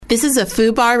This is a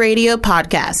FUBAR Radio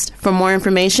podcast. For more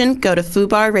information, go to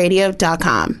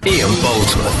FUBARradio.com. Ian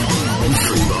Boldsworth on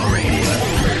FUBAR Radio.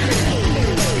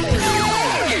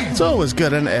 It's always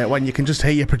good, isn't it, when you can just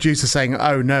hear your producer saying,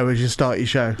 "Oh no," as you start your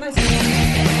show.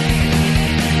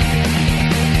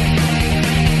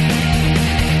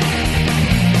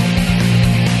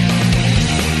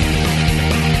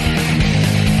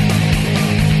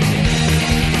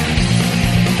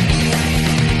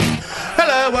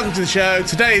 Welcome to the show.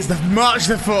 Today is March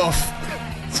the 4th.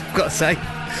 I've got to say,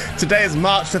 today is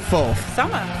March the 4th.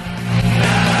 Summer.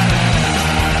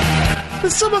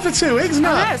 There's summer for 2 weeks, isn't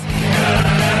it?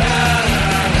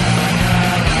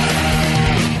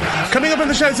 Coming up on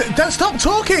the show, don't stop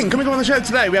talking. Coming up on the show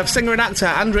today, we have singer and actor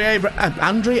Andy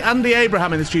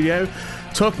Abraham in the studio,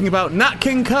 talking about Nat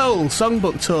King Cole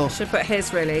Songbook Tour. Should put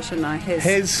his, really, shouldn't I?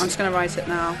 His. I'm just going to write it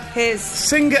now. His.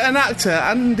 Singer and actor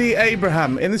Andy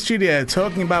Abraham in the studio,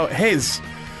 talking about his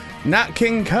Nat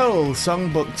King Cole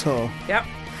Songbook Tour. Yep.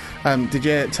 Did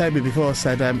you, Toby before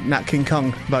said Nat King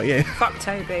Kong about you? Fuck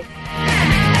Toby.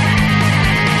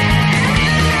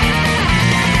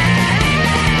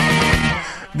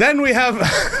 Then we have...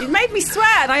 You've made me swear,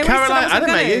 and I always Caroline, said I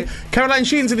wasn't going to. Caroline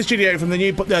Sheen's in the studio from the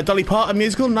new Dolly Parton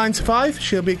musical, 9 to 5.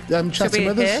 She'll be chatting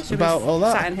with us about all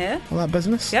that. Sat in here. All that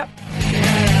business. Yep.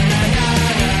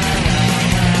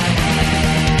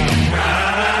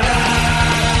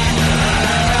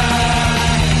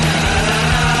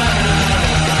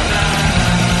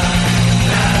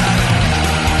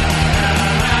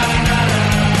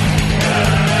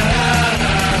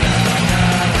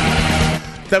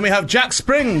 Then we have Jack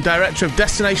Spring, director of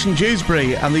Destination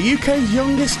Dewsbury, and the UK's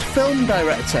youngest film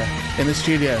director in the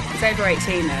studio. He's over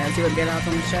 18 though, as he wouldn't be allowed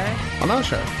on the show. On our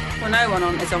show? Well, no one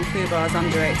is on FUBAR's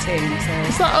under 18, so...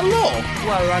 Is that a law?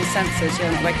 Well, we're uncensored, you're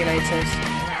not regulated.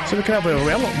 So we can have we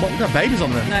got babies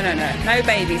on there? No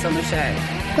babies on the show.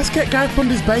 Let's get Gareth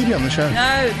Bundy's baby on the show.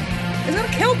 No. It's going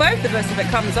to kill both of us if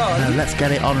it comes on. No, let's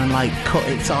get it on and, cut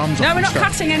its arms off. No, we're not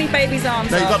cutting any baby's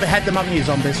arms off. No, you've got to behead them, haven't you,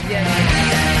 zombies? Yeah.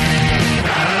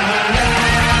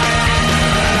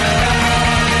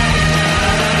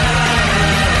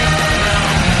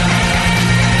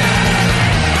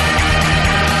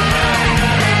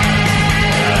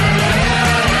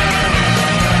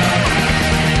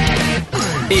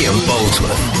 Ian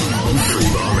Boldsworth on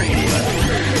FUBAR Radio.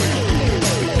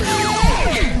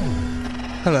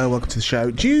 Hello, welcome to the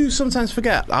show. Do you sometimes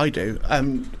forget? I do.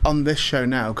 On this show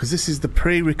now, because this is the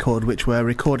pre-record which we're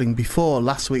recording before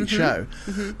last week's show.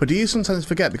 Mm-hmm. But do you sometimes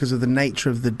forget, because of the nature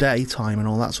of the daytime and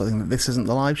all that sort of thing, that this isn't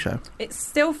the live show? It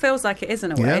still feels like it is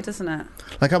in a way, doesn't it?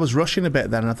 Like I was rushing a bit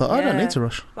then, and I thought, I don't need to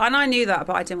rush. And I knew that,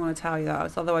 but I didn't want to tell you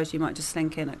that. Otherwise, you might just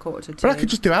slink in at 1:45. But I could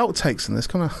just do outtakes in this,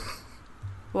 can't I?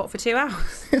 What, for 2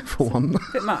 hours? Yeah, for one. A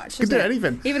bit much. You could do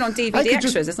anything. Even on DVD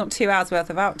extras, it's not 2 hours worth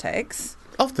of outtakes.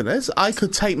 Often is. I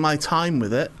could take my time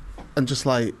with it and just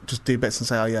do bits and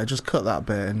say, oh yeah, just cut that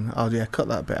bit in. Oh yeah, cut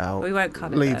that bit out. We won't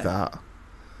cut it. Leave that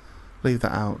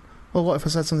out. Well, what if I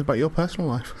said something about your personal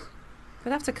life?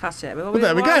 We'd have to cut it. Well,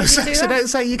 there we go. So don't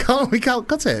say we can't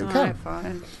cut it. Oh,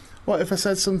 fine. What if I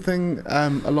said something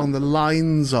along the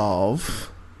lines of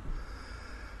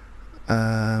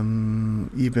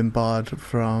you've been barred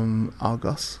from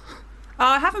Argos? Oh,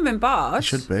 I haven't been barred. You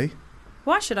should be.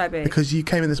 Why should I be? Because you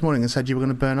came in this morning and said you were going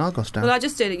to burn Argos down. Well, I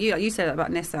just did it. You said that about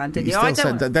Nissan, didn't you? You still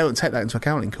said that they won't take that into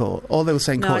account in court. All they were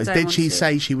saying in court is, did she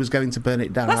say she was going to burn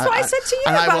it down? That's what I said to you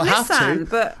about Nissan.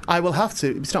 But I will have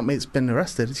to. It's not me that's been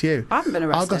arrested, it's you. I haven't been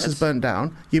arrested. Argos has burnt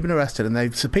down. You've been arrested, and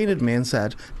they've subpoenaed me and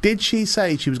said, did she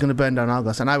say she was going to burn down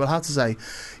Argos? And I will have to say,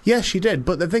 yes, she did.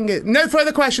 But the thing is, no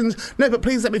further questions. No, but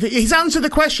please let me... He's answered the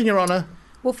question, Your Honour.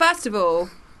 Well, first of all...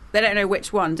 They don't know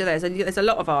which one, do they? There's a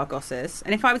lot of Argoses.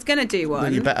 And if I was going to do one...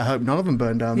 Well, you better hope none of them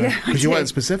burn down there. Because you weren't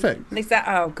specific.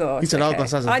 Oh, God. You said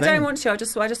Argos has a thing. I don't want to. I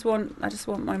just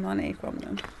want my money from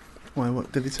them. Why,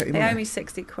 what did he take your money? They owe me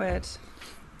 60 quid.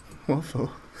 What for?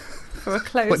 For a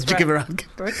clothes... What, did you give her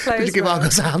Did you give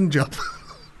Argos a hand job?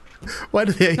 Why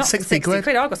did they owe 60 quid?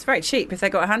 Argos very cheap if they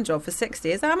got a hand job for 60.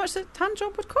 Is that how much a hand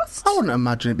job would cost? I wouldn't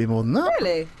imagine it'd be more than that.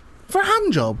 Really? For a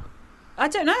hand job? I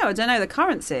don't know the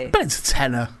currency. But it's a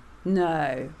tenner.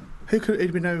 No. Who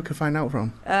could find out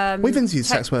from? We've interviewed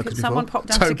sex workers before. Someone popped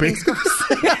down Toby. to King's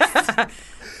Cross.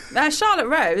 Charlotte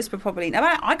Rose would probably... No,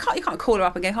 you can't call her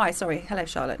up and go, hi, sorry, hello,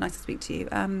 Charlotte, nice to speak to you.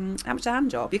 How much a hand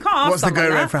job? You can't ask What's the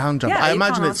going rate for a hand job? Yeah, I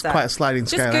imagine it's quite a sliding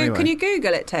scale anyway. Can you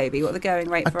Google it, Toby, what the going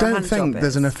rate for a hand job is? I don't think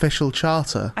there's an official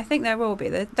charter. I think there will be.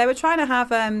 They were trying to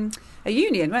have a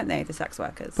union, weren't they, for sex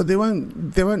workers? But they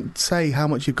won't say how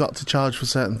much you've got to charge for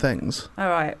certain things. All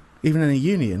right. Even in a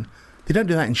union. They don't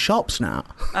do that in shops now.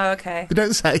 Oh, okay. They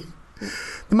don't say,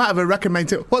 The matter of a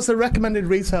recommended. What's the recommended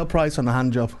retail price on a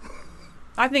hand job?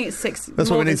 I think it's 60. That's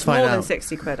what we need to find more than out.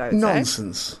 60 quid. I would say.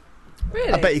 Nonsense.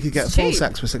 Really? I bet you could get It's full cheap.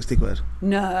 sex for 60 quid.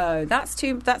 No, that's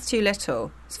too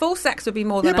little. Full sex would be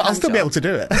more Yeah, than. but a I'll hand still be job. able to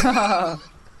do it.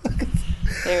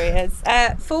 There he is.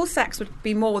 Full sex would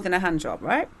be more than a hand job,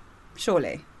 right?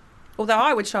 Surely. Although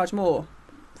I would charge more.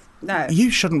 No. You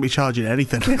shouldn't be charging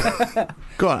anything.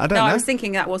 Go on, I don't No, know. I was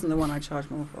thinking that wasn't the one I'd charge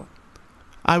more for.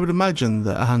 I would imagine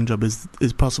that a hand job is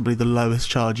possibly the lowest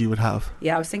charge you would have.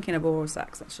 Yeah, I was thinking of oral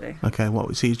sex, actually. Okay,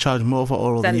 what? So you charge more for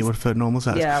oral than Then- you would for normal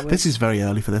sex? Yeah, I would. This is very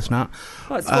early for this now.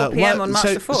 Well, it's 4 p.m. on March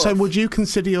so, the 4th. So would you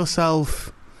consider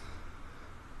yourself...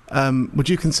 would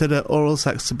you consider oral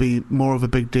sex to be more of a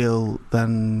big deal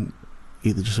than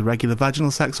either just a regular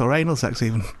vaginal sex or anal sex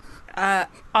even? I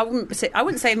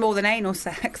wouldn't say more than anal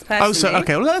sex, personally. Oh, so,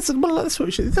 okay, well, that's what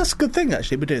we should, that's a good thing,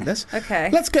 actually, we're doing this. Okay.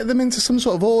 Let's get them into some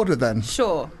sort of order then.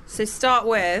 Sure. So start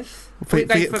with... For we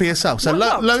go for yourself. So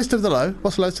What? lowest of the low.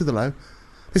 What's lowest of the low?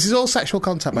 This is all sexual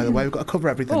contact, by the way. We've got to cover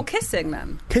everything. Well, kissing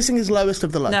then. Kissing is lowest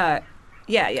of the low. No.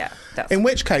 Yeah. That's In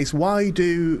which case, why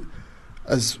do,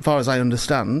 as far as I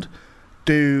understand,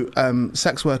 do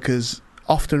sex workers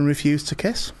often refuse to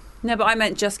kiss? No, but I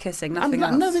meant just kissing, nothing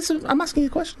else. No, I'm asking you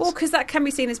questions. Well, because that can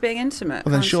be seen as being intimate.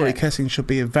 Well, then can't surely it? kissing should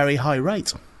be a very high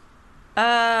rate.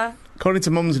 According to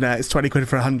Mumsnet, it's 20 quid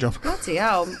for a hand job. Bloody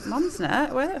hell,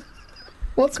 Mumsnet. Where?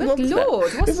 What's Good Mumsnet?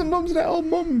 Lord, what's- Isn't Mumsnet all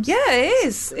mums? Yeah, it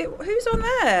is. Who's on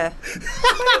there? 20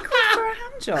 quid for a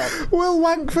hand job. Will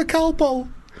wank for Calpol.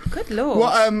 Good Lord.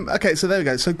 What? Okay, so there we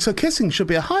go. So kissing should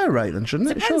be a higher rate then,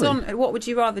 shouldn't it? Depends Surely. on what would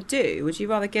you rather do. Would you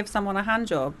rather give someone a hand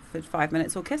job for 5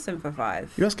 minutes or kiss them for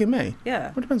 5? You're asking me? Yeah.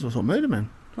 Well, it depends what sort of mood I'm in.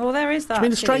 Well, there is that. Do you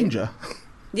mean a too. stranger?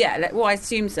 Yeah. Well, I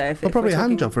assume so. If, Well, if probably we're a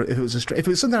hand talking- job if it was if it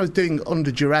was something I was doing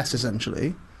under duress,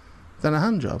 essentially. Then a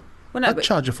hand job. Well, no, I'd but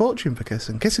charge a fortune for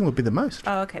kissing. Kissing would be the most.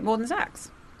 oh, okay, more than sex.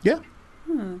 Yeah.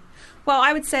 Well,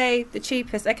 I would say the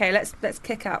cheapest. Okay, let's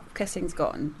kick out kissing's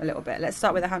gone a little bit. Let's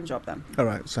start with a hand job then. All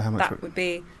right. So how much? That would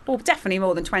be definitely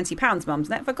more than £20,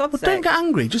 Mumsnet, for God's Well, sake. don't get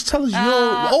angry. Just tell us your.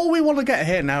 All we want to get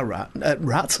here now, rat.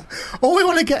 All we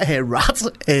want to get here, rat,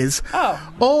 is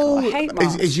all God, I hate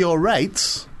March. is your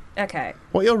rates. Okay.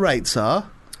 What your rates are,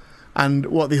 and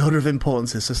what the order of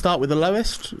importance is. So start with the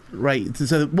lowest rate.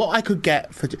 So what I could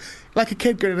get for, like a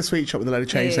kid going in a sweet shop with a load of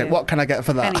change, Yeah, saying, yeah. "What can I get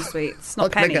for that?" Penny sweets, What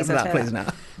not can I pennies. get for I'll that, tell you please? that.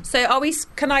 Now So are we?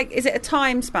 Can I? Is it a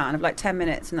time span of like 10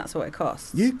 minutes, and that's what it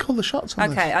costs? you call the shots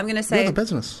on Okay, this. I'm going to You're say the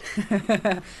business.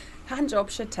 hand job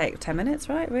should take 10 minutes,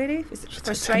 right? Really? Is it Should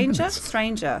for a take 10 stranger? minutes.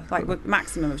 Stranger, like with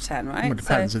maximum of 10, right? Well, it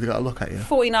depends if they've got to look at you.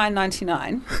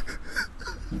 $49.99.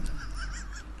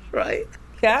 Right.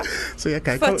 Yeah. So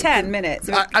okay. For 10 minutes.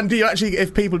 And do you actually,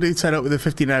 if people do turn up with a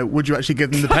 50 note, would you actually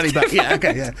give them the penny back? Yeah.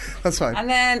 Okay. Yeah. That's fine. And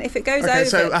then if it goes Okay. over,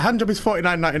 So a hand job is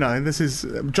 $49.99. This is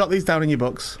jot these down in your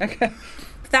books. okay,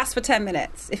 that's for 10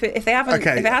 minutes. If they haven't,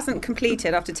 Okay. if it hasn't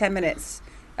completed after 10 minutes,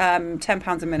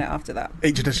 £10 a minute after that.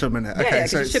 Each additional minute. Yeah, Okay, yeah,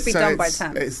 'cause it should be done by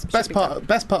 10. It's Should best be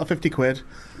part of 50 quid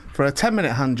for a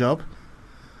 10-minute hand job.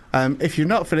 If you're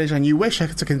not finished and you wish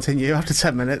to continue after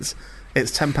 10 minutes,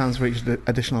 it's £10 for each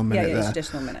additional minute. Each there.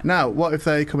 additional minute. Now, what if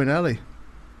they come in early?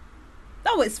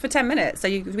 Oh, it's for 10 minutes, so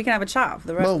we can have a chat for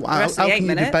the rest, Well, the how rest of the 8 can you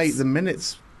minutes. debate the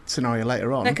minutes scenario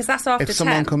later on? No, because that's after if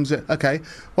someone 10. comes in, okay.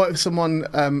 What if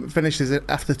someone finishes it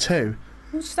after 2?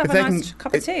 We'll just have if a they nice can-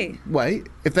 cup of tea. Wait,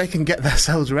 if they can get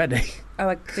themselves ready,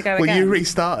 Oh, to go will again? you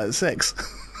restart at 6?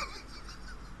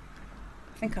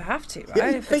 I think I have to, right? Yeah, I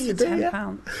if think it's you for do, yeah.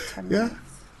 £10, 10 Yeah. minutes.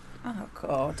 Oh,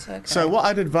 God. Okay. So what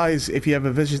I'd advise if you ever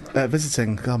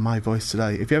visiting, God, my voice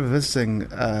today, if you're ever visiting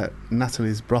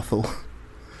Natalie's brothel,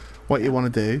 what you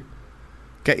want to do,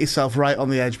 get yourself right on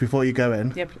the edge before you go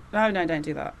in, Yeah, no, don't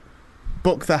do that.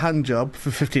 book the hand job for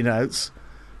 50 notes,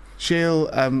 she'll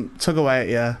tug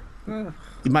away at you, Ugh.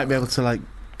 you might be able to like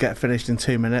get finished in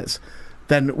 2 minutes,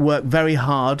 then work very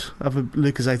hard, have a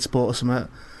Lucozade Sport or something,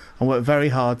 and work very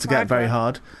hard to get Hard very work.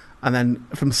 hard, and then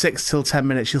from 6 till 10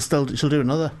 minutes she'll do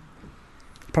another.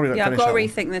 Probably won't Yeah, I've finish got to that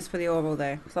one. rethink this for the oral,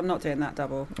 though, because I'm not doing that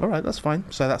double. All right, that's fine.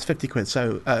 So that's 50 quid.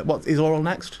 So what is oral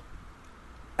next?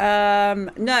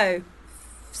 No.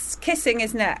 Kissing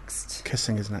is next.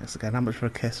 Kissing is next again. How much for a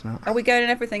kiss now? Are we going in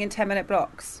everything in 10-minute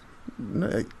blocks?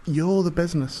 No, you're the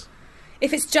business.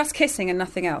 If it's just kissing and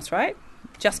nothing else, right?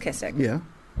 Just kissing. Yeah.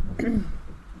 But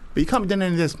you can't be doing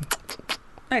any of this.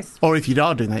 Nice. Or if you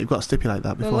are doing that, you've got to stipulate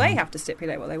that before. Well, they have to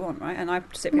stipulate what they want, right? And I I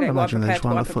stipulate what I'm imagine they prepared, just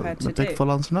want what I'm a, prepared to a big do.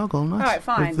 full-on snuggle. Nice. All right,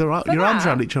 fine. With your For arms that,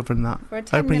 around each other and that. For a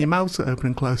 10 Opening your minute, mouths open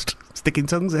and closed. Sticking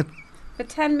tongues in. for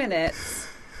 10 minutes,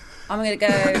 I'm going to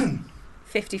go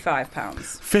 £55.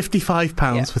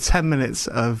 £55 Yeah. for 10 minutes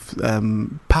of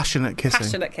passionate kissing.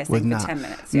 Passionate kissing with for Nat. 10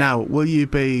 minutes. Yeah. Now, will you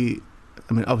be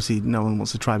I mean, obviously, no one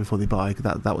wants to try before they buy.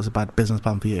 That was a bad business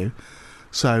plan for you.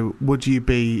 So, would you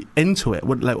be into it? Or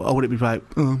would it be like,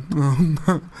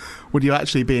 would you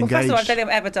actually be engaged? First of all, I don't think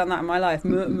I've ever done that in my life.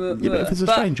 Yeah, but if it's a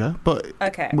stranger, but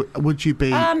okay, would you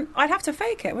be? I'd have to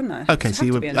fake it, wouldn't I? Okay, so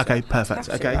you would. Okay, perfect.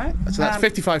 Okay, right? so that's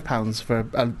 £55 for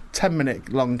a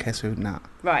 10-minute long kiss with Nat.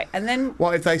 Right, and then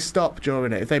what if they stop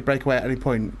during it? If they break away at any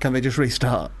point, can they just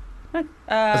restart?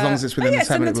 As long as it's within the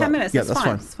 10-minute block. 10 minutes. Yeah, that's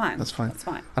fine. That's fine. That's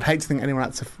fine. I'd hate to think anyone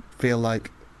had to feel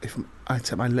like if I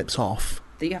take my lips off,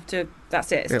 that you have to.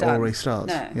 That's it. It's it done. all restarts.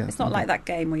 No, yeah, it's not like that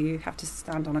game where you have to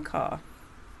stand on a car.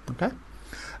 Okay.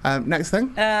 Next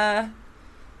thing.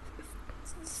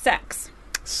 Sex.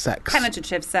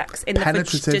 Penetrative sex in the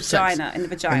vagina. In the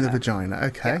vagina. In the vagina.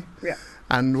 Okay. Yeah.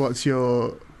 And what's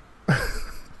your?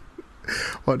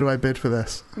 What do I bid for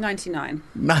this? 99.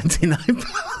 99.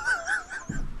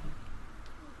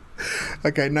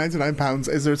 Okay, £99.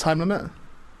 Is there a time limit?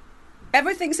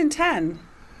 Everything's in 10.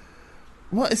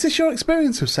 What is this? Your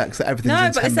experience of sex that everything's in 10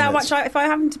 No, but it's how minutes? much. If I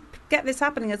happen to get this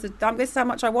happening, this is how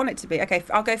much I want it to be. Okay,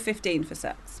 I'll go 15 for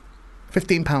sex.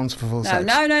 £15 for full sex.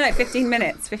 No. 15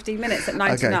 minutes. 15 minutes at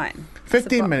 99. Okay.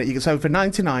 15 minutes. So for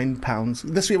 £99,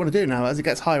 this is what you want to do now. As it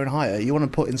gets higher and higher, you want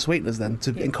to put in sweeteners then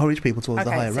to encourage people towards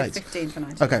the higher rates. 15 for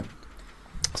 99. Okay.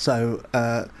 So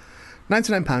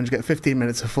 £99, you get 15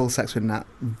 minutes of full sex with Nat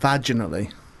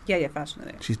vaginally. Yeah,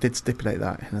 vaginally. She did stipulate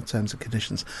that in her terms and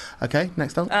conditions. Okay,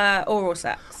 next on. Oral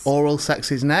sex. Oral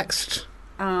sex is next.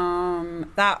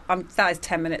 That is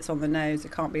 10 minutes on the nose.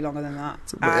 It can't be longer than that.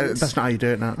 That's not how you do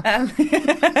it now.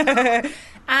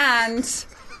 And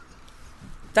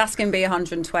that's going to be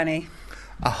 120.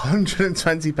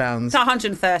 £120. It's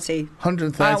 130.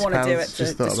 £130. I don't want to do it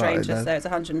to strangers, so it's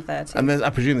 130. And I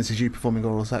presume this is you performing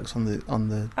oral sex on the.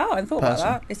 Oh, I hadn't thought about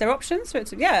that. Is there options?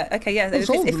 Yeah. Okay. Yeah. There's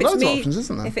loads of options,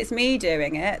 isn't there? If it's me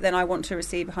doing it, then I want to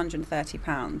receive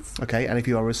 £130. Okay, and if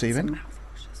you are receiving. Some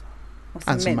mouthwash as well. Or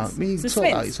And some mints. You Some sort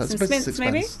that out mints. yourself. Some It's mints,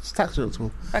 maybe? It's tax deductible.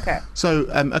 Okay. So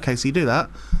so you do that.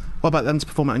 What about them to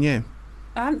perform it on you?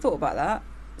 I hadn't thought about that.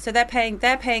 So they're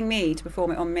paying me to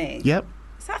perform it on me. Yep.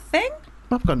 Is that a thing?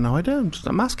 I've got no idea.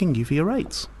 I'm asking you for your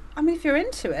rates. I mean, if you're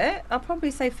into it, I'll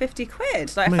probably say 50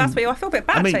 quid. Like, if that's what I feel a bit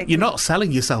bad. I mean, taking, you're not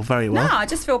selling yourself very well. No, I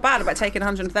just feel bad about taking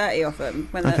 130 off them.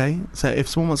 Okay, so if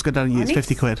someone wants to go down and use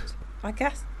 50 quid. I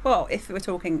guess. Well, if we're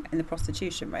talking in the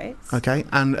prostitution rates. Okay,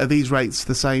 and are these rates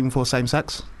the same for same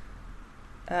sex?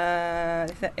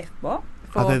 If what?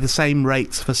 Are they the same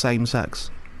rates for same sex?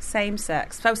 Same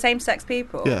sex. So same sex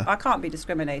people. Yeah. I can't be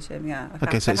discriminating. Yeah.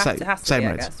 Okay, so it's same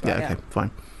rates. Guess, right, yeah. Okay,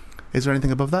 fine. Is there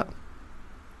anything above that?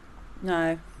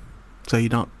 No. So you're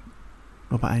not.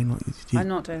 What about anal? I'm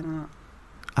not doing that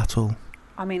at all.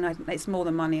 I mean, it's more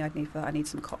than money I'd need for that. I need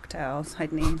some cocktails.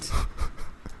 I'd need.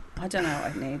 I don't know what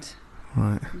I'd need.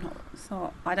 Right. It's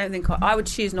not. I don't think I would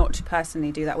choose not to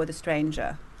personally do that with a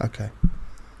stranger. Okay.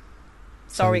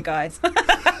 Sorry, guys.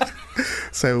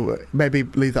 So maybe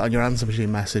leave that on your answer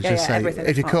machine message. Just say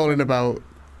if you're calling about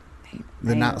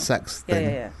the Nat sex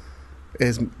thing.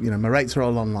 Is my rates are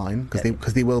all online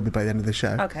because they will be by the end of the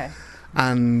show. Okay.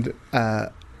 And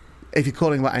if you're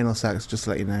calling about anal sex, just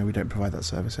to let you know, we don't provide that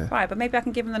service here. Right, but maybe I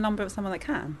can give them the number of someone that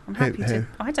can. I'm happy Who? to.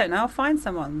 I don't know. I'll find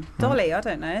someone. Dolly. I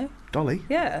don't know. Dolly?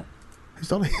 Yeah. Who's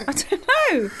Dolly? I don't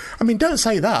know. I mean, don't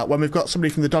say that when we've got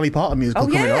somebody from the Dolly Parton musical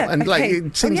coming up, and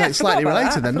it seems like slightly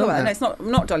related, then, doesn't it? No, it's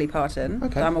not Dolly Parton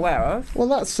that I'm aware of. Well,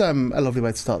 that's a lovely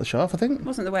way to start the show off, I think. It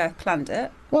wasn't the way I planned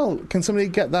it. Well, can somebody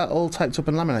get that all typed up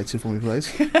and laminated for me,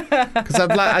 please? Because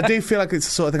I do feel like it's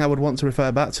the sort of thing I would want to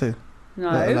refer back to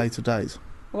at a later date.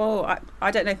 Well,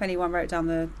 I don't know if anyone wrote down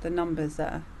the numbers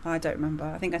there. I don't remember.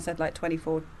 I think I said like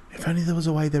 24. If only there was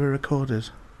a way they were recorded.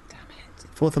 Damn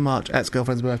it. 4th of March,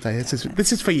 ex-girlfriend's birthday.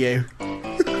 This is for you.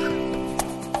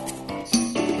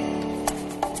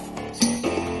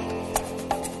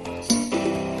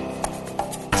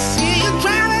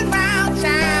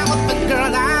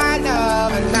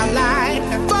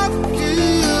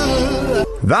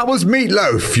 That was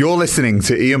Meatloaf. You're listening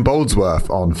to Ian Boldsworth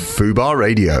on Fubar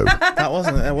Radio.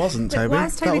 It wasn't, Toby. Why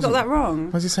has Toby got that wrong?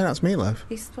 Why does he say that's Meatloaf?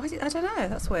 I don't know.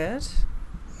 That's weird.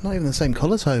 Not even the same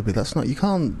colour, Toby. That's not.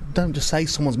 Don't just say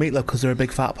someone's Meatloaf because they're a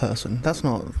big fat person. That's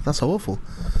awful.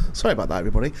 Sorry about that,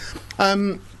 everybody.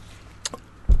 Don't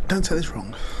take this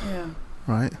wrong. Yeah.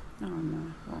 Right? Oh,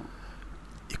 no. What?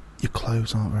 Your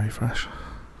clothes aren't very fresh.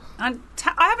 I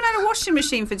haven't had a washing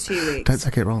machine for 2 weeks. Don't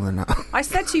take it wrong then, Nat. I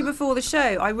said to you before the show,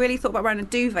 I really thought about wearing a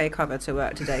duvet cover to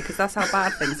work today because that's how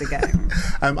bad things are getting.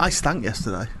 I stank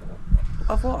yesterday.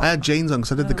 Of what? I had jeans on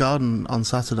because I did the garden on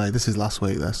Saturday. This is last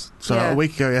week, this. So a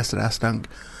week ago yesterday I stank.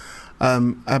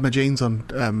 I had my jeans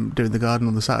on doing the garden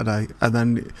on the Saturday, and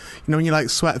then, you know, when you like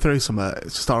sweat through something,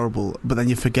 it's just horrible, but then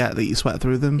you forget that you sweat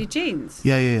through them. Your jeans?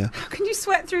 Yeah. How can you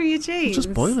sweat through your jeans? It's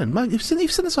just boiling. Man, you've seen the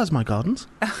size of my gardens.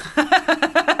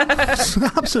 It's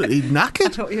absolutely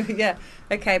knackered. Yeah.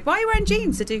 Okay, why are you wearing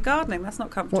jeans to do gardening? That's not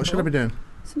comfortable. What should I be doing?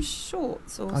 Some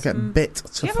shorts or I get bit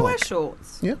to Do you ever wear fuck.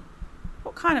 shorts? Yeah.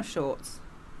 What kind of shorts?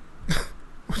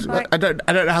 I don't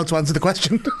know how to answer the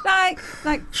question.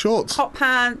 Like Shorts. hot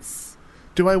pants,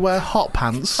 Do I wear hot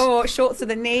pants? or shorts to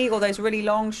the knee, or those really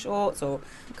long shorts, or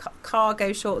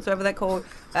cargo shorts, whatever they're called,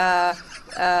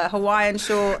 Hawaiian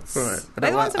shorts. Right. Are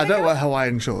they the ones that I don't make wear up?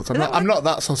 Hawaiian shorts. I'm not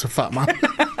that sort of fat man.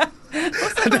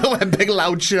 I don't wear big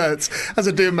loud shirts as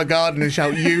I do in my garden and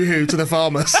shout yoo-hoo to the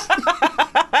farmers.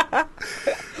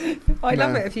 I'd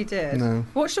love No. it if you did. No.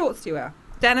 What shorts do you wear?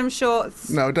 Denim shorts?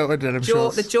 No, I don't wear denim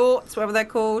shorts. The jorts, whatever they're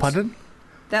called. Pardon?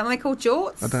 Don't they called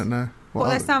jorts? I don't know. What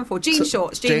do they stand for? Jean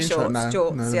shorts. jean Jean short, shorts. no,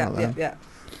 Jorts. no, yeah, not yeah, them. yeah.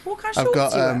 What kind of shorts I've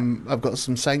got do you wear? I've got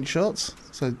some Saint shorts,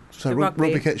 so The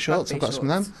rugby kit shorts. rugby I've got some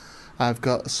of shorts. them. I've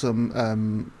got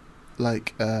some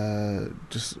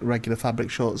just regular fabric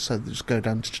shorts, so they just go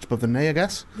down to just above the knee, I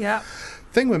guess. Yeah.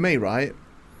 Thing with me, right,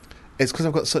 is because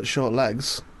I've got such short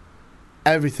legs.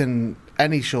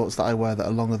 Any shorts that I wear that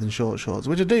are longer than short shorts,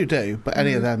 which I do, but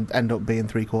any of them end up being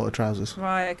 3/4 trousers.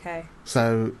 Right. Okay.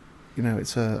 So, you know,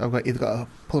 I've either got to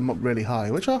pull them up really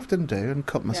high, which I often do, and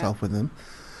cut myself with them.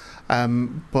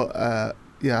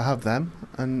 Yeah, I have them,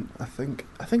 and I think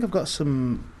I've got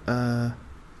some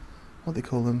what do they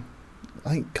call them? I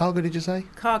think cargo. Did you say?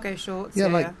 Cargo shorts. Yeah,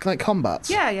 like combats.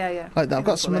 Yeah. Like that. I've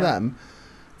got some of them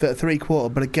that are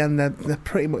 3/4, but again, they're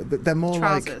pretty much they're more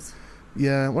Trousers. like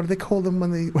what do they call them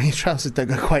when your trousers don't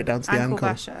go quite down to the Ankle ankle?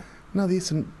 basher. No, they used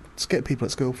to skip people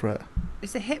at school for it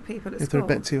It's the hip people at if they're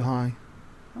school. a bit too high.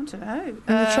 I don't know.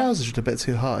 And the trousers are a bit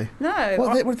too high. No.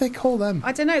 What do they call them?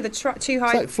 I don't know. Too It's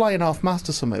high. like flying half mast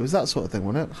or something. It was that sort of thing,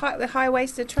 wasn't it? The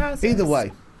high-waisted trousers. Either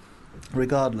way,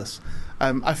 regardless,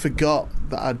 I forgot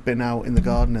that I'd been out in the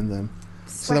garden in them.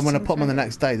 So then when I put them on the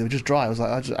next day, they were just dry. I was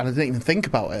like, and I didn't even think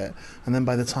about it. And then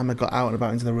by the time I got out and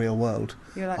about into the real world,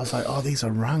 You're like, I was like, oh, these are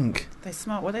rank. they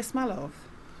smell. What do they smell of?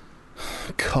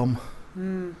 Cum.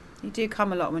 You do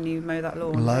come a lot when you mow that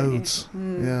lawn. don't you? Loads.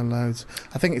 Yeah, loads.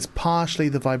 I think it's partially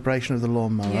the vibration of the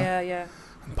lawnmower, Yeah.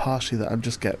 and partially that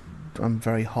I'm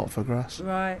very hot for grass.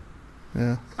 Right.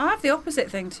 Yeah. I have the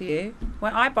opposite thing to you.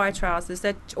 When I buy trousers,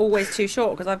 they're always too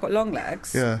short because I've got long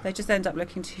legs. Yeah. They just end up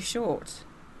looking too short.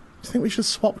 Do you think we should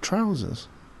swap trousers?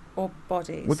 Or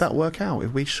bodies. Would that work out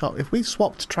if we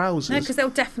swapped trousers? No, because they'll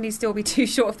definitely still be too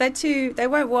short. If they're too, they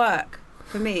won't work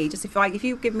for me. Just if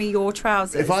you give me your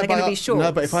trousers, they're going to be short.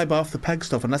 No, but if I buy off the peg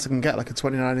stuff, unless I can get like a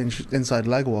 29-inch inside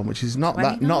leg one, which is not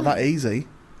that 29? easy.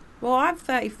 Well, I'm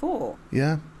 34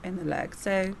 Yeah. in the leg,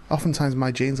 so Oftentimes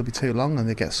my jeans will be too long and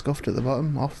they get scuffed at the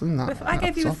bottom. Often that. if I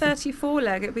gave you a happens often. 34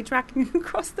 leg, it'd be dragging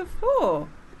across the floor.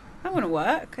 That wouldn't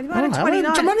work. And if I All had a right,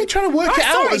 29, I'm only trying to work it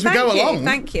out as we go along.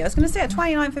 Thank you. I was going to say a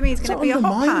 29 for me is going to be a hot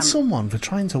undermine pant. someone for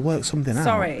trying to work something out.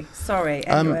 Sorry.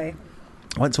 Anyway,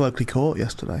 I went to Oakley Court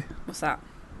yesterday. what's that?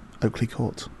 Oakley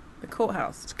Court. The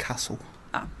courthouse. It's a castle.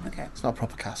 Ah, okay. It's not a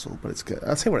proper castle, but it's good.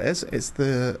 I'll tell you what it is. It's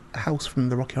the house from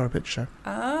the Rocky Horror Picture Show.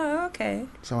 Oh, okay.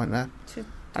 So I went there. To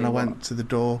And do I what? went to the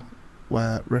door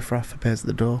where Riff Raff appears at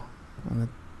the door, and I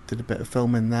did a bit of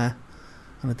filming there,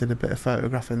 and I did a bit of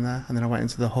photographing there, and then I went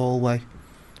into the hallway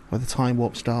where the time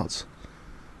warp starts,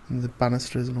 and the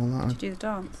banisters and all that. Did you do the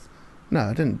dance? No,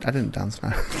 I didn't dance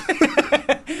now.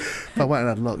 But I went and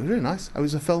had a look. It was really nice. It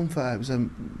was a film fair. It was a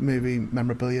movie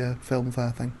memorabilia film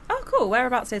fair thing. Oh, cool.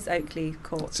 Whereabouts is Oakley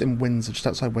Court? It's in Windsor, just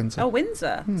outside Windsor. Oh,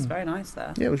 Windsor. It's very nice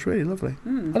there. Yeah, it was really lovely. I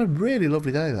Mm. had a really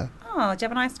lovely day there. Oh, do you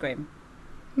have an ice cream?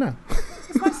 No.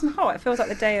 It's nice and hot. It feels like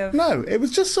the day of... No, it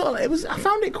was just sort of, I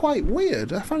found it quite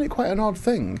weird. I found it quite an odd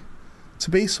thing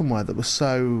to be somewhere that was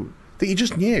so, that you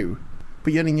just knew,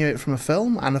 but you only knew it from a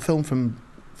film, and a film from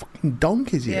fucking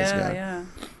donkeys years ago. Yeah.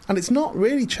 And it's not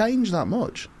really changed that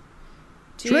much.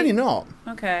 Do It's really not.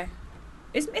 Okay.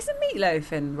 Isn't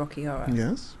Meatloaf in Rocky Horror?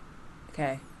 Yes.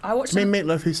 Okay. I watched I mean,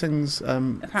 Meatloaf who sings Fuck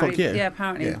apparently, You. Yeah,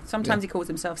 apparently. Yeah, Sometimes yeah. he calls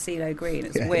himself CeeLo Green.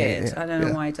 It's Yeah, weird. yeah, I don't know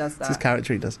yeah. why he does It's his that.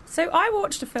 character he does. So I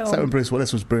watched a film... Is that when Bruce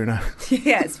Willis was Bruno?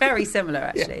 Yeah, it's very similar,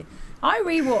 actually. I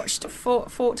rewatched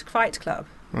Fort Fight Club.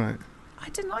 Right. I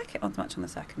didn't like it much on the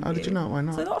second Oh, view. did you not? Why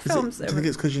not? So a lot of Is it- films do that you think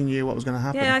it's because you knew what was going to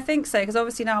happen? Yeah, I think so, because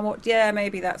obviously now I watch... Yeah,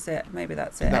 maybe that's it. That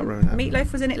And ruined it.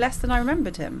 Meatloaf was in it less than I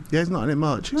remembered him. Yeah, he's not in it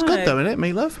much. It's No. good though, isn't it,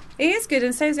 Meatloaf? He is good,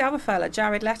 and so is the other fella,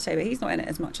 Jared Leto, but he's not in it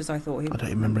as much as I thought he I would.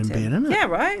 don't remember him being in it. Yeah,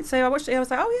 right. So I watched it, I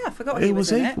was like, oh yeah, I forgot Who he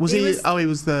was was in he? it. Was he? Oh, he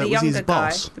was the was he younger his guy,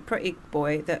 boss? the pretty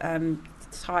boy that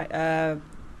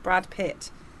Brad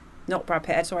Pitt Not Brad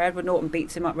Pitt. Sorry, Edward Norton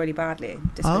beats him up really badly. Oh,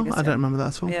 disfigures I don't him. remember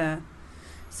that at all. Yeah.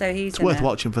 So he's It's in worth it.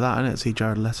 watching for that, isn't it? See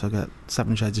Jared Leto get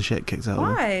 7 Shades of Shit kicked out of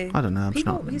him. Why? I don't know. I'm just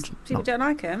People, not, people don't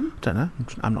like him. don't know.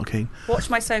 I'm not keen. Watch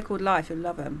My So-Called Life. You'll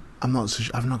love him. I'm not.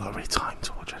 I've not got really time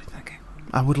to watch anything. Okay.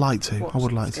 I would like to. Watch I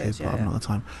would it, like it's to, good, but yeah, I've yeah. not the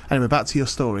time. Anyway, back to your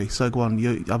story. So go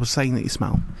on. I was saying that you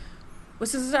smell Well,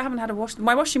 since I haven't had a wash.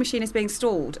 My washing machine is being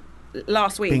installed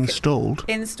last week. being stalled.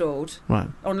 Installed Right.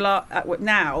 on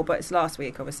now, but it's last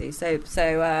week, obviously. So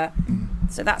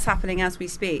that's happening as we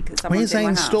speak. When you Someone's say in my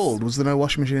house. installed, was there no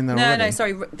washing machine in there No, already? no,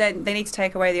 sorry. They need to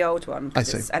take away the old one.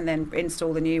 'cause I see. and then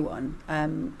install the new one.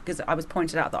 Because I was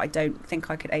pointed out that I don't think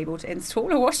I could able to install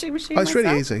a washing machine. Oh, it's really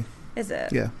myself. easy. Is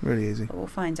it? Yeah, really easy. But we'll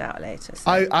find out later.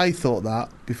 So. I thought that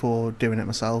before doing it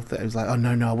myself, that it was like, oh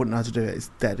no, I wouldn't know how to do it. It's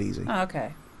dead easy. Oh,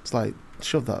 okay. It's like,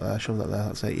 shove that there,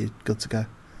 that's it, you're good to go.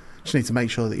 Just need to make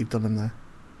sure that you've done them there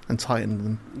and tightened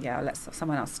them. Yeah,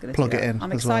 someone else is going to Plug do it that. in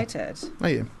I'm as well. excited. Are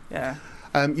you? Yeah.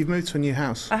 You've moved to a new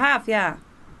house. I have, yeah.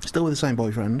 Still with the same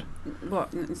boyfriend. What?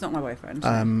 It's not my boyfriend.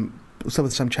 Still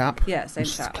with the same chap. yeah, same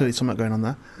There's chap. clearly something going on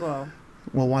there. Well,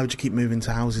 Well, why would you keep moving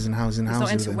to houses and houses and it's houses?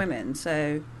 not into with him? women,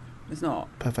 so it's not.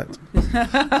 Perfect.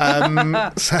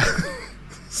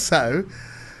 So,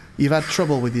 you've had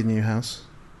trouble with your new house.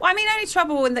 Well, I mean, only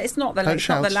trouble in that it's not the Don't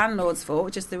shout. landlord's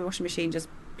fault. Just the washing machine just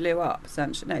blew up.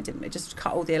 Essentially, no, it didn't. It just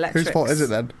cut all the electrics. Whose fault is it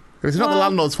then? If it's not the Well-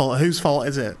 landlord's fault, whose fault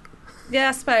is it? Yeah,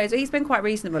 I suppose he's been quite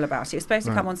reasonable about it. He was supposed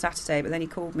to Right. come on Saturday, but then he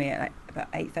called me at like about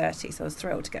 8:30, so I was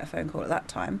thrilled to get a phone call at that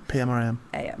time. PM or AM?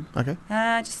 AM. Okay.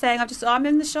 Just saying, I'm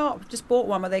in the shop. Just bought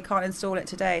one, but they can't install it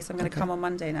today, so I'm going to Okay. come on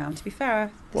Monday now. And to be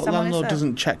fair, What someone is landlord there.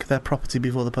 doesn't check their property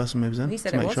before the person moves in? He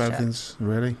said to it make was sure checked. everything's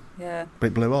really. Yeah, But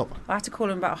it blew up. I had to call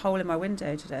him about a hole in my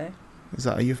window today. Is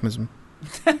that a euphemism?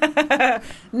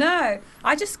 No,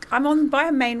 I'm on by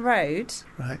a main road.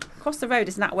 Right. Across the road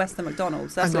is NatWest and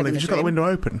McDonald's. That's Hang on, living have you just the got the dream. window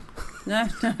open? No.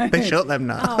 They shut them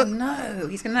now. Oh no,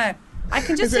 he's gonna know. I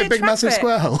can just Is it see a big, massive traffic.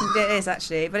 square hole? It is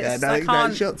actually, but Yeah, it's no, I no,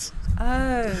 can't. it shuts.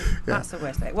 Oh, that's the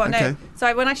worst thing. Well, Okay. no.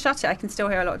 So when I shut it, I can still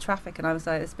hear a lot of traffic, and I was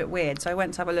like, it's a bit weird. So I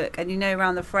went to have a look, and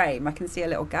around the frame, I can see a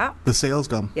little gap. The seal's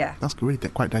gone. Yeah. That's really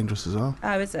quite dangerous as well.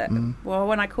 Oh, is it? Mm. Well,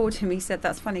 when I called him, he said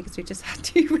that's funny because we just had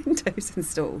 2 windows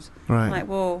installed. Right. I'm like,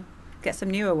 well, get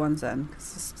some newer ones then.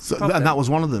 'cause it's a So, problem. and that was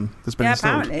one of them that's been yeah,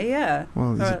 installed. apparently, yeah.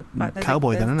 Well, he's So, a there's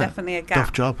cowboy then, there's isn't it? definitely a Tough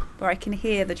gap job. where I can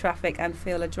hear the traffic and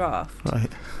feel a draft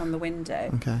Right. on the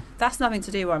window. Okay. That's nothing to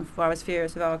do where I was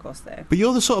furious with Argos, though. But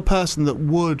you're the sort of person that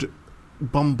would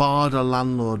bombard a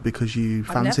landlord because you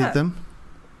I've fancied never- them.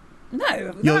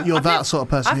 No, You're I've that sort of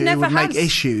person I've who never would make had-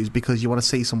 issues because you want to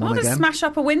see I'm someone not going to again. smash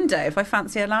up a window if I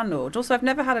fancy a landlord. Also, I've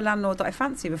never had a landlord that I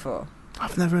fancy before.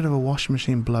 I've never heard of a washing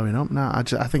machine blowing up. No, I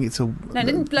think it's a. No, it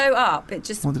didn't blow up. It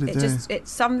just, What did it do?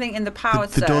 it's something in the power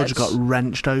the door just got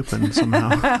wrenched open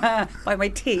somehow. by my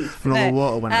teeth. And all the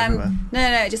water went everywhere. No,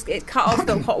 it cut off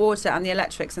the hot water and the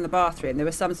electrics in the bathroom. There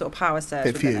was some sort of power surge.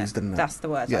 It within fused, didn't it? That's the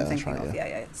word Yeah, I'm that's thinking right, of.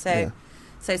 yeah. Yeah.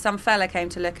 So some fella came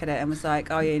to look at it and was like,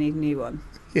 "Oh, you need a new one."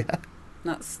 Yeah.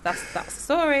 That's the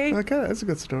story. Okay, that's a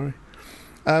good story.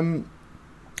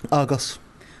 Argos.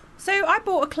 So I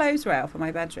bought a clothes rail for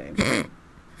my bedroom,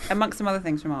 amongst some other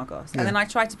things from Argos, Yeah. and then I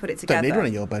tried to put it Don't together. need one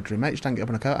in your bedroom, mate. Just hang it up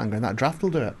on a coat hanger and that draft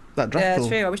will do it. That draft Yeah, will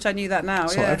true. I wish I knew that now.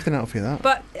 sort Yeah. everything out for you, that.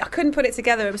 But I couldn't put it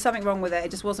together. There was something wrong with it. It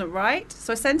just wasn't right.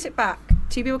 So I sent it back.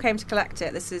 2 people came to collect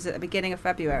it. This is at the beginning of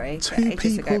February. 2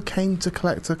 ages people ago. came to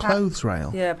collect a clothes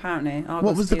rail. Yeah, apparently. Argos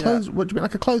What was the do clothes? What do you mean,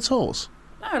 like a clothes horse?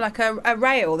 that. No, like a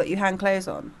rail that you hang clothes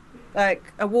on. Like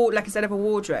like instead of a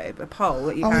wardrobe, a pole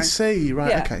that you Oh, hang. I see. Right.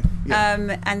 Yeah. Okay.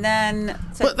 Yeah. And then.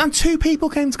 So, But then 2 people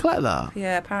came to collect that.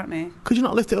 yeah, apparently. Could you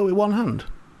not lift it up with one hand?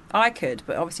 I could,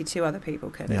 but obviously 2 other people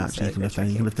could. Yeah, actually,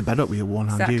 you can lift the bed up with your one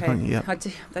hand. Exactly. You can't you? Yeah. I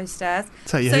do those stairs.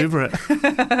 So you So- hoover it.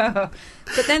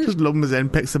 But then, Just lumbers in,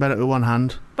 picks the bed up with one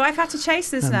hand, but I've had to chase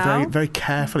this and now. very, very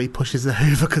carefully pushes the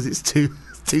hoover because it's too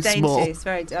Dainty. small It's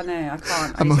very. I know. I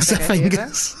can't. I amongst need the to take a Hoover.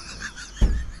 fingers.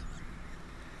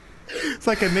 It's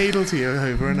like a needle to your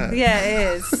hoover, isn't it? Yeah,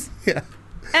 it is. Yeah.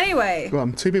 Anyway, Go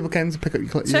on. 2 people came to pick up your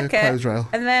took clothes it, rail.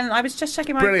 and then I was just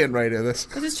checking my. Brilliant radio, this.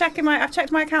 I was just checking I've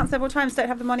checked my account several times. Don't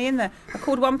have the money in there. I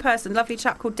called one person, lovely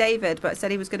chap called David, but said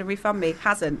he was going to refund me.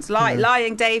 Hasn't.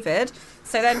 Lying David.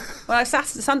 So then, when I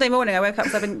Sunday morning, I woke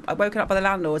up. I've been woken up by the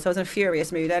landlord, so I was in a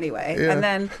furious mood anyway. Yeah. And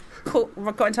then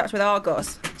got in touch with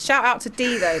Argos. Shout out to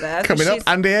Dee though. There Coming up,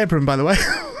 Andy Abram, by the way.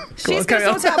 She's going to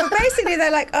sort it out. But basically,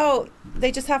 they're like, oh, they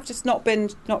just have not putting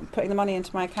the money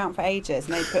into my account for ages,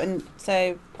 and they put in.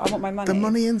 So I want my money. The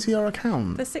money into your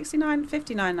account The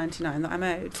 $69.59.99 that I'm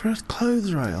owed. for a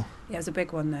clothes rail. Yeah, it was a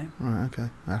big one though. Right, okay.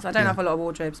 So I don't have a lot of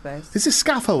wardrobe space. Is this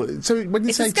scaffold? So when you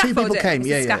It's say the two people scaffolding. came, It's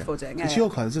the scaffolding, yeah, it's yeah. your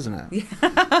clothes, isn't it? Yeah.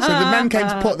 So the men came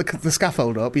to put the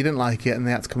scaffold up. You didn't like it, and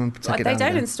they had to come and take it They down. don't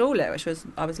again. install it, which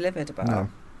I was livid about. No.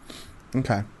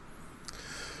 Okay.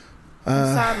 I'm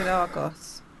sad with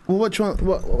Argos. Well, what do you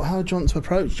want? How do you want to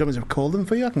approach? Do you want me to call them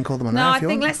for you? I can call them on No, air I if you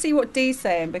think want. let's see what Dee's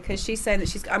saying, because she's saying that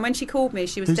she's. And when she called me,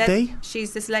 she was Who's dead. Dee?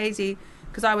 She's this lady,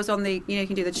 because I was on the. You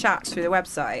can do the chat through the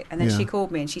website, and then Yeah. she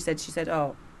called me and she said,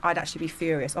 oh, I'd actually be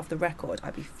furious off the record.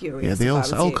 I'd be furious. Yeah, they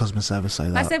if I all was you." customer service say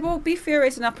And that. I said, well, be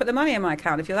furious and I'll put the money in my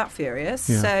account if you're that furious.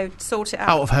 Yeah. So sort it out.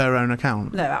 Out of her own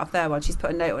account. No, out of their one. She's put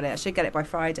a note on it. I should get it by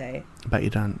Friday. I bet you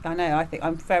don't. I know. I think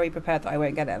I'm very prepared that I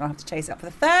won't get it, and I'll have to chase it up for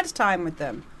the third time with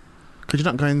them. Could you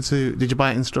not go into? Did you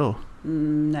buy it in store?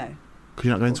 No. Could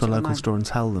you not go into a Bought it local online. store and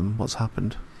tell them what's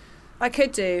happened? I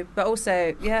could do, but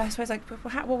also, yeah, I suppose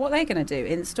what are they going to do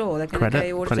in store? They're going to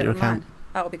Credit go order your it online. account.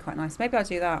 That would be quite nice. Maybe I'll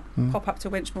do that. Mm. Pop up to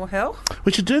Winchmore Hill.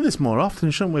 We should do this more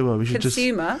often, shouldn't we? Will we should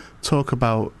Consumer. just talk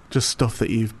about just stuff that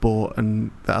you've bought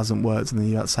and that hasn't worked, and then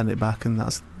you have to send it back, and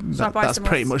that's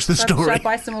pretty much the story. Should I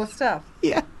buy some more stuff?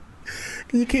 Yeah.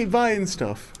 Can you keep buying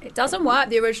stuff? It doesn't work,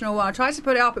 the original one. I tried to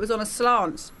put it up. It was on a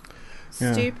slant.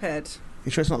 Yeah. Stupid.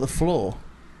 You sure it's not the floor?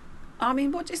 I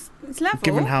mean, it's level.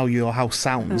 Given how your house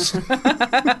sounds,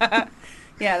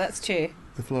 Yeah, that's true.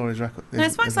 the floor is record. No,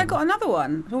 it's fine because I got another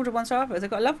one. I ordered one for others. I've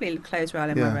got a lovely clothes rail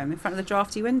in Yeah. my room in front of the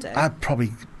drafty window. I'd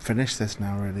probably finish this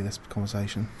now. Really, this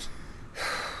conversation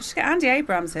Just get Andy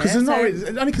Abrams here. because there's so-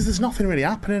 only because there's nothing really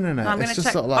happening in it. I'm It's gonna just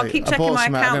check. sort of like I'll keep I checking bought my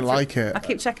something, I account. didn't like it. I'll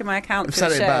keep checking my account. I've for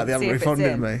said the it show back. They to see haven't if it's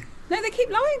refunded in. me. No, they keep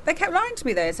lying. They kept lying to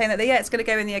me though, saying that it's going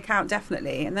to go in the account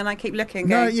definitely, and then I keep looking.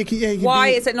 No, Going, you can. Yeah, why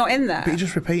is it not in there? But you're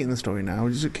just repeating the story now.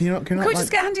 Can you not? Can we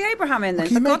just get Andy Abraham in then?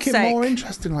 Can you For make God's it sake. more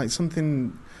interesting? Like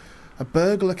something, a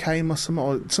burglar came or something,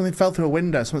 or something fell through a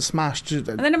window, something smashed. And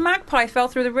then a magpie fell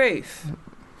through the roof,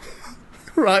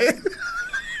 Right.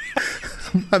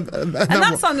 and and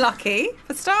that's unlucky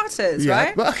for starters, yeah.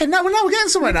 right? But okay, now we're getting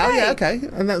somewhere now. Okay. Yeah, okay.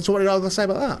 And that's what did I say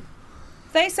about that?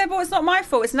 They said, "Well, it's not my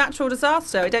fault. It's a natural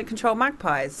disaster. I don't control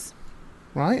magpies."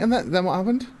 Right. And then what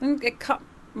happened? And it cut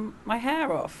my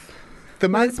hair off. The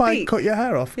With its magpie beak. cut your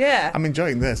hair off. Yeah, I'm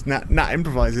enjoying this. Nat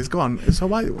improvises. Go on. So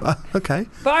why? Okay.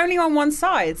 but only on one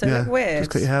side, so it yeah. looked weird.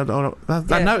 Just cut your hair. I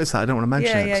Yeah. noticed that. I don't want to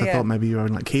mention Yeah, it because yeah, I thought maybe you were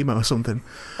on like chemo or something.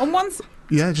 On one.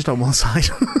 Yeah, just on one side.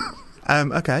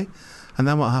 Okay. And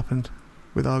then what happened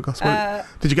with Argos?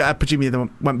 Did you get? I presume you then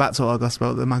went back to Argos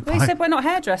about the magpie. Well, he said we're not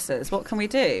hairdressers. What can we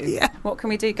do? Yeah. What can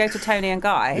we do? Go to Tony and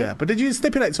Guy. Yeah, but did you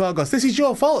stipulate to Argos? This is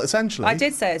your fault, essentially. I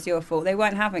did say it's your fault. They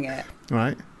weren't having it.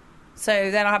 Right. So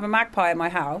then I have a magpie in my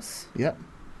house. Yep.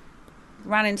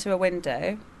 Ran into a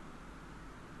window.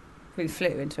 We flew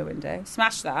into a window.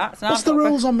 Smashed that. So now What's I've the got-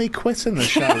 rules on me quitting the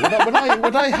show?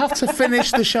 Would I have to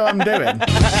finish the show I'm doing?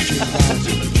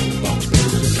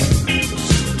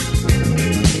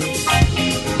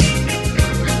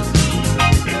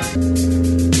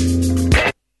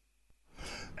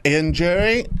 Ian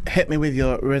Jury, hit me with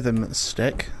your rhythm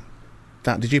stick.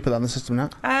 Did you put that on the system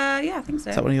now? Yeah, I think so.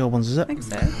 Is that one of your ones, is it? I think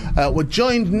so. We're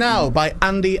joined now by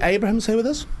Andy Abrahams here with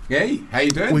us. Hey, how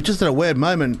you doing? We just had a weird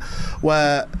moment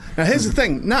where... Now, here's the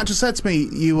thing. Nat just said to me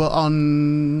you were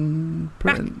on... No,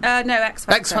 X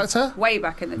Factor. X Factor? Way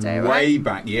back in the day, right? Way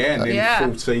back, nearly Yeah.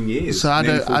 14 years. So I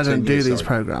Nearly don't 14 do years, these sorry.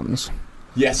 programmes.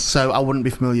 Yes. So I wouldn't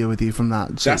be familiar with you from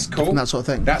that. That's cool. From that sort of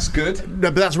thing. That's good. No,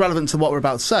 but that's relevant to what we're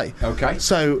about to say. Okay.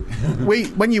 So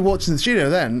when you walked in the studio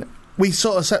then, we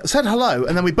sort of said hello,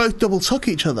 and then we both double took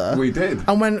each other. We did.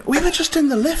 And when we were just in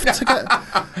the lift to get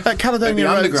at Caledonia The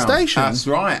Road Underground. Station. That's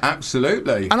right,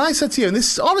 absolutely. And I said to you, and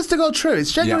this is honest to God true,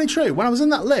 it's genuinely true, when I was in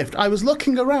that lift, I was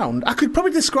looking around. I could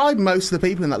probably describe most of the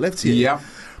people in that lift to you. Yeah.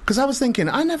 Because I was thinking,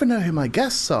 I never know who my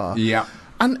guests are. Yeah.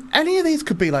 And any of these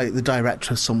could be like the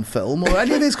director of some film, or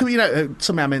any of these could be,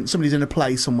 somebody's in a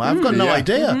play somewhere. I've got no Yeah.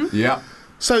 idea. Yeah.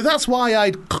 So that's why I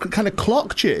kind of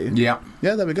clocked you. Yeah.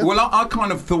 Yeah, there we go. Well, I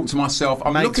kind of thought to myself,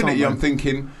 I'm Mates looking at you, on I'm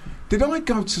thinking, did I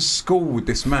go to school with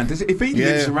this man? If he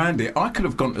lives around here, I could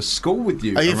have gone to school with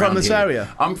you. Are you from around this here.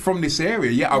 area? I'm from this area,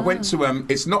 yeah. I went to,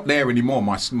 it's not there anymore,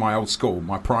 my old school,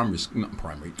 my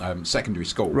secondary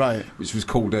school. Right. Which was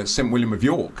called St William of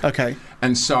York. Okay.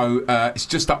 And so it's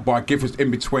just up by Gifford, in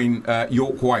between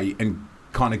York Way and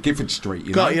kind of Gifford Street,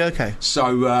 you know. Got you, okay.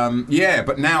 So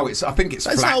but now I think it's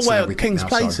That's flats not and where everything King's now,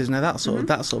 Place so. is now, that sort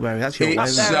of area. That's your way,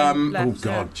 It's isn't it? There oh left,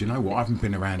 god, yeah. do you know what? I haven't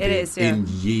been around It here is, yeah. in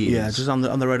years. Yeah, just on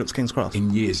the road up to King's Cross. In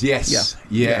years, yes,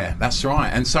 Yeah. yeah, that's right.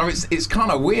 And so it's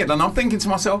kind of weird, and I'm thinking to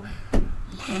myself,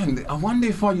 man, I wonder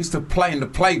if I used to play in the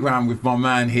playground with my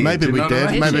man here. Maybe Do you we know what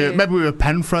I did. mean? Did you? Maybe we were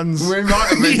pen friends. We might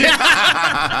have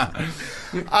been.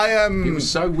 It was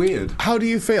so weird. How do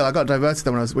you feel? I got diverted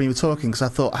there when you were talking because I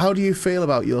thought, how do you feel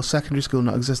about your secondary school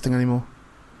not existing anymore?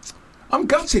 I'm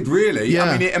gutted, really. Yeah.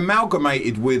 I mean, it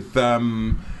amalgamated with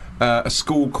a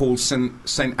school called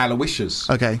St Aloysius.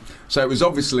 Okay. So it was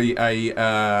obviously a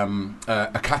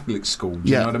Catholic school. Do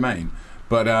you know what I mean?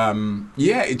 But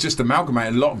it just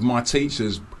amalgamated. A lot of my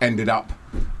teachers ended up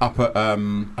at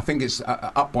I think it's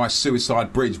up by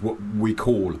Suicide Bridge, what we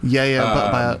call.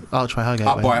 By Archway Highgate.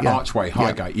 Up by Archway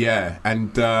Highgate,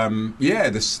 and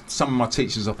some of my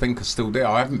teachers I think are still there.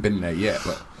 I haven't been there yet,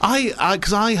 but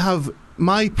because I have.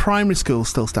 My primary school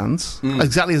still stands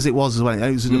exactly as it was as well.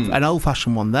 It was an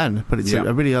old-fashioned one then, but it's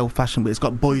a really old-fashioned. But it's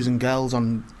got boys and girls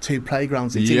on 2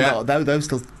 playgrounds. It's those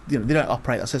still, they don't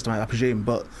operate that system, I presume.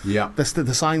 But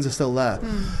the signs are still there.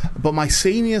 But my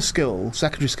senior school,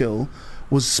 secondary school,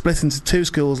 was split into 2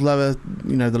 schools. The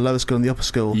lower school and the upper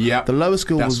school. Yep. The lower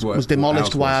school was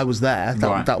demolished while I was there.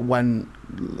 Right. That went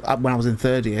when I was in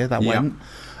 3rd year. That went.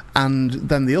 And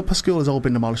then the upper school has all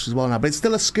been demolished as well now. But it's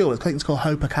still a school. I think it's called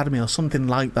Hope Academy or something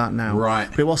like that now. Right.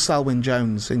 But it was Selwyn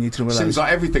Jones in Newton Willows. Seems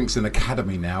like everything's an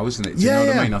academy now, isn't it? Do you know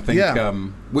what I mean? I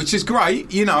think, which is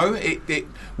great.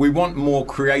 We want more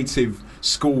creative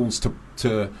schools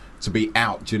to be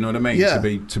out. Do you know what I mean? Yeah.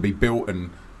 To be built, and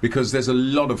because there's a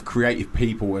lot of creative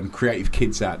people and creative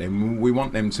kids out there. And we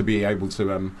want them to be able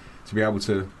to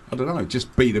I don't know,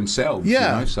 just be themselves.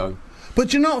 Yeah. So.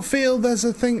 But do you not feel there's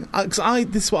a thing? Because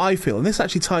this is what I feel, and this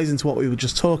actually ties into what we were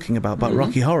just talking about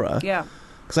Rocky Horror. Yeah.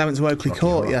 Because I went to Oakley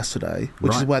Court yesterday,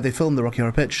 which is where they filmed the Rocky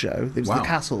Horror Picture Show. It was the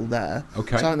castle there.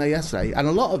 Okay. So I went there yesterday, and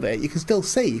a lot of it you can still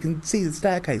see. You can see the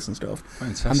staircase and stuff.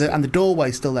 Fantastic. And the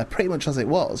doorway's still there, pretty much as it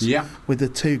was. Yeah. With the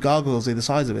 2 gargoyles either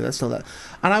side of it, they're still there.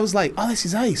 And I was like, oh, this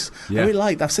is ace. Yeah. I really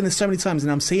liked. I've seen this so many times,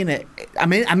 and I'm seeing it.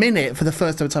 I'm in it for the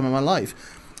first ever time in my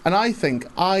life. And I think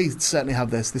I certainly have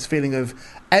this feeling of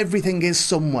everything is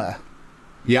somewhere.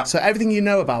 Yeah. So everything you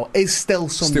know about is still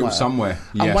somewhere. Still somewhere,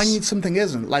 yes. And when something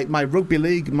isn't, like my rugby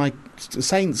league, my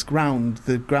Saints ground,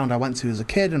 the ground I went to as a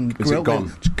kid and grew up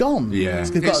with, it's gone. Yeah.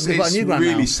 They've got a new ground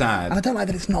really now. sad. And I don't like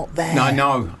that it's not there. I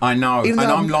know. Even And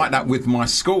though I'm like that with my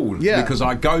school. Yeah. Because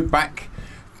I go back.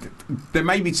 There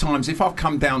may be times if I've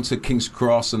come down to King's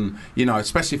Cross and,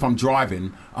 especially if I'm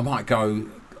driving, I might go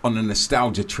on a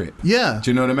nostalgia trip. Yeah. Do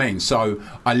you know what I mean? So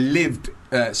I lived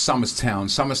Somerstown.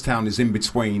 Somerstown is in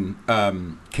between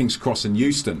King's Cross and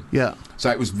Euston. Yeah.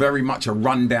 So it was very much a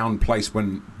rundown place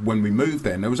when we moved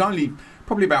there. And there was only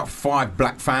probably about 5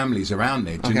 black families around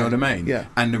there. Do you know what I mean? Yeah.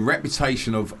 And the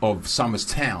reputation of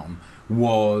Somerstown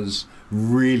was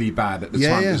really bad at the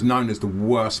time. Yeah. It was known as the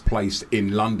worst place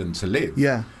in London to live.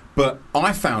 Yeah. But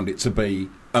I found it to be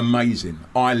amazing.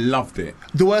 I loved it.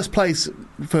 The worst place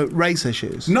for race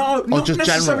issues? No, or not just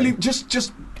necessarily. generally?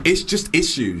 Just it's just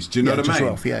issues. Do you know what I mean?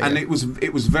 Rough, yeah, and yeah.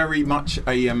 it was very much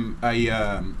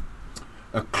a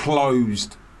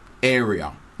closed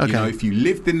area. Okay. If you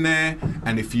lived in there,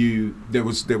 and there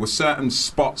were certain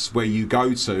spots where you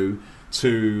go to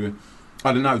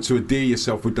I don't know, to adhere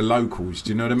yourself with the locals. Do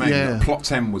you know what I mean? Yeah. Plot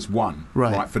 10 was one,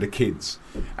 right, for the kids.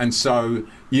 And so,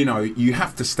 you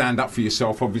have to stand up for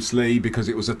yourself, obviously, because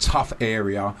it was a tough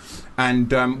area.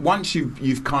 And once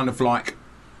you've kind of like,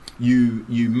 you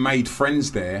made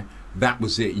friends there, that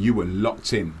was it. You were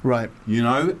locked in. Right.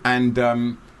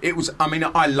 And it was,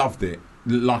 I loved it.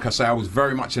 Like I say, I was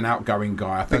very much an outgoing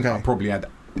guy. I think I probably had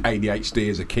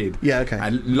ADHD as a kid. Yeah, okay.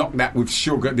 And locked that with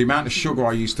sugar, the amount of sugar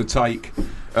I used to take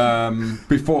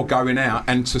before going out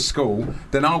and to school,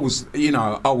 then I was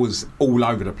all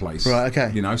over the place. Right,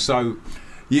 okay. So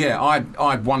yeah,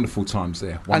 I had wonderful times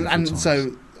there. Times.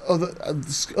 So other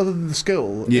than the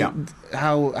school,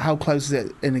 how close is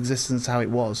it in existence to how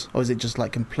it was, or is it just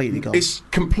like completely gone? It's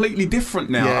completely different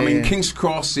now. Yeah, King's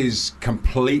Cross is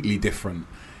completely different.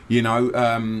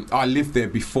 I lived there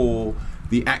before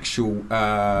the actual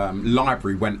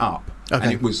library went up,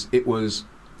 and it was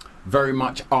very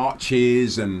much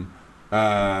arches and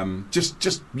I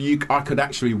could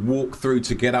actually walk through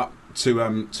to get up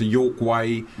to York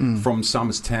Way from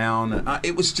Somerstown.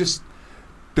 It was just,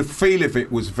 the feel of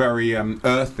it was very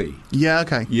earthy. Yeah,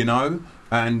 okay.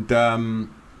 And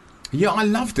I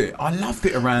loved it. I loved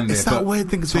it around there. It's that weird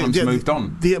thing. Times moved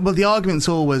on. The argument's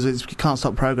always you can't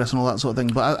stop progress and all that sort of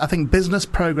thing. But I think business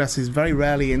progress is very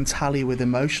rarely in tally with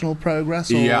emotional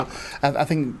progress. Or I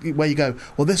think where you go,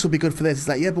 well, this will be good for this. It's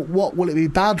like, yeah, but what will it be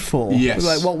bad for? Yes.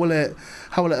 Like,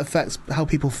 how will it affect how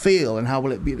people feel, and how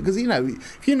will it be? Because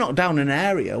if you're not down in an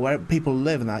area where people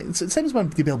live and that, it's the same as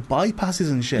when you build bypasses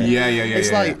and shit.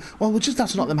 It's well, we'll just have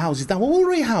to knock them houses down. Well, we'll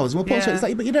rehouse them. We'll it's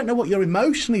like, but you don't know what you're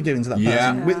emotionally doing to that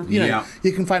person.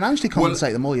 You can financially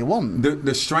compensate them all you want.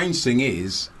 The strange thing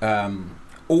is,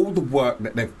 all the work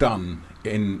that they've done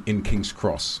in King's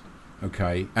Cross,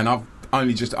 okay, and I've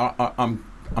only just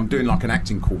I'm doing like an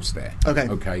acting course there, okay,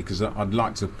 because I'd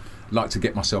like to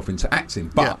get myself into acting,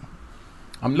 but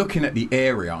I'm looking at the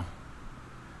area,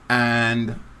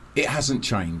 and it hasn't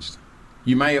changed.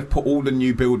 You may have put all the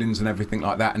new buildings and everything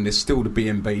like that, and there's still the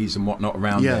B&Bs and whatnot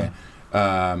around there.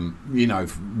 You know,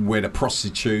 where the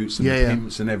prostitutes and the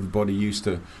pimps and everybody used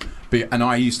to be, and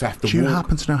I used to have to Do you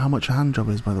happen to know how much a hand job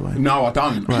is, by the way? No, I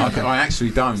don't. Right, I actually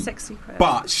don't. Sexy credit.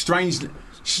 But strangely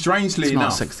it's enough,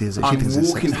 not 60, is it? I'm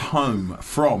walking home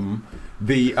from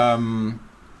the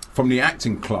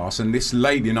acting class, and this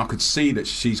lady, and I could see that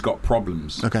she's got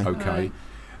problems. Okay. Right.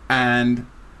 And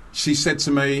she said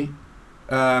to me,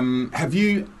 have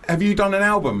you done an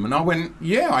album? And I went,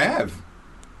 yeah, I have.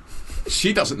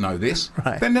 She doesn't know this.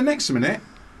 Right. Then the next minute,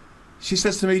 she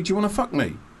says to me, do you want to fuck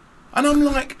me? And I'm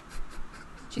like,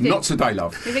 not today,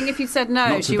 love. Do you think if you said no,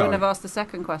 Not she today. wouldn't have asked the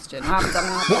second question? I haven't done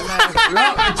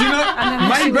that. Do you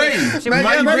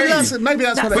know? Maybe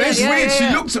that's what But it it's is. weird. She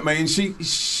looked at me and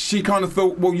she kind of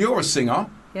thought, well, you're a singer.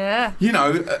 Yeah. You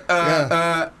know,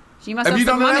 She must have you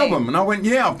some done an money. album? And I went,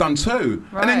 yeah, I've done 2.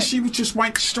 Right. And then she would just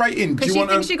went straight in. Do Because you she want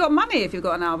thinks to... you got money if you've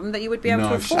got an album that you would be able No,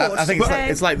 to afford. I think But-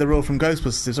 it's like the rule from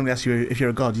Ghostbusters. If somebody asks you if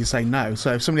you're a god, you say no.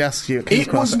 So if somebody asks you at King's It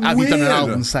Cross, was have you done an weird.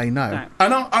 album, say no.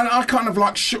 And I kind of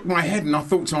like shook my head and I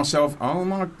thought to myself, oh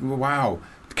my, wow,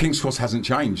 King's Cross hasn't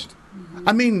changed.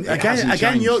 I mean, again, hasn't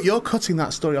changed. you're cutting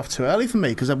that story off too early for me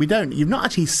because you've not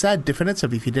actually said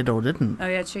definitively if you did or didn't. Oh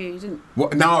yeah, true. You didn't.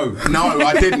 What? No,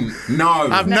 I didn't. No.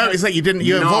 I've noticed that you didn't.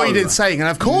 You No. avoided saying, and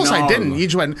of course I No. didn't. You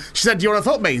just went. She said, "Do you want to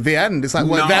fuck me?" The end. It's like,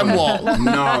 well, No. then what?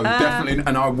 No, definitely.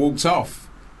 And I walked off.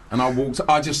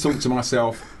 I just thought to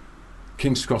myself,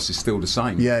 King's Cross is still the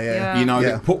same. Yeah. You know,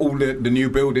 Yeah. they put all the new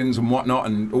buildings and whatnot,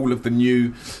 and all of the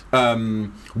new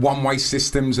one-way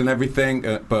systems and everything,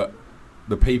 but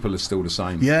the people are still the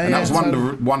same. Yeah, and that yeah,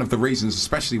 was one of the reasons,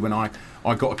 especially when I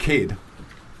got a kid,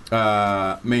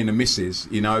 me and the missus.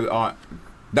 You know,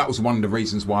 that was one of the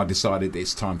reasons why I decided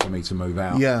it's time for me to move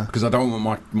out. Yeah. Because I don't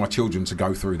want my children to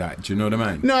go through that. Do you know what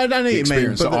I mean? No, I don't know The what you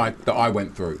mean. experience that I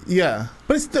went through. Yeah,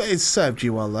 but it's served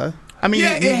you well though. I mean,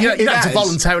 Yeah, you don't it have to has.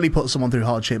 voluntarily put someone through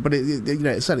hardship, but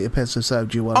it certainly appears to have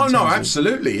served you well. Oh in no, terms of-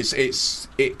 absolutely.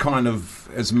 It kind of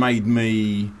has made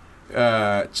me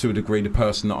to a degree the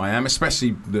person that I am,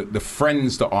 especially the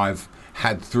friends that I've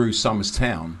had through Somers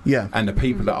Town. Yeah. And the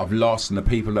people that I've lost, and the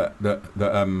people that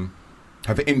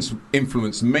have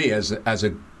influenced me as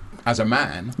a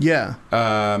man. Yeah.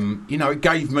 You know, it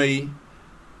gave me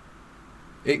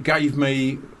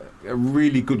a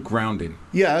really good grounding,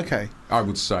 Yeah. Okay. I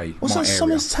would say. What's my that area.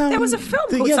 Somers Town? There was a film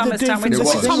called Somers Town with There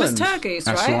was. Thomas England. Turgoose,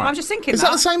 That's right? right. I'm just thinking. Is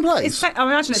that the same place? I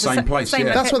imagine it's Same the place, same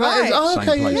yeah. That's what that is. Oh, Same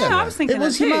okay. place, Yeah. Yeah, I was thinking It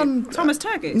was that your too. man. Thomas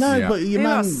Turgoose. No, Yeah. but your Who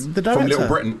man, else? the director. From Little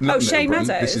Britain. Oh, Little Shane Britain.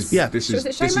 Meadows. This is Yeah. this Was it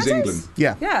is Shane this is Meadows? England.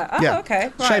 Yeah. Yeah. Oh, Yeah. okay.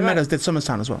 Right, Shane right. Meadows did Somers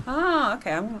Town as well. Ah,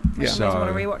 okay. I Yeah. want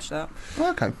to rewatch that.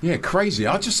 Okay. Yeah, crazy.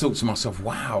 I just thought to myself,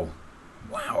 wow,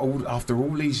 after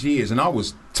all these years, and I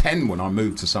was 10 when I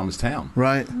moved to Somers Town.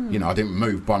 Right. You know, I didn't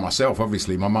move by myself.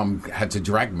 Obviously, my mum had to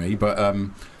drag me, but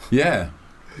yeah,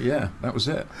 that was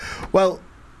it. Well,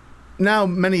 now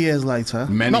many years later,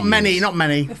 Many not many, years. not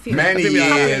many. A few. Many I think we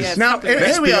are. years. Now Couple of here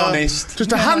Let's we be are, honest.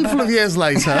 just a handful of years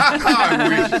later,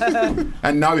 I wish.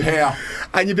 And no hair.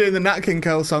 and you're doing the Nat King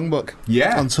Cole songbook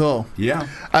Yeah. on tour. Yeah.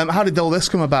 How did all this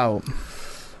come about?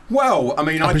 Well, I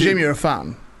mean, I presume did, you're a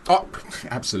fan. Oh,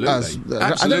 absolutely. I don't know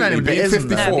Absolutely. anybody Being isn't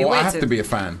there. 54, No, it'd be I weird have to- to be a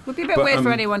fan. Would be a bit But, weird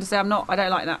for anyone to say I don't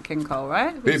like Nat King Cole, right?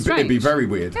 It'd be It'd be strange. very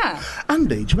weird. Yeah.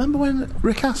 Andy, do you remember when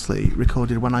Rick Astley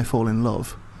recorded When I Fall in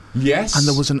Love? Yes. And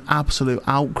there was an absolute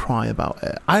outcry about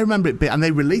it. I remember it being, and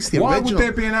they released the Why original. would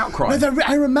there be an outcry? No,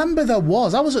 I remember there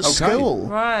was. I was at Okay. school,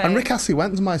 Right. and Rick Astley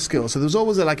went to my school, so there was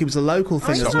always it was a local Oh,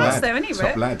 thing he's as nice well. though, isn't he, Top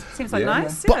Rick? lad. Seems like Yeah.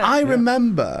 nice. But yeah. I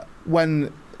remember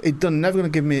when it done Never Gonna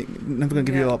Give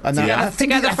You Up, and then Yeah. I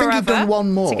think Together I think he'd Forever. done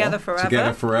one more. Together Forever.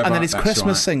 Together Forever. And then his that's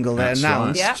Christmas right. single they That's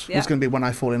announced right. Yeah. was going to be When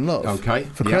I Fall in Love. Okay.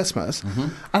 For Yeah. Christmas,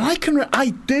 and I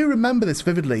do remember this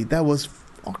vividly. There was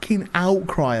fucking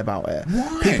outcry about it.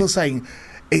 Why? People saying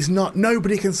it's not.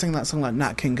 Nobody can sing that song like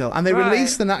Nat King Cole, and they Right.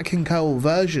 released the Nat King Cole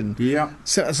version. Yeah.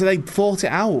 So they fought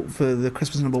it out for the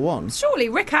Christmas #1. Surely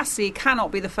Rick Astley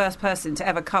cannot be the first person to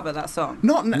ever cover that song.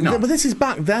 Not, No. but this is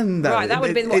back then, though. Right, that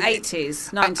would have been It- 80s,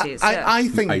 90s. I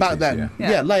think back 80s, then,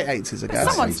 yeah. late 80s, I But guess.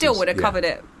 someone still would have yeah. covered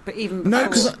it But even No,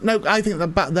 before. because I think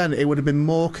that back then it would have been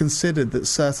more considered that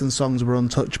certain songs were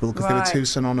untouchable because they were Right. too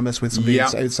synonymous with somebody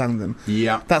who sang them.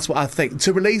 Yeah. That's what I think.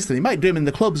 To release them, you might do them in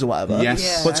the clubs or whatever. Yes.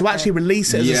 Yeah, But to okay. actually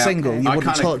release it as a Yeah. single, you I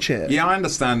wouldn't kinda- touch it. Yeah, I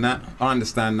understand that.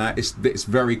 It's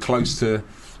very close to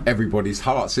everybody's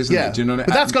hearts, isn't Yeah, it? Do you know what I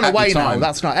but that's gone at the away now. time.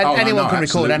 That's not. Oh, I anyone know, can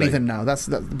record absolutely. anything now. But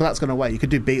that's gone away. You could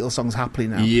do Beatles songs happily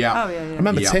now. Yeah. Oh, yeah, yeah. I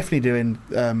remember Yeah. Tiffany doing.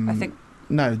 I think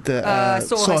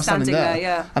Saw Her Standing There.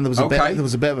 yeah. And there was Okay.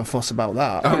 a bit of a fuss about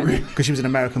that. Oh, really? Because she was an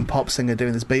American pop singer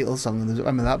doing this Beatles song, and I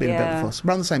remember that being a bit of Yeah. a fuss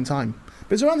around the same time.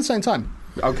 But it's around the same time.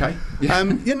 Okay. Yeah.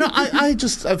 I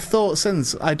just have thought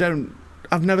since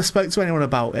I've never spoke to anyone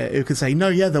about it who could say no.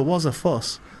 Yeah, there was a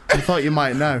fuss. I thought you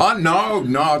might know. No.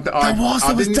 I was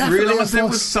didn't definitely realise a there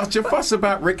fuss. was such a fuss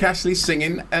about Rick Astley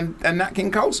singing and Nat King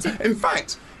Cole. In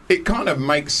fact, it kind of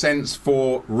makes sense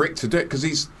for Rick to do it because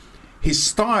his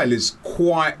style is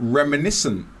quite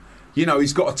reminiscent. You know,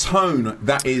 he's got a tone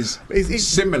that is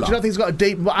similar. Do you not think he's got a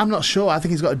deep? Well, I'm not sure. I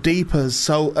think he's got a deeper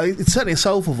soul. It's certainly a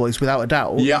soulful voice, without a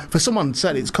doubt. Yeah. For someone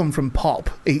certainly it's come from pop.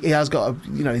 He has got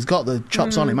he's got the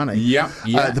chops on him, hasn't he? Yeah,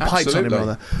 the pipes on him absolutely.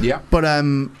 rather. Yeah. But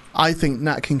I think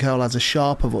Nat King Cole has a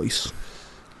sharper voice.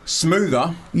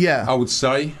 Smoother, Yeah. I would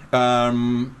say.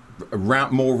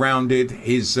 More rounded.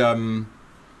 His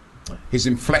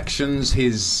inflections,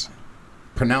 his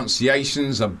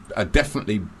pronunciations are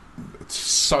definitely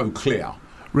so clear.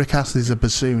 Rick Astley's a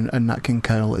bassoon and Nat King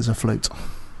Cole is a flute.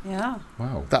 Yeah.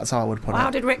 Wow. That's how I would put How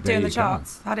it. did Rick do There in the you go.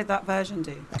 charts? How did that version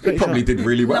do? I'm He pretty probably sure- did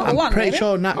really well. Number one. I'm pretty really?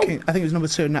 sure Nat King. I think it was number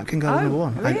 2 and Nat King Cole was Oh, number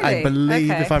 1. I really?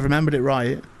 believe, Okay. if I remembered it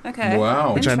right, Okay.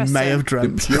 Wow. which I may have The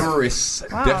dreamt. purists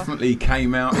Wow. definitely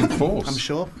came out in force. I'm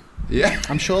sure. Yeah.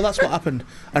 I'm sure that's what happened.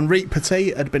 And Reek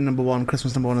Petit had been number 1,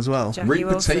 Christmas number 1 as well. Jackie Reek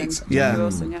Wilson. Petite. Jackie Yeah.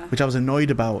 Wilson, yeah. Which I was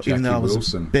annoyed about, even though Jackie I was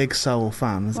Wilson. a big soul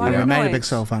fan. Why I were you remain a annoyed? big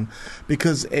soul fan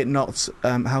because it knocked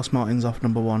House Martins off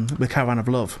number 1 with Caravan of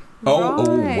Love.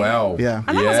 Oh, Right. well. Yeah.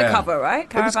 And that was a cover, right?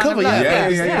 It was Caravan of cover, Love. yeah.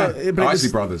 Yeah. But it was-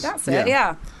 Isley Brothers. That's Yeah. it,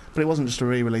 yeah. But it wasn't just a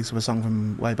re-release of a song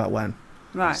from way back when.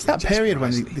 Right. It's that Jasper period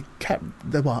when Isley. they kept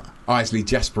the what?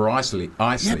 Jasper Isley. Yeah,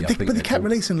 I but think they they're kept called.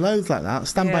 releasing loads like that.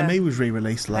 Stand By Yeah. Me was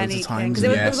re-released loads of times.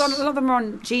 Because Yes. a lot of them were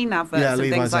on Gene adverts Yeah, and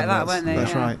Levi's things like that, adverts. weren't they?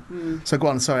 That's Yeah. right. So go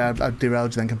on. Sorry, I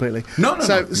derailed you then completely. No.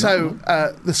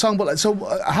 The song.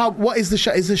 But what is the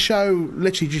show? Is the show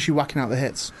literally just you whacking out the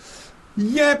hits?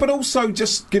 Yeah, but also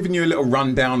just giving you a little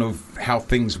rundown of how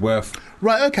things were.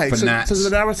 Right. Okay. For So Nats. there's a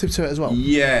narrative to it as well.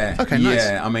 Yeah. Okay, nice.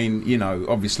 Yeah. I mean,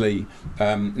 obviously,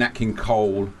 Nat King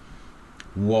Cole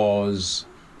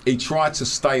he tried to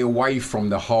stay away from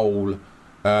the whole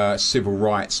civil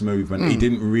rights movement. He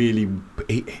didn't really.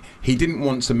 He didn't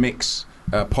want to mix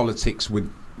politics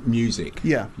with music.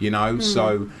 Yeah.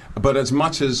 So, but as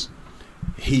much as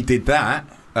he did that,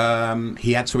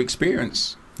 he had to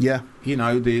experience. Yeah.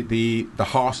 The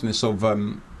harshness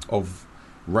of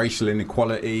racial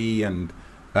inequality and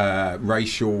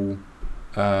racial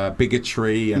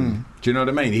bigotry, and do you know what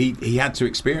I mean? He had to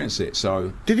experience it.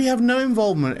 So Did he have no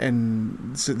involvement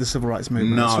in the civil rights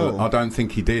movement at no, all? I don't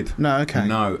think he did. No. Okay.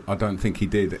 No, I don't think he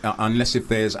did. Unless if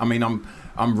there's, I mean,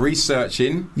 I'm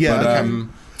researching. Yeah, but, okay.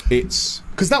 It's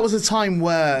Because that was a time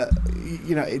where,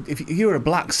 if you were a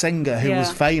black singer who was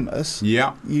Yeah. famous,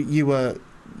 yeah.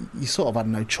 you sort of had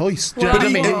no choice. Do you Well, know what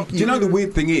I mean? well, Do you know the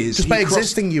weird thing is Just he by crossed-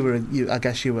 existing, I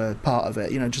guess you were part of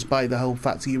it. Just by the whole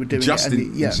fact that you were doing just it.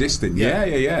 And existing.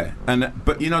 Yeah. And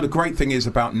but the great thing is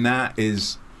about Nat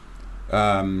is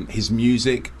his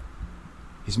music.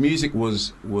 His music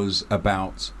was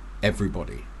about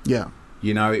everybody. Yeah.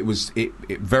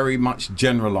 It very much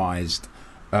generalized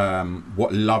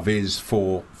what love is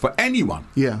for anyone.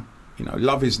 Yeah.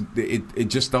 Love is it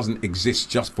just doesn't exist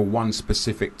just for one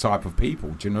specific type of people.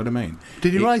 Do you know what I mean?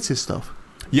 Did he write his stuff?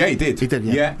 Yeah, he did. He did,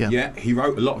 yeah. He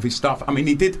wrote a lot of his stuff. I mean,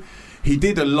 he did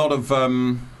a lot of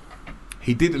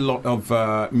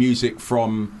music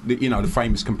from the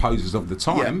famous composers of the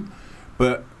time,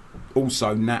 but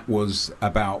also Nat was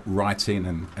about writing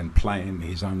and playing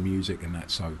his own music and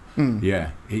that. So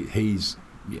he's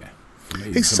for me,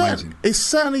 it's amazing. It's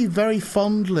certainly very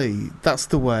fondly. That's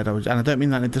the word and I don't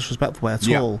mean that in a disrespectful way at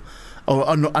all, or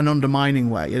an undermining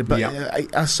way. But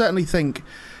I certainly think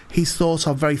he's thought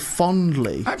of very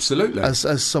fondly. Absolutely.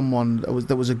 As someone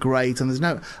that was a great, and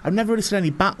I've never really seen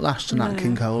any backlash to Nat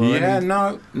King Cole. Or any,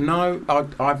 No.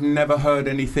 I've never heard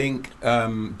anything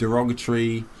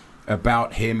derogatory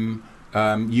about him.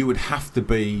 You would have to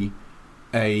be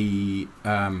a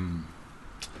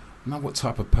know what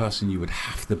type of person you would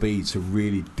have to be to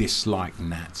really dislike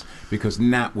Nat, because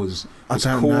Nat was I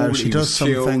don't cool, know. She he does was some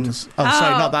chilled. things. Oh,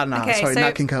 sorry, not that Nat. Okay, Sorry, so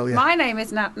Nat King Cole. Yeah. My name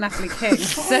is Natalie King.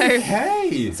 So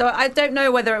Hey, so I don't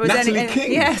know whether it was Natalie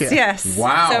King? Yes, Yeah. yes.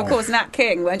 Wow. So of course Nat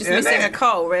King. We're just Isn't missing it? a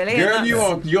Cole, really. and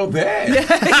girl, that's- you're there.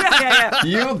 yeah.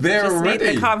 You're there Just already.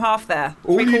 need the calm half there.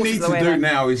 All you Three-quarters need of the to way do there.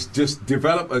 now is just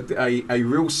develop a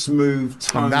real smooth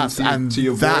tone And to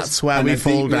your that's voice. where and we a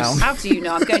fall deepness. down. How do you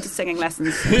know? I'm going to singing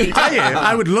lessons. Are you?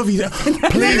 I would love you.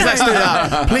 Please, let's do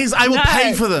that. Please, I will No.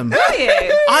 pay for them. Are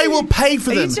you? I will pay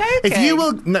for Are you them. If joking? you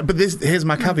will, no, but here's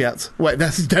my caveat. Wait,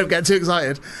 don't get too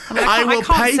excited. I will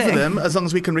can't pay for sing. them as long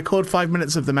as we can record 5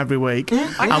 minutes of them every week, and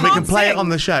we can't can play it sing. on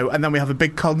the show, and then we have a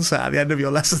big concert at the end of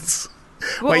your lessons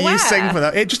where you where? sing for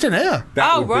them. Just in here.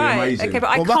 That Oh would be right. amazing. Okay, but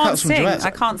I We'll back can't out some sing. duets. I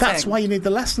can't That's sing. why you need the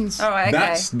lessons. All right.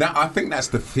 Okay. I think that's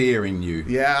the fear in you.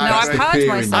 Yeah, No, That's I've the heard fear in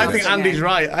myself. you. I think singing. Andy's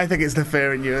right. I think it's the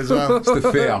fear in you as well. It's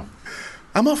the fear.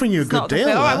 I'm offering you a It's good not the deal.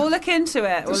 feel. All right, there. we'll look into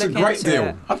it. We'll That's a look great into deal.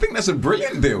 It. I think that's a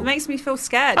brilliant deal. It makes me feel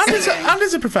scared.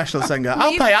 Andy's a professional singer.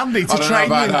 I'll you- pay Andy to I don't know train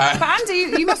about you. that. But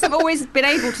Andy, you must have always been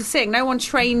able to sing. No one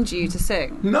trained you to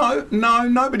sing. No,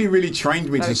 nobody really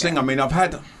trained me Okay. to sing. I mean, I've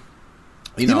had,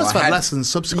 You know, must I have had had lessons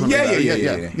subsequently. Yeah,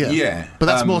 though. yeah. But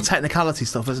that's Um, more technicality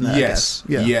stuff, isn't it? I Yes,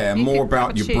 guess? yeah, You more could about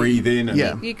have a your tune. breathing and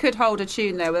Yeah. You could hold a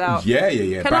tune though without. yeah.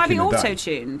 Can back I be in the day.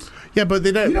 auto-tuned? Yeah, but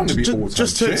they don't. You don't have to be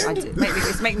just to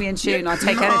auto-tuned. Make me in tune. I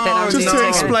take No, anything. I'll just do to take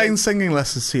explain anything. singing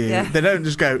lessons to you, Yeah. they don't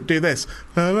just go do this.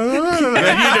 And then you do it.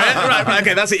 Right,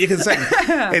 okay, that's it. You can sing.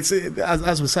 It's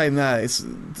as we're saying there. It's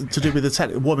to do with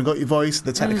the warming up your voice,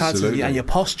 the technicality, Absolutely. and your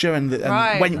posture, and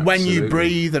Right. when you Absolutely.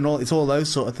 breathe, and all. It's all those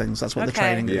sort of things. That's what the Okay.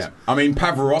 training is. Yeah, I mean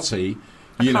Pavarotti,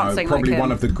 you can't know, sing probably like one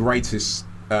him. of the greatest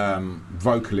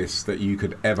vocalists that you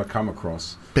could ever come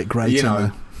across. Bit great, You know,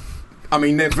 isn't it? I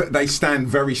mean, they stand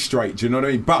very straight. Do you know what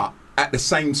I mean? But at the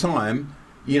same time,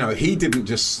 you know, he didn't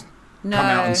just No. come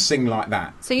out and sing like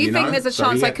that. So you think know? there's a So,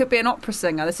 chance yeah. I could be an opera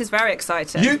singer? This is very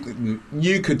exciting.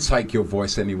 You could take your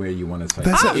voice anywhere you want to take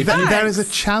There's it. a, If there- you- there is a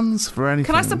chance for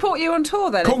anything. Can I support you on tour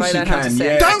then? Of course if I you don't have to can, sing?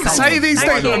 yeah. Don't Come say on. these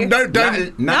Thank things. you. Don't.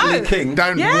 Natalie No. King.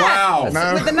 Don't. Yeah. Wow.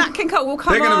 No. With the Nat King Cole will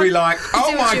come They're going to on. be like,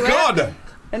 oh do a my duet. God,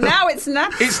 And now it's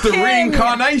Nat it's the King.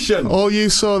 reincarnation. All you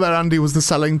saw there, Andy, was the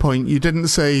selling point. You didn't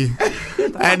see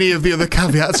any of the other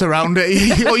caveats around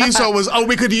it. All you saw was,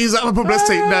 we could use that for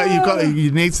publicity. No,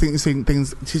 you need to think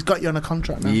things. She's got you on a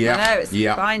contract now. Yeah, I know, it's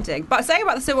yeah. binding. But saying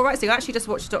about the civil rights thing, I actually just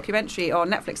watched a documentary on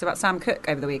Netflix about Sam Cooke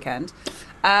over the weekend.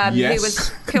 Yes. Who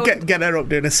was killed. Get her up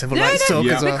doing a civil No, rights no, talk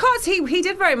Yeah. as well. because he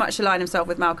did very much align himself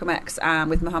with Malcolm X and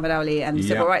with Muhammad Ali and the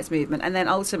civil Yeah. rights movement, and then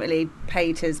ultimately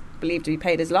believed to be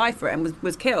paid his life for it, and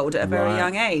was killed at a very Right.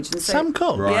 young age. And so, Sam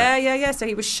Cooke? Right. Yeah. So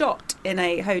he was shot in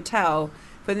a hotel.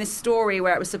 From this story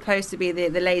where it was supposed to be the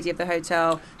lady of the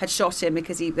hotel had shot him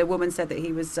because the woman said that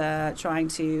he was trying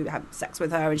to have sex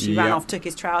with her, and she ran Yeah. off, took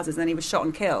his trousers, and then he was shot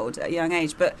and killed at a young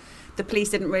age. But the police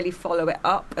didn't really follow it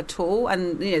up at all,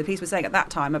 and the police were saying at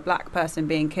that time a black person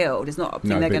being killed is not a thing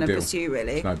No they're big going to deal. pursue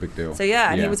really. It's no big deal. So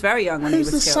yeah, and he was very young when Who's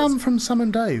he the was killed. Sam from Sam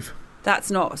and Dave?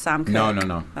 That's not Sam Cooke. No.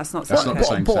 That's not That's Sam not Cooke. the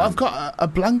same But Sam. I've got a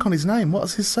blank on his name.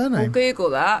 What's his We'll surname? Google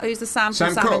that. Who's the Sam from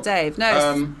Sam Sam and Cooke. Dave?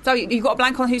 No. So you got a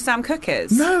blank on who Sam Cooke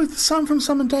is? No, the Sam from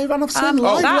Sam and Dave, and I've seen Oh,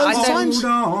 live that loads I of don't- times.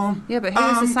 Hold on. Yeah, but who is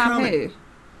the I'm Sam coming. who?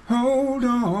 Hold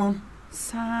on.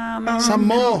 Sam. Sam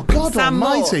Moore. God Sam Moore.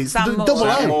 almighty. It's Sam the Moore. double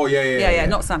Sam O. Moore, yeah.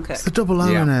 Not Sam Cooke. It's the double O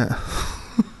Yeah. in it.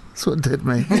 That's what did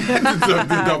me.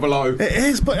 the double O. It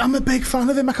is, but I'm a big fan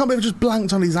of him. I can't believe I just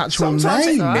blanked on his actual Sometimes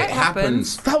name. All right, it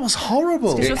happens. That was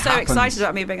horrible. Because you're It so happens. excited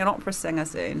about me being an opera singer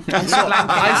soon.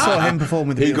 I saw him perform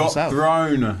with the He Beautiful got South.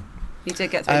 thrown. You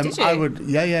did get through, did you? I would.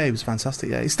 Yeah, he was fantastic.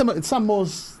 Yeah, he's still. Sam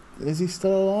Moore's. Is he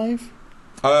still alive?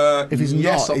 If he's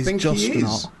yes, not, I he's think just he is.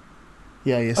 not.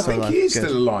 Yeah, he's I still think alive. he is Good.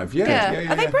 still alive.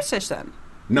 Yeah. Are they British then?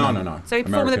 No. So he performed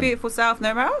with the American. Beautiful South.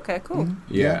 No, right? Okay, cool.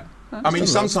 Yeah. I mean,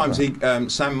 Still lots sometimes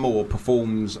of Sam Moore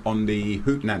performs on the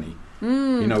Hootenanny.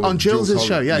 You know, On with Jules' Jules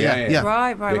show, Holland. yeah.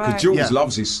 Right. Because Jules Yeah.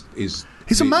 loves his He's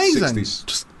the amazing.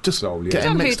 60s Just soul, yeah. getting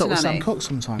Done mixed up with Sam Hootenanny? Cooke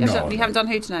sometimes. No. You haven't done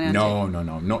Hootenanny, have you? No,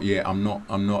 not yet. I'm not.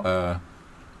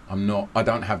 I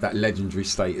don't have that legendary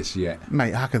status yet.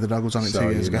 Mate, Hacker the Dog was on it 2 So,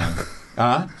 years you ago. know.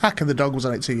 Huh? Hacker the Dog was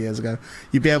on it 2 years ago.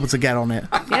 You'd be able to get on it.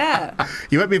 Yeah.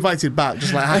 You won't be invited back,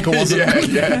 just like Hacker wasn't.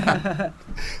 yeah.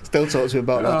 Still talk to you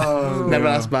about that. Oh, Never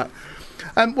yeah. asked back.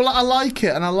 Well, I like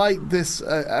it, and I like this,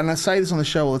 and I say this on the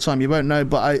show all the time. You won't know,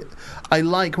 but I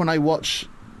like when I watch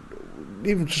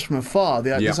even just from afar,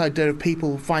 this idea of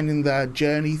people finding their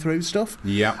journey through stuff.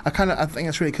 Yeah. I think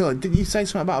that's really cool. Did you say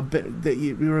something about that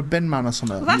you were a bin man or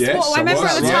something? Well, that's what I remember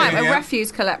at the time, a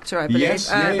refuse collector, I believe. Yes,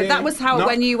 but that was how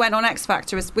when you went on X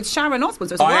Factor with Sharon Osbourne.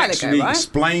 It was a while ago, right? I actually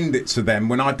explained it to them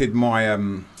when I did my.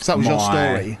 So that was your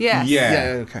story. Yes.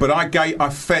 Yeah. Okay. But I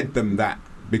fed them that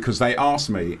because they asked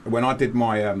me when I did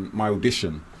my my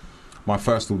audition. My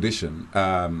first audition,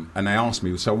 and they asked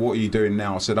me, so what are you doing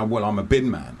now? I said, well, I'm a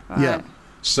bin man. Right. Yeah.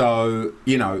 So,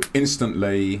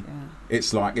 instantly,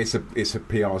 it's like, it's a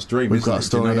PR's dream, We've isn't got it? a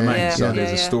story, Do you know what I mean? yeah. So Yeah,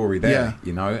 there's a story there,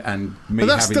 and me But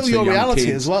that's having still two your young reality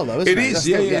kids. as well, though, isn't it? It is,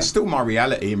 it's still my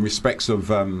reality in respects of,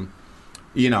 in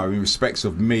respects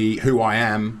of me, who I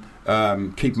am,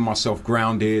 keeping myself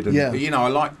grounded. And, I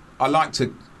like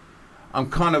to, I'm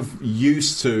kind of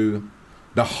used to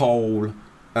the whole...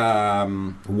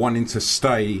 wanting to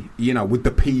stay, with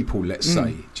the people, let's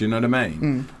say. Do you know what I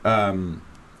mean?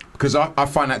 Because I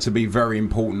find that to be very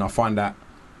important. I find that,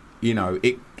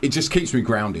 it just keeps me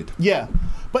grounded. Yeah.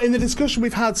 But in the discussion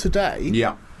we've had today,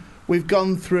 we've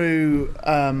gone through...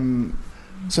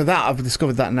 so that I've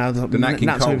discovered that now. The Nat King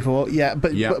Cole. Before,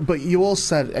 but you all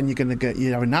said, and you're going to get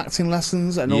in acting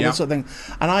lessons and all that sort of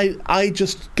thing. And I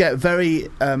just get very...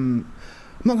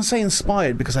 I'm not going to say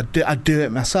inspired because I do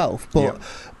it myself, but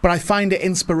I find it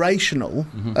inspirational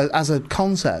as a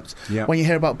concept when you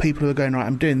hear about people who are going, right,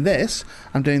 I'm doing this,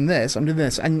 and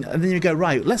then you go,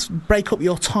 right, let's break up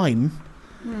your time.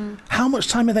 How much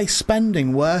time are they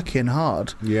spending working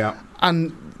hard? Yeah.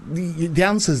 And the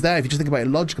answer's there if you just think about it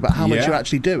logic about how much you're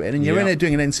actually doing, and you're in there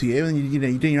doing an interview, and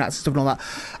you're doing your acting stuff and all that,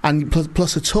 and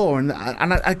plus a tour, and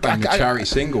a charity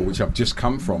single which I've just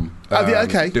come from.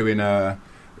 Doing a.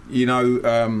 He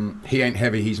ain't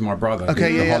heavy, he's my brother.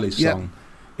 The Holly song.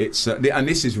 It's and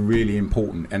this is really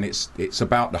important, and it's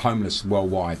about the homeless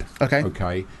worldwide.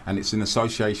 Okay, and it's in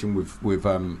association with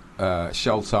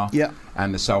Shelter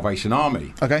and the Salvation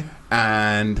Army. Okay,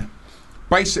 and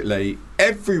basically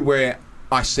everywhere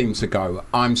I seem to go,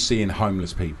 I'm seeing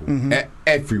homeless people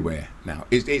everywhere now.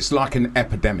 It's like an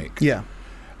epidemic. Yeah,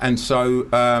 and so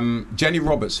Jenny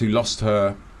Roberts, who lost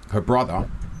her brother.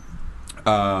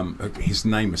 His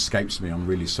name escapes me. I'm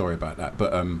really sorry about that.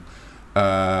 But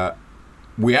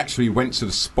we actually went to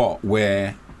the spot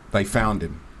where they found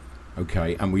him.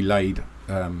 Okay, and we laid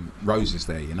roses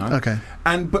there. Okay.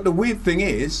 But the weird thing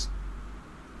is,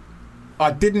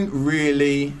 I didn't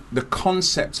really the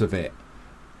concept of it.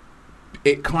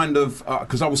 It kind of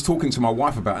because I was talking to my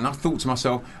wife about it, and I thought to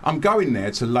myself, I'm going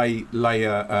there to lay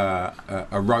a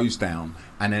rose down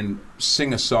and then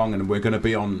sing a song, and we're going to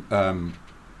be on.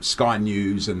 Sky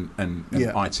News and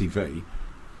ITV.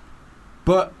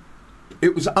 But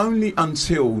it was only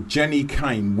until Jenny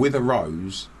came with a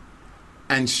rose,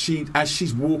 and as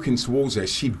she's walking towards her,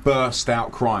 she burst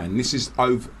out crying. This is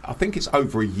over, I think it's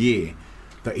over a year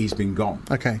that he's been gone.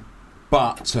 Okay.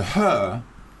 But to her,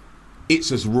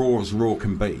 it's as raw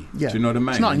can be. Yeah. Do you know what I mean?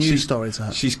 It's not a news story to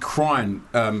her. She's crying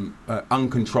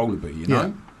uncontrollably,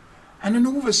 know? And then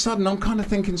all of a sudden, I'm kind of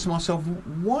thinking to myself,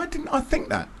 why didn't I think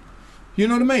that? You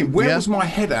know what I mean? Where was my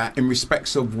head at in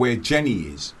respects of where Jenny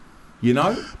is?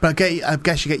 But I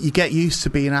guess you get used to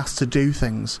being asked to do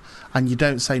things, and you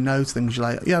don't say no to things. You're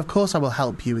like, yeah, of course I will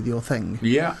help you with your thing.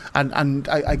 Yeah. And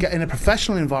I get in a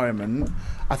professional environment,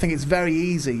 I think it's very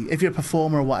easy if you're a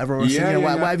performer or whatever, or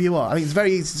whatever you are. I think it's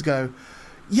very easy to go.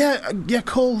 Yeah,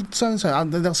 call so-and-so,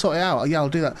 and they'll sort it out. Yeah, I'll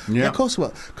do that. Yeah, of course I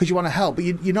will, because you want to help, but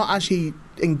you're not actually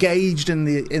engaged in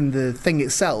the thing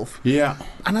itself. Yeah.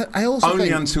 And I also only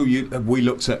until we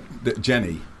looked at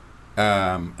Jenny,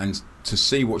 and to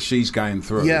see what she's going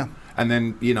through. Yeah. And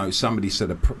then, somebody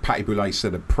said, Patty Boulay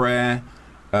said a prayer.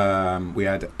 We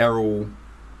had Errol,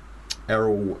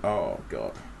 oh,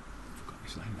 God. I forgot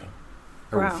his name now.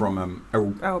 Errol from...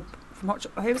 Errol, from Hot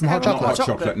Chocolate? From Hot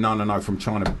Chocolate. No, from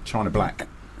China Black.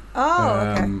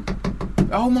 Oh, okay.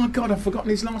 Oh my God, I've forgotten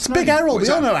his last name. Big Errol, we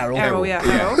all know Errol.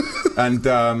 Errol. And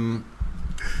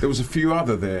there was a few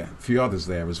others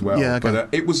there as well. Yeah, okay. But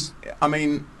it was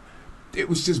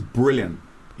just brilliant.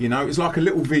 It was like a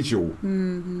little visual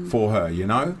for her.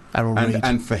 Errol Reid.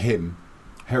 And for him,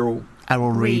 Errol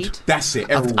Reid. That's it,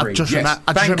 Errol Reid. I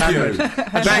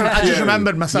just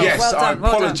remembered myself. Yes, well done, I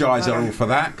apologise, Errol, for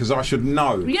that, because I should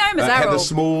know. You know him as Errol. Heather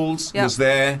Smalls was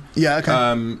there. Yeah,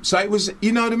 okay. So it was,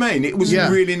 you know what I mean? It was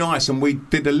really nice, and we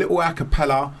did a little a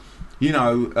cappella,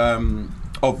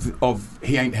 of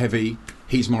He Ain't Heavy,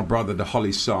 He's My Brother, the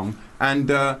Holly song, and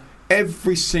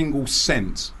every single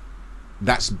cent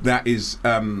that's bought,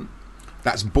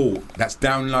 that's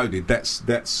downloaded,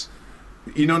 that's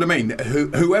you know what I mean?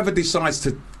 Whoever decides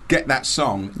to get that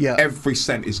song, Yeah. every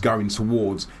cent is going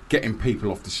towards getting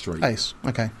people off the street. Ace.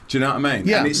 Okay. Do you know what I mean?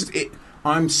 Yeah. And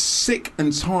I'm sick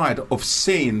and tired of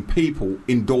seeing people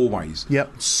in doorways.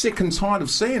 Yep. Sick and tired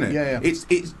of seeing it. Yeah,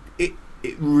 yeah.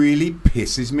 It really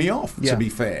pisses me off, Yeah. to be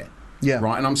fair. Yeah.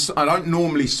 Right, and I don't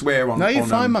normally swear on No, you're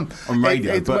fine, man. on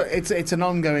radio, but it's an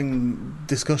ongoing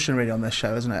discussion really on this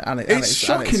show, isn't it? And it's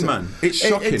shocking, man. It's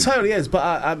shocking. It totally is. But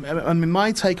I mean,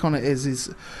 my take on it is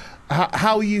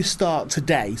how you start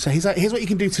today. So here's what you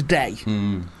can do today.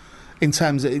 In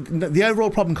terms of the overall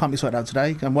problem can't be sorted out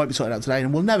today and won't be sorted out today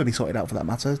and will never be sorted out for that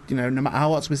matter. You know, no matter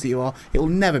how optimistic you are, it will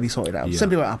never be sorted out. Yeah.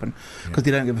 Simply won't happen because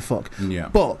they don't give a fuck. Yeah.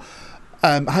 But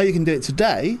how you can do it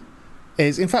today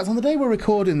is, in fact, on the day we're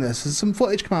recording this, there's some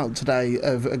footage come out today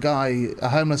of a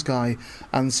homeless guy,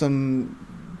 and some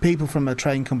people from a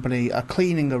train company are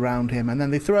cleaning around him, and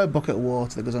then they throw a bucket of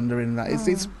water that goes under him.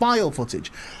 It's vile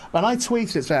footage. And I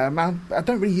tweeted it today. I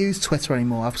don't really use Twitter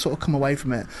anymore. I've sort of come away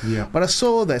from it. Yeah. But I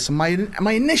saw this, and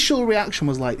my initial reaction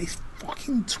was like, this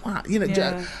fucking twat, you know.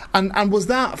 Yeah. And was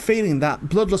that feeling, that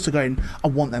bloodlust of going, I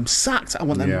want them sacked, I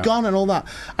want them gone, and all that.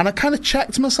 And I kind of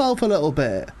checked myself a little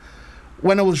bit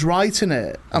when I was writing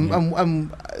it,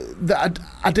 that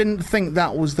I didn't think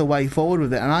that was the way forward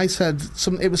with it. And I said,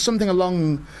 it was something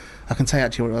along, I can tell you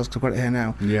actually what it was, because I've got it here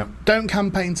now. Yeah. Don't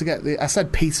campaign to get I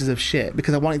said pieces of shit,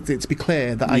 because I wanted it to be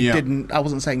clear that I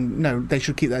wasn't saying, no, they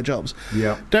should keep their jobs.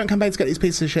 Yeah. Don't campaign to get these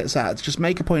pieces of shit sacked. Just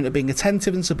make a point of being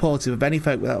attentive and supportive of any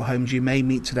folk without homes you may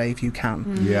meet today if you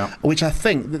can. Yeah. Which I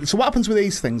think, so what happens with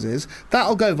these things is,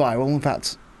 that'll go viral, in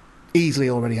fact, easily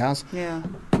already has. Yeah.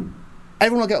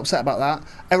 Everyone will get upset about that.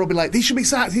 Everyone will be like, these should be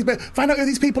sacked. Find out who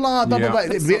these people are. Blah, blah, blah.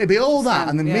 It'd be all that.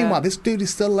 And then meanwhile, this dude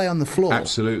is still lay on the floor.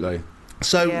 Absolutely.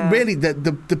 So really,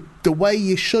 the way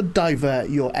you should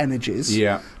divert your energies,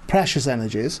 precious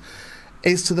energies,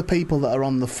 is to the people that are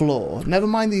on the floor. Never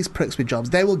mind these pricks with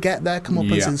jobs. They will get their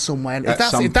comeuppance in some way. And if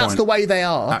that's the way they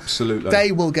are, absolutely,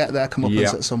 they will get their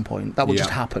comeuppance at some point. That will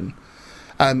just happen.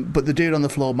 But the dude on the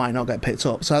floor might not get picked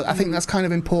up. So I think that's kind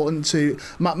of important to...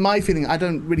 My feeling, I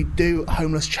don't really do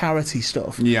homeless charity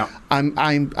stuff. Yeah.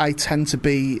 I tend to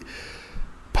be...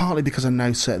 Partly because I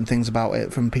know certain things about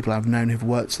it from people I've known who've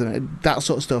worked with them, that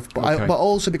sort of stuff. But but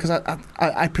also because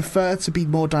I prefer to be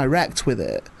more direct with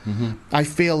it. Mm-hmm. I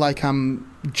feel like I'm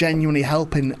genuinely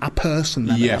helping a person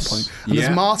then at that point. And there's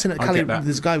Martin at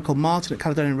there's a guy called Martin at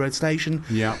Caledonian Road Station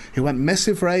who went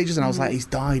missing for ages, and I was like, he's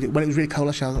died. When it was really cold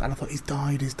last year, and I thought, he's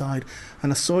died.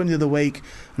 And I saw him the other week,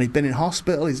 and he'd been in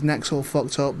hospital, his neck's all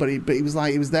fucked up, but he was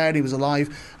like, he was there and he was alive,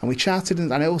 and we chatted,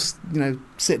 and I always,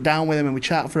 sit down with him and we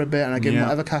chat for a bit, and I give him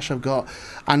whatever cash I've got,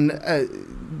 and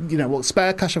what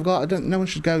spare cash I've got, no one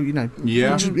should go, if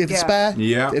it's spare,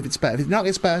 if it's spare. If it's not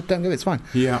get spare, don't give it, it's fine.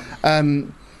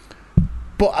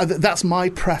 But that's my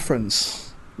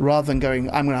preference, rather than going,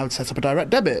 I'm going to have to set up a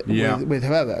direct debit with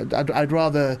whoever. I'd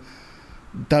rather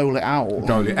dole it out.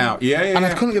 And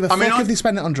I couldn't give a fuck if they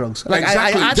spend it on drugs. Like,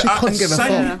 exactly. I actually couldn't give a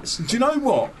fuck. Do you know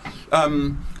what?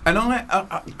 And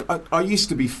I used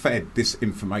to be fed this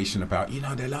information about,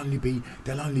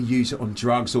 they'll only use it on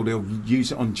drugs, or they'll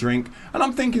use it on drink. And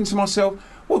I'm thinking to myself,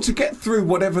 well, to get through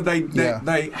whatever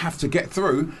they have to get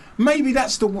through, maybe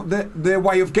that's their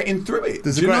way of getting through it.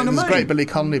 There's a great Billy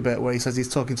Connolly bit where he says he's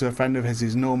talking to a friend of his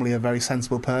who's normally a very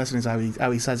sensible person, is how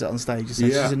he says it on stage. He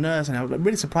says she's a nurse, and I was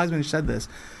really surprised when she said this.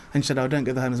 And she said, don't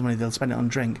give the homeless money, they'll spend it on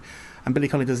drink. And Billy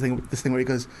Connolly does this thing where he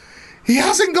goes, he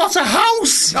hasn't got a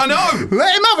house. I know.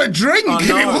 Let him have a drink if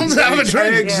he wants to have a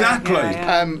drink. Exactly.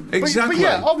 Exactly.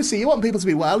 But obviously you want people to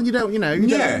be well, and you don't.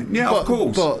 Of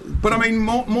course. But I mean,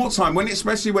 more time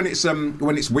especially when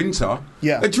it's winter.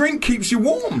 A drink keeps you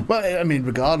warm. Well, I mean,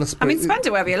 regardless. I mean, spend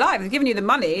it wherever you like. They've given you the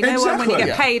money. No one, when you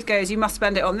get paid, goes, you must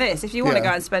spend it on this. If you want to go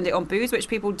and spend it on booze, which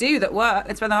people do that work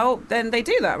and spend then they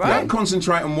do that, right? Don't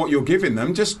concentrate on what you're giving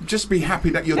them. Just be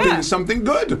happy that you're doing something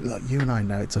good. Look, you and I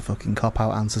know it's a fucking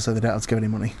cop-out answer, so they don't have to give any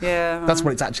money. Yeah, that's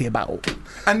what it's actually about.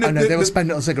 And they will spend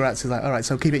it on cigarettes. It's like, all right,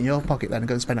 so keep it in your pocket then, and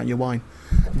go and spend it on your wine.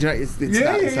 Do you know, it's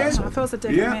that sort of feels a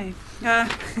dick to me.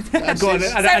 Go on,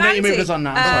 I know you moved us on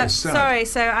now. Sorry,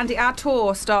 so Andy, our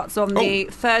tour starts on the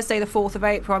Thursday, the 4th of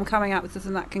April. I'm coming out with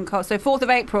something that can cost. So 4th of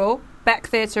April, Beck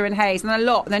Theatre in Hayes, and a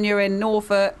lot. Then you're in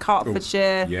Norfolk,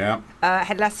 Hertfordshire,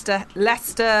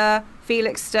 Leicester,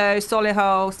 Felixstowe,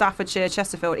 Solihull, Staffordshire,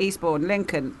 Chesterfield, Eastbourne,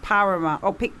 Lincoln, Paramount,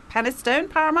 Penistone,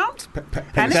 Paramount?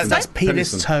 That's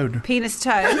Penistone.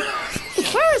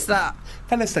 Penistone. Where is that?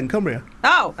 Penistone, Cumbria.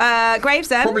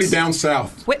 Gravesend. Probably down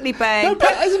south. Whitley Bay. No,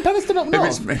 isn't Penistone up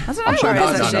north? I don't know where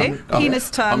it is, actually.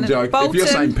 Penistone. I'm joking. Bolton. If you're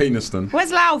saying Penistone.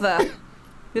 Where's Lowther?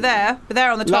 You're there. We're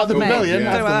there on the 12th of May.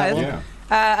 Pavilion.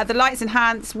 The Lights in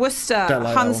Hants, Worcester, Don't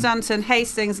like that one. Hunstanton,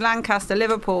 Hastings, Lancaster,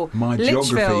 Liverpool, My Lichfield,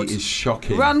 geography is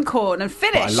shocking. Runcorn, and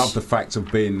finish. But I love the fact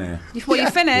of being there. You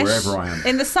finish Wherever I am.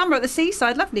 in the summer at the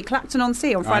seaside, lovely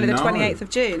Clacton-on-Sea on Friday the know. 28th of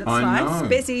June. That's I nice. know.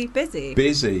 Busy. Busy,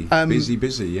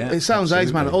 yeah. It sounds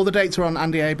ace, man. absolutely. All the dates are on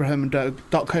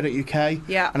andyabraham.co.uk.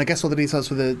 Yeah. And I guess all the details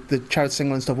for the charity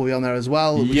single and stuff will be on there as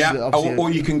well. which Yeah, is obviously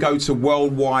or you can go to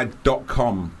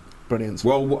worldwide.com. brilliant.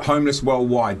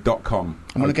 Homelessworldwide.com.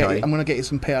 I'm gonna get you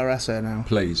some PRS here now.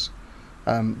 Please.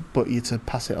 But you to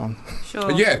pass it on, Sure.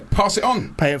 But yeah, pass it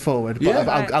on. pay it forward. But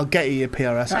Yeah. I'll get you your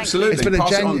PRS. Absolutely. It's been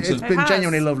Pass it on to- it's been It has.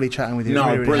 genuinely lovely chatting with you. No,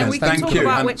 Really, really brilliant. nice. We can Thank talk you.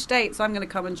 about And- which dates I'm going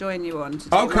to come and join you on. To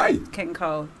do Okay. with King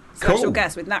Cole. Cool. Special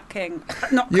guest with Nat King.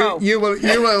 Not Cole. You will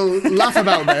laugh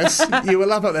about this. You will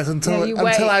laugh about this until Yeah, you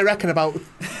wait. I reckon about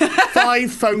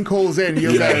 5 phone calls in.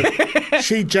 You'll go.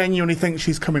 She genuinely thinks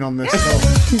she's coming on this.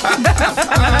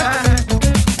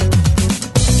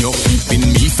 You're keeping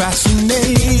me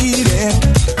fascinated.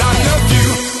 I love you.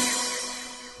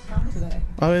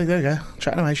 Oh, there you go.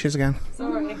 Chatting away, she's again.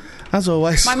 Sorry. As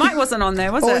always. My mic wasn't on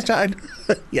there, was Always it? chatting.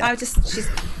 Yeah. I was just. She's.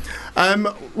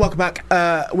 Welcome back.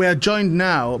 We are joined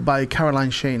now by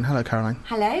Caroline Sheen. Hello, Caroline.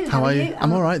 Hello, How are you?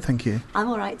 I'm all right, thank you. I'm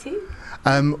all right too.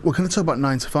 We're going to talk about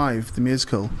 9 to 5, the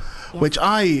musical, which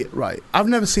I've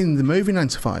never seen the movie 9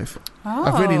 to 5.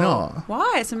 I've really not.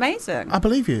 Why? It's amazing. I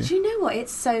believe you. Do you know what?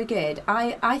 It's so good.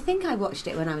 I think I watched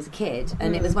it when I was a kid,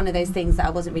 and it was one of those things that I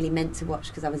wasn't really meant to watch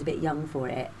because I was a bit young for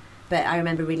it. But I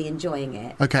remember really enjoying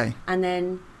it. Okay. And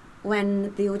then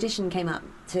when the audition came up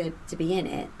to be in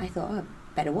it, I thought, oh,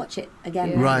 better watch it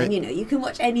again. Yeah. Right. And, you can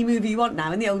watch any movie you want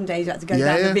now. In the olden days, you had to go Yeah,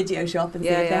 down yeah. the video shop and see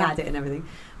Yeah, if they yeah. had it and everything.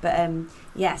 But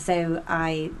so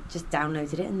I just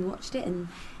downloaded it and watched it, and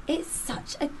it's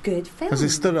such a good film. Has it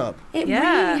stood up? It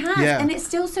Yeah. really has, Yeah. and it's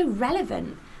still so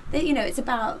relevant. That it's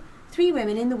about 3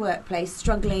 women in the workplace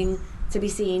struggling to be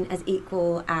seen as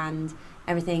equal and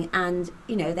everything. And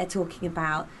they're talking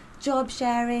about job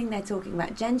sharing, they're talking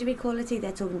about gender equality,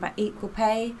 they're talking about equal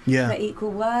pay for equal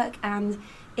work, and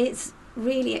it's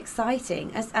really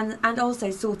exciting and also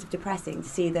sort of depressing to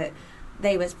see that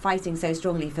they were fighting so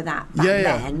strongly for that back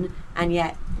then, and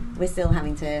yet we're still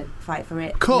having to fight for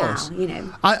it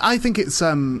now. I think it's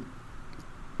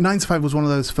 9 to 5 was one of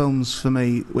those films for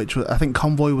me, which I think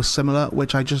Convoy was similar,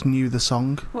 which I just knew the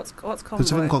song. What's Convoy?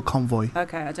 There's a film called Convoy.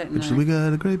 Okay, I don't know. Which is We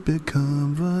Got a Great Big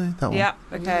Convoy. That one. Yeah.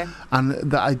 Okay. And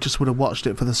that I just would have watched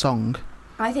it for the song.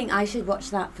 I think I should watch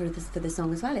that for the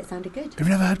song as well. It sounded good. Have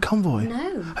you never heard Convoy?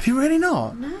 No. Have you really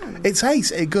not? No. It's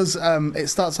ace. It goes. It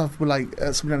starts off with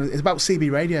something. It's about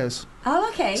CB radios. Oh,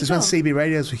 okay. So it's when CB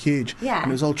radios were huge. Yeah.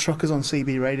 And it was all truckers on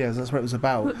CB radios. That's what it was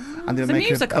about. And they were It's a making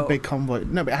musical. a big convoy.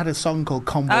 No, but it had a song called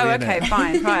Convoy. Oh, in okay, it.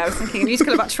 fine. Right, I was thinking a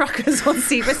musical about truckers on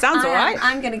CB. Sounds all right.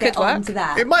 I'm going to Good get on work. to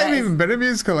that. It might have That even is- been a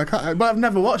musical. I can't, but I've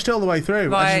never watched it all the way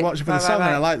through. I just Right, watched it for the right, song, right, and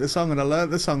I right. liked the song, and I learnt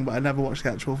the song, but I never watched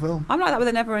the actual film. I'm like that with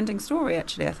a never-ending story.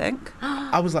 Actually, I think.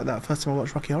 I was like that first time I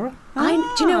watched Rocky Horror. Do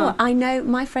you know what? I know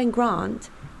my friend Grant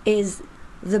is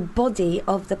the body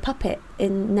of the puppet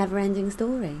in Neverending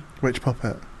Story. Which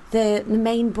puppet? The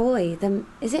main boy. Am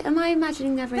I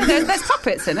imagining Neverending? There's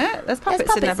puppets in it. There's puppets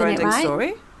puppets in in it, Never-ending right?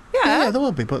 Story. Yeah, Yeah. there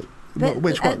will be, but But,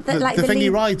 which one? The like thing he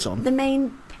lead- rides on? The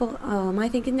main. Oh, am I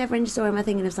thinking Neverending Story? Or am I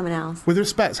thinking of someone else? With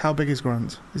respect, how big is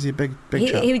Grant? Is he a big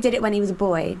chap? He did it when he was a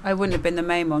boy. I wouldn't have been the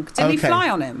main one. Didn't he Okay. fly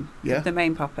on him? Yeah. The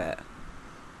main puppet.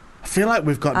 I feel like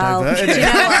we've got Oh, diverted. do you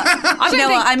know what? I Do you know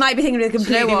don't what? I might be thinking of a Do you know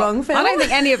completely what? wrong film. I don't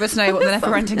think any of us know what the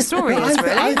never-ending story is. Really,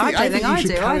 I don't think you I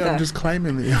should do carry on either. just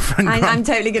claiming that your friend I'm Grant.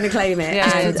 totally going to claim it,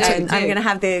 Yeah, and do. I'm going to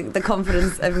have the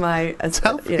confidence of my.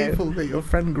 Tell people that your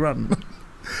friend Grant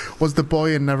was the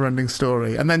boy in Neverending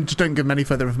Story, and then just don't give them any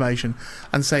further information,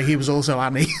 and say he was also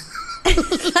Annie.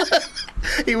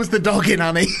 He was the dog in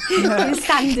Annie. It was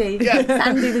Sandy. Yeah.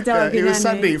 Sandy the dog. He in was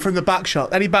Annie. Sandy from the back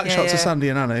shot. Any back Yeah, shots of yeah. Sandy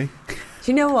and Annie?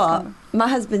 Do you know what? My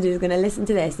husband is going to listen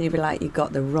to this and he'll be like, "You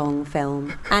got the wrong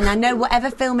film." And I know whatever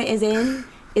film it is in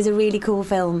is a really cool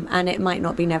film, and it might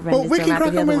not be Neverending Well, we Story. can it might crack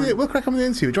be the on other with it. one. We'll crack on with the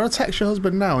interview. Do you want to text your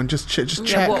husband now and just check?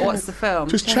 Yeah, what's the film?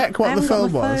 Just check what I the haven't got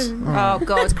film my was. phone. Oh. Oh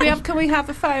God! Can we have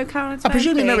the phone, Karen? I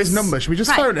presume you know his number. Should we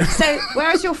just phone him? So,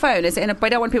 where is your phone? Is it in a? I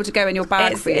don't want people to go in your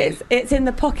bag for you. It's in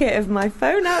the pocket of my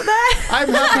phone out there.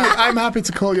 I'm happy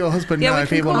to call your husband Yeah, now we if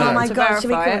can he will call know. Oh my to God! Should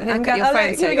we verify call it. I'm Get going, your phone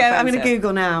here to we it, go. your I'm phone going to to it.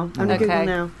 Google now. I'm going to Okay. Google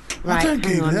now. Right, Don't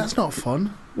hang Google on. it. That's not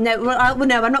fun. No, no,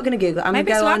 I'm not going to Google. I'm going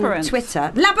Maybe to it's go on Labyrinth.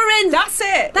 Twitter. Labyrinth. That's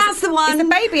it. That's the one. It's the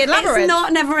baby in Labyrinth. It's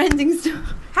not Neverending Story.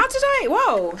 How did I?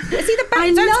 Whoa! Is he the I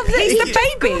baby? love that He's you- the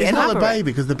baby It's in not the Labyrinth.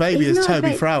 baby because the baby He's is not a Toby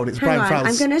baby. Froud. It's Hang Brian on,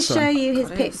 Froud's I'm going to son. show you his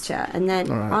God, it is. picture, and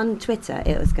then All right. on Twitter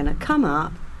it was going to come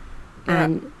up,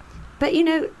 and But,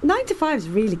 9 to 5 is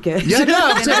really good. Yeah,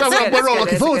 no, we're all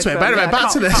looking forward to it. But anyway,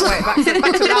 back to this. Back to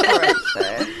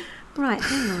Labyrinth. Right,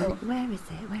 hang on. Where is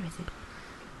it?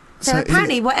 So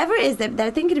apparently, whatever it is,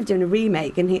 they're thinking of doing a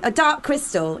remake, and a Dark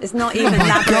Crystal is not even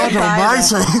Labyrinth.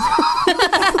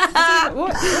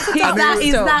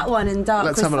 He's that one in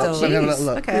Dark Crystal. Let's have a little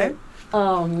look. Okay.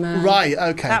 Oh man. Right.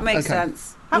 Okay. That makes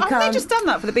sense. Haven't they just done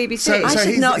that for the BBC? I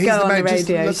should not go on the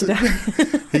radio. It's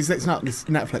not. It's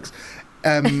Netflix.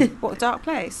 What, Dark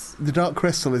Place? The Dark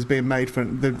Crystal is being made for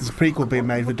there's a prequel being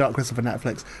made for Dark Crystal for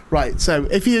Netflix. Right. So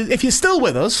if you're still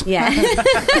with us, yeah.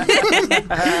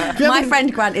 My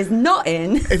friend Grant is not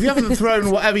in. If you haven't thrown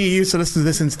whatever you use to listen to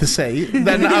this into the sea,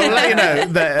 then I will let you know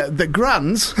that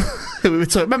Grant,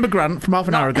 remember Grant from half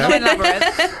an hour ago? Not in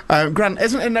Labyrinth. Grant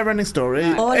isn't in Neverending Story.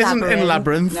 Or isn't in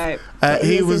Labyrinth. No.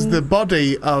 He was the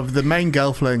body of the main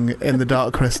gelfling in the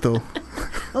Dark Crystal.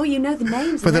 Oh, you know the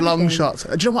names. For the long shots.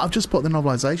 Do you know what? I've just bought the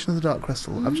novelisation of the Dark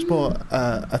Crystal. I've just bought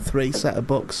a 3 set of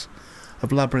books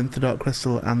of Labyrinth, the Dark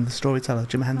Crystal, and the Storyteller,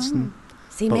 Jim Henson.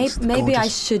 See, books. maybe I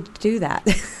should do that.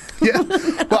 Yeah,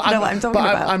 well, I know what I'm talking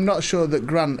about. I'm not sure that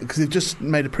Grant, because they've just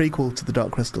made a prequel to the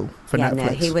Dark Crystal for Netflix. No,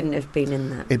 he wouldn't have been in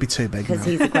that. It'd be too big because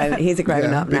now. he's a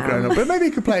grown up now. Grown up. But maybe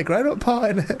he could play a grown up part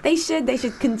in it. They should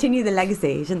continue the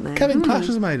legacy, shouldn't they? Kevin Clash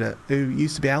has made it, who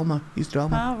used to be Elmo.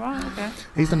 Oh right, okay.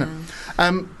 He's done it.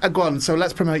 Go on. So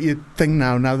let's promote your thing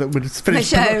now. Now that we've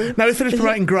finished. Now we've finished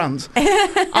promoting Grant.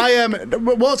 What I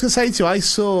was going to say to you, I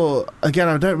saw again.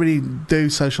 I don't really do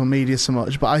social media so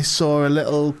much, but I saw a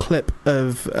little clip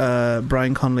of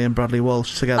Brian Connolly and Bradley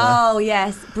Walsh together. Oh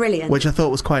yes, brilliant. Which I thought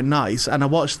was quite nice, and I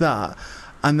watched that,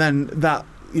 and then that.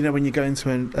 When you go into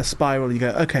a spiral, you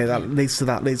go, okay, that leads to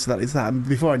that, leads to that, leads to that. And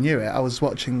before I knew it, I was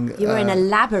watching. You were in a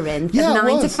labyrinth of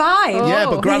 9 to 5. Oh. Yeah,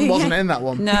 but Grant wasn't in that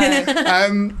one. No. I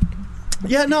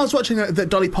was watching that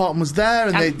Dolly Parton was there,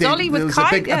 and Dolly there was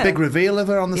Kite, a big reveal of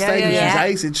her on the stage, which was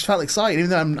ace. It just felt exciting,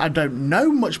 even though I don't know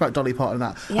much about Dolly Parton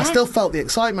and that. I still felt the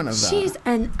excitement of that. She's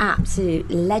an absolute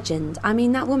legend. I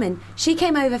mean, that woman, she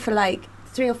came over for like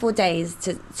 3 or 4 days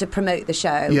to promote the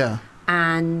show. Yeah.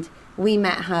 And we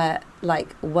met her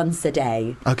like once a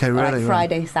day. Okay, really? Like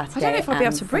Friday, Saturday. I don't know if I'd be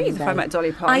able to breathe if I met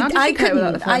Dolly Parton. I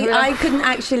couldn't. I couldn't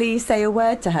actually say a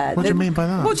word to her. What do you mean by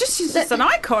that? Well, she's just an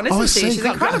icon, isn't she? She's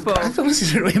incredible. I thought she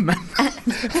didn't really meant that. I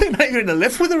think that you're in a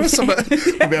lift with her or something.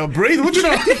 I'll be able to breathe. What do you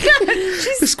know?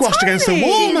 She's squashed against the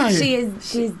wall, mate.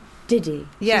 She's diddy.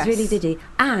 Yes. She's really diddy.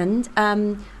 And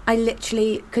I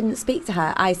literally couldn't speak to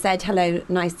her. I said, hello,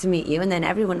 nice to meet you. And then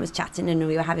everyone was chatting and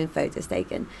we were having photos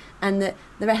taken. And the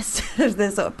rest of the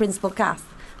sort of principal cast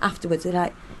afterwards were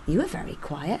like, you were very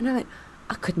quiet. And I went,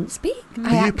 I couldn't speak.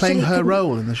 Are you playing her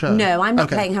role in the show? No, I'm not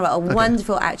playing her role. A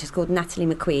wonderful actress called Natalie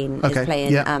McQueen is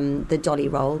playing the Dolly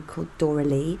role called Dora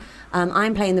Lee.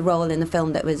 I'm playing the role in the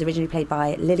film that was originally played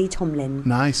by Lily Tomlin.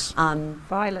 Nice.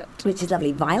 Violet. Which is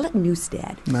lovely. Violet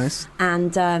Newstead. Nice.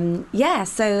 And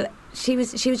so she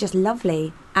was just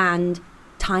lovely and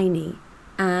tiny.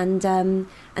 And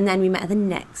then we met her the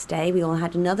next day. We all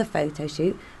had another photo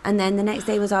shoot. And then the next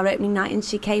day was our opening night, and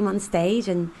she came on stage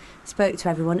and spoke to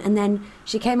everyone. And then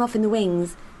she came off in the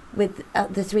wings with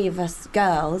the 3 of us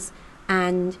girls,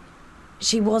 and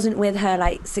she wasn't with her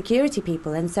like security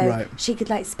people, and so she could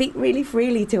like speak really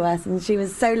freely to us, and she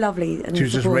was so lovely and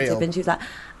supportive. And she was like,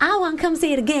 I want to come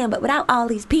see it again, but without all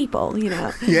these people,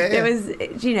 It was,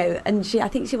 and I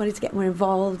think she wanted to get more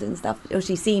involved and stuff, or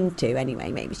she seemed to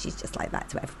anyway. Maybe she's just like that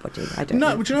to everybody. I don't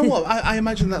know. No, but you know what? I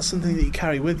imagine that's something that you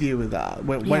carry with you with that.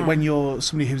 When you're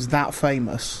somebody who's that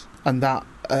famous and that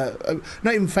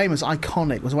not even famous,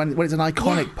 iconic, was when it's an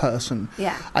iconic person.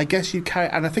 Yeah. I guess you carry,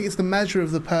 and I think it's the measure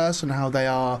of the person how they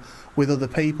are with other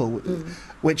people,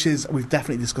 which is, we've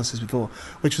definitely discussed this before,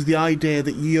 which was the idea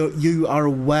that you are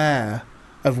aware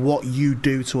of what you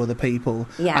do to other people,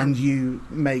 and you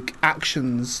make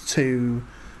actions to.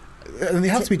 And they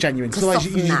have to be genuine, because otherwise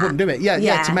you just wouldn't do it.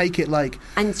 Yeah, to make it like.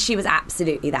 And she was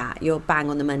absolutely that. You're bang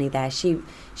on the money there. She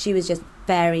was just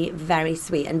very, very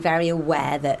sweet and very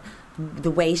aware that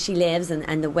the way she lives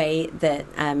and the way that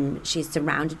she's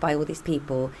surrounded by all these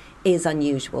people is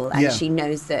unusual, and she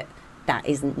knows that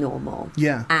isn't normal.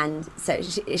 Yeah. And so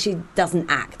she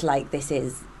doesn't act like this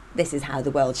is how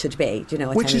the world should be. Do you know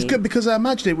what I mean? Which is good, because I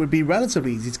imagine it would be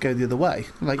relatively easy to go the other way.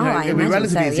 Like, it'd be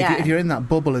relatively easy if you're in that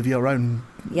bubble of your own,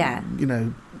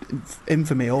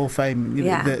 infamy or fame, you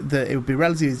know, that it would be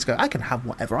relatively easy to go, I can have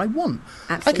whatever I want.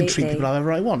 Absolutely. I can treat people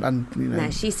however I want. And, you know. No,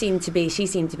 she seemed to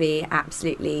be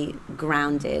absolutely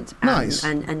grounded Nice.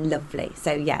 and lovely.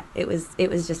 So yeah, it was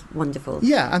just wonderful.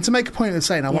 Yeah, and to make a point of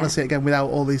saying I want to see it again without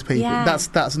all these people,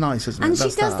 that's nice, isn't it? And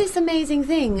she does this amazing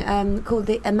thing called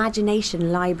the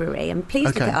Imagination Library. And please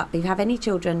look it up. If you have any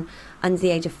children under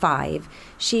the age of 5,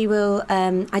 she will.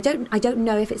 I don't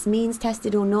know if it's means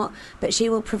tested or not, but she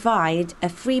will provide a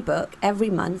free book every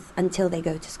month until they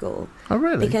go to school. Oh,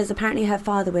 really? Because apparently her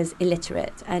father was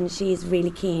illiterate, and she's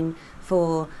really keen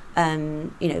for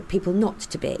people not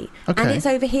to be. Okay. And it's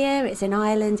over here, it's in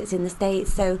Ireland, it's in the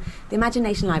States. So the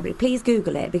Imagination Library, please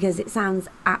Google it because it sounds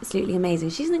absolutely amazing.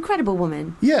 She's an incredible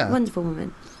woman. Yeah. Wonderful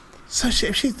woman. So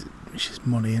she's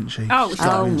money, isn't she? Oh,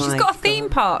 she's she's got a theme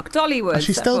park, Dollywood. Has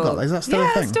she still got? Is that still a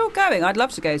thing? Yeah, it's still going. I'd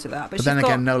love to go to that. But then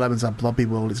again, No Lemons at Blobby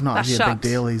World. It's not actually a big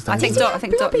deal these days. I think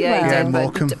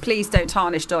please don't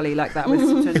tarnish Dolly like that with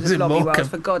Blobby World,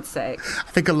 for God's sake.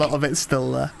 I think a lot of it's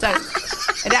still there.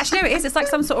 It actually, no, it is. It's like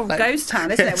some sort of ghost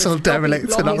town, isn't it? It's all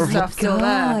derelict and stuff still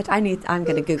there. I'm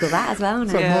going to Google that as well.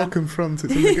 It's on Morecambe Front.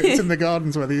 It's in the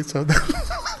gardens where they used to.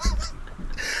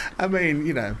 I mean,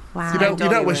 you know, wow. you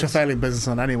don't wish a failing business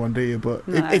on anyone, do you? But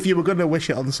if you were going to wish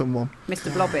it on someone,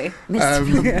 Mr. Blobby,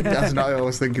 that's not what I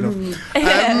was thinking of.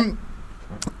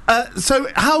 So,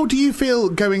 how do you feel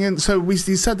going in? So,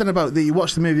 you said then about you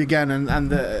watched the movie again, and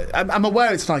I'm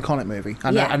aware it's an iconic movie.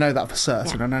 I know that for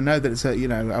certain, and I know that it's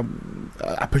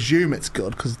I presume it's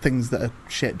good because things that are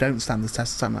shit don't stand the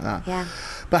test of time like that. Yeah.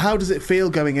 But how does it feel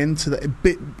going into that?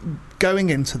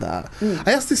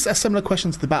 I asked a similar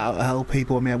question to the Battle Hell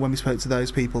people when we spoke to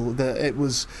those people, that it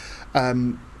was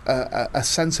a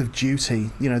sense of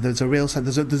duty. You know, there's a real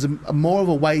sense. There's a more of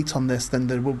a weight on this than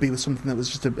there would be with something that was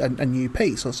just a new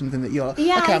piece or something that you're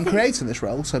I'm creating this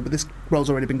role. But this role's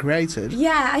already been created.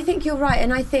 Yeah, I think you're right,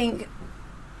 and I think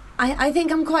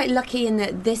I'm quite lucky in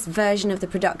that this version of the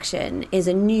production is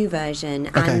a new version,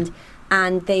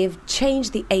 and they've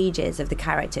changed the ages of the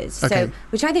characters, so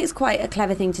which I think is quite a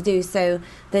clever thing to do. So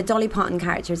the Dolly Parton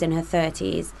character is in her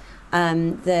 30s.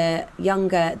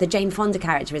 The Jane Fonda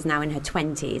character is now in her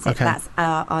 20s. That's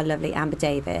our lovely Amber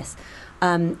Davis.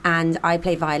 And I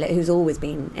play Violet, who's always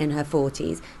been in her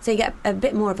 40s. So you get a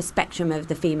bit more of a spectrum of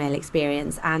the female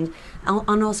experience, and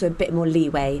also a bit more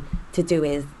leeway to do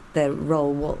with the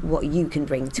role, what you can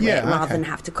bring to it, rather than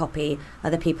have to copy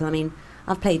other people. I mean,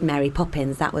 I've played Mary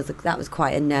Poppins. That was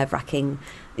quite a nerve-wracking,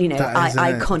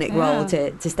 iconic role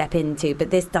to step into. But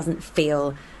this doesn't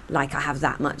feel like I have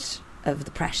that much of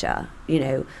the pressure,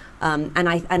 and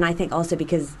I think also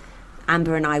because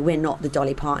Amber and we're not the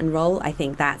Dolly Parton role. I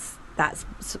think that's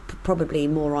probably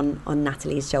more on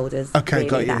Natalie's shoulders. Okay, really,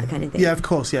 got you. That kind of thing. Yeah, of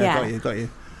course. Yeah, got you.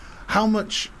 How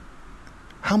much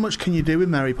can you do with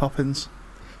Mary Poppins?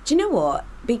 Do you know what?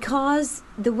 Because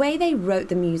the way they wrote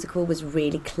the musical was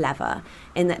really clever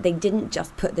in that they didn't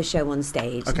just put the show on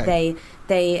stage.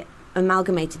 They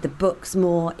amalgamated the books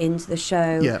more into the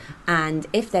show, and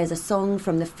if there's a song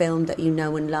from the film that you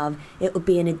know and love, it will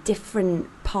be in a different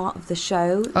part of the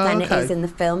show than it is in the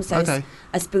film. So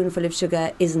A Spoonful of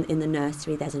Sugar isn't in the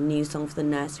nursery. There's a new song for the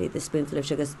nursery. The Spoonful of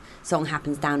Sugar song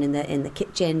happens down in the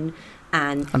kitchen.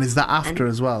 And is that after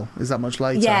as well? Is that much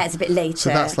later? Yeah, it's a bit later. So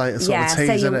that's like a sort of tease,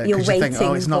 isn't it? You're waiting you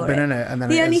think, it's not been in it, and then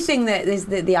the only thing that is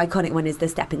the iconic one is the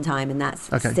Step in Time, and that's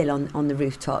still on the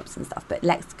rooftops and stuff. But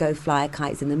Let's Go Fly a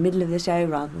Kite's in the middle of the show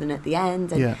rather than at the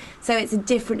end. And so it's a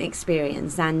different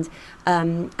experience, and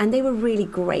they were really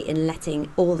great in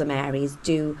letting all the Marys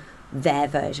do their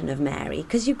version of Mary,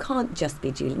 because you can't just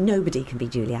be Julie. Nobody can be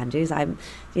Julie Andrews.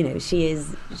 She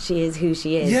is who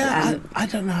she is. Yeah, I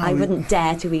don't know. I wouldn't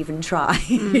dare to even try.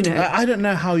 I don't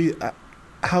know how you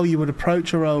would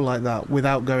approach a role like that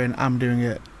without going, I'm doing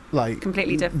it like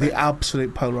completely different, the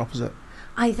absolute polar opposite.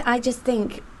 I just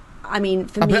think. I mean,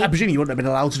 for me, I presume you wouldn't have been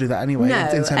allowed to do that anyway. No,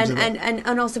 in terms of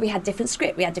and also we had different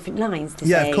script, we had different lines to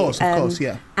say. Yeah, of course,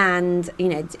 yeah. And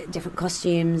different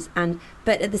costumes,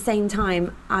 but at the same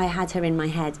time, I had her in my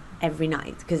head every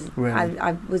night because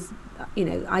I was,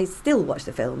 I still watch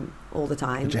the film all the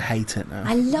time. Did you hate it now?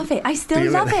 I love it. I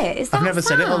still love it. I've never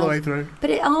seen it all the way through. But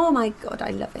oh my God,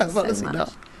 I love it so much.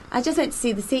 Not. I just went to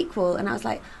see the sequel, and I was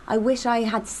like, I wish I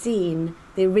had seen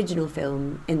the original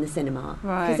film in the cinema,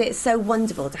 because it's so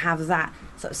wonderful to have that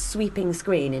sort of sweeping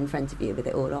screen in front of you with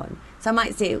it all on. So I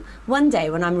might see one day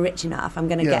when I'm rich enough, I'm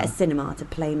going to get a cinema to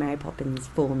play Mary Poppins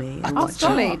for me. And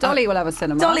Dolly will have a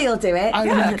cinema. Dolly will do it.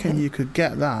 I reckon you could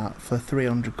get that for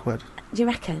 £300. Do you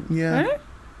reckon? Yeah.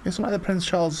 It's not like the Prince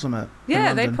Charles Summit. in Yeah,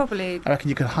 London. they'd probably I reckon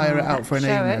you could hire it out for an show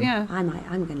evening. it. Yeah. I'm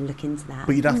going to look into that.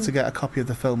 But you'd have to get a copy of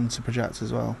the film to project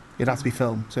as well. It'd have to be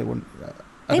filmed, so it wouldn't.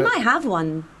 They might have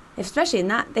one, especially in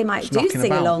that. They might Just do knocking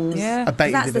sing-alongs. Yeah. I bet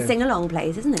you 'Cause that's they the do. sing-along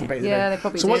place, isn't it? I bet you Yeah, do. they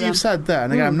probably So do what that. you've said there,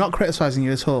 and again, I'm not criticising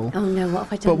you at all. Oh no, what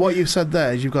have I done? But what you've said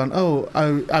there is you've gone,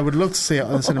 I would love to see it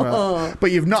on the cinema.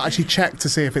 But you've not actually checked to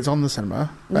see if it's on the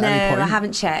cinema at No, any point. I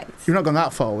haven't checked. You've not gone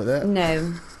that far with it.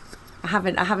 No, I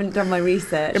haven't done my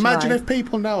research. Imagine right. if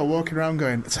people now are walking around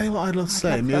going, tell you what I'd love to see,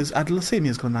 I'd love to see a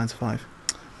musical 9 to 5.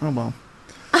 Oh well.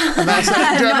 And that's it. Do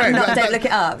you know what I mean? Don't look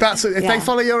it up. That's it. If Yeah. they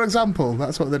follow your example,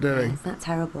 that's what they're doing. It's not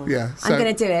terrible. Yeah, so- I'm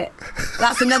going to do it.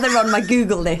 That's another on my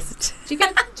Google list.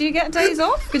 Do you get days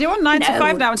off? Because you're on 9 to No.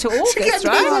 5 now until August, Get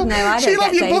right? God, no, I don't Sheila,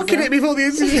 get you're days booking off. it before the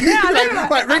interview. Yeah, I know.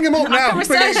 Right, ring them up now.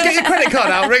 research. Get your credit card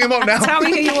out. Ring them up now. Tell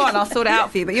me who you want. I'll sort it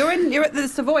out for you. But you're at the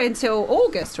Savoy until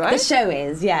August, right? The show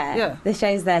is, yeah. Yeah. The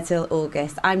show's there till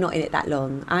August. I'm not in it that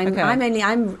long. I'm Okay. I'm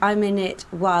in it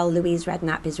while Louise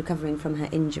Redknapp is recovering from her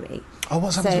injury. Oh,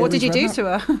 what's So- happened? What did you do to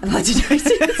her? What did I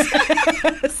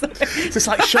do? It's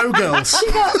like Showgirls.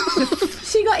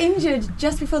 She got injured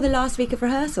just before the last week of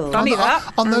rehearsal. Funny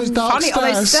that. on those dark Funny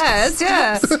on those stairs,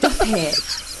 yeah. Stop it.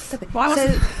 Stop it. Why was-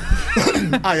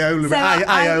 I owe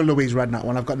I- Louise Redknapp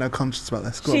one. I've got no conscience about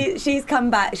this. Go on. She's come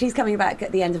back. She's coming back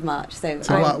at the end of March. So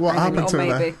what happened to her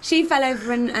maybe. there? She fell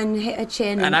over and hit her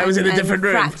chin. And I was in a different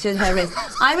room. Fractured her wrist.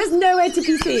 I was nowhere to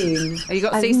be seen. Have you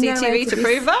got I've nowhere CCTV to be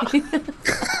prove that? seen.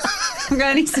 I'm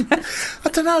going to need some. I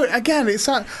don't know. Again, it's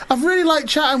I've really liked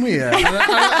chatting with you.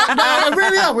 I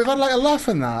really have. We've had like a laugh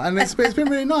and that, and it's been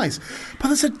really nice. But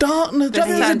there's a darkness. There's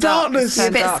There's a darkness. You're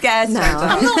a bit scared now.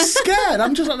 I'm not scared.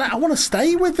 I'm just like, I want to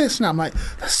stay with this now. I'm like,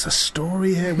 there's a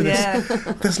story here with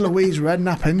this Louise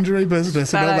Redknapp injury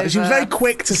business and all that. She was very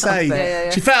quick to say, Yeah.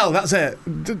 she fell. That's it.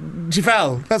 She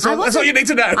fell. That's all you need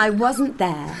to know. I wasn't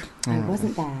there. I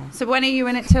wasn't there. So when are you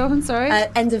in it till? I'm sorry.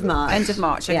 End of March. End of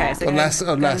March. Okay. Yeah. So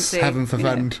Unless heaven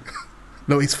forfend,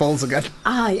 Louise falls again.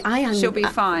 I am. she'll be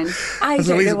fine. I don't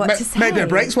Louise, know what to say. maybe the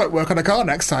brakes won't work on a car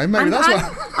next time. Maybe that's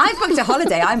what. I've booked a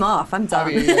holiday. I'm off. I'm done.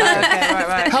 Okay,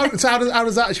 right. How does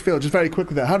that actually feel? Just very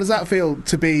quickly there. How does that feel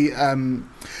to be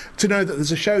to know that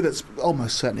there's a show that's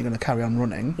almost certainly going to carry on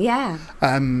running? Yeah.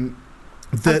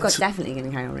 That, I've got definitely going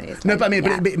to carry on with it. no, but I mean,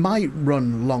 yeah. but it might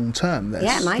run long term. This,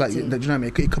 Yeah, it might like, do. Do you know what I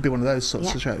mean? It could be one of those sorts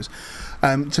Yeah. of shows.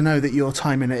 To know that your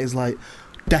time in it is like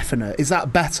definite. Is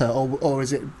that better, or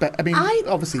is it? I mean,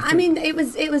 obviously. I mean, it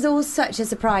was all such a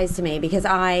surprise to me because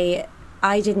I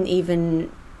didn't even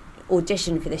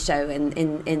audition for this show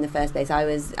in the first place. I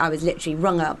was literally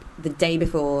rung up the day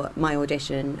before my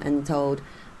audition and told,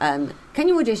 can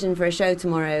you audition for a show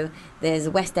tomorrow? There's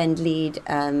a West End lead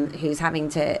who's having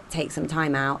to take some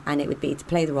time out, and it would be to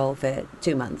play the role for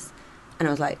 2 months. And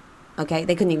I was like, okay.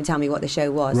 They couldn't even tell me what the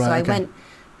show was. Right, so I okay. went.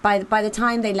 By the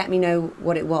time they let me know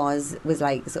what it was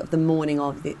like sort of the morning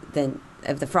of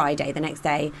the Friday. The next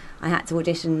day, I had to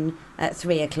audition at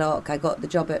 3:00. I got the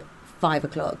job at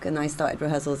 5:00, and I started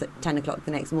rehearsals at 10:00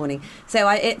 the next morning. So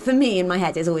for me, in my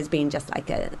head, it's always been just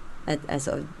like a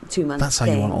sort of 2 month. That's how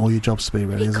you want all your jobs to be,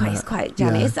 really, isn't it? It's quite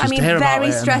jammy. Yeah, It's, I just mean, to hear about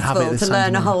very it and have it, stressful this to sounds learn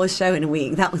a amazing. whole show in a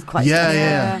week. That was quite Yeah, stressful.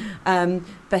 yeah.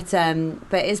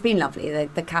 But it's been lovely.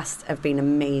 The cast have been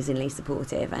amazingly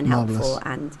supportive and helpful, Marvellous.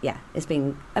 and yeah, it's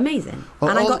been amazing.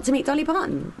 Well, and I all- got to meet Dolly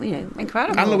Parton. You know,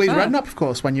 Incredible. And Louise yeah. Redknapp, of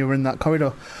course, when you were in that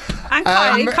corridor. And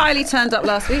Kylie. Um, Kylie turned up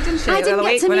last week, didn't she? I The didn't other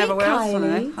get week, to meet whenever we were off, Kylie.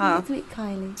 wasn't I it? didn't Oh. get to meet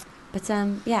Kylie, but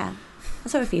yeah, I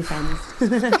saw a few friends.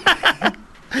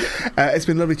 It's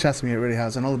been lovely chatting with you, it really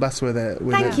has, and all the best with it.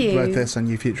 With Thank it, you. both this and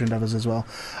your future endeavours as well.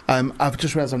 I've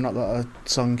just realised I've not got a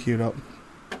song queued up.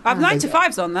 I've 9 to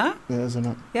 5's on there. There isn't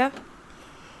it? Yeah.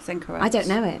 It's incorrect. I don't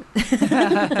know it.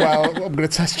 Well, I'm going to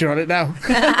test you on it now.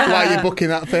 While you're booking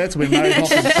that theatre with Mary Poppins.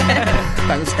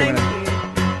 Thanks for coming in.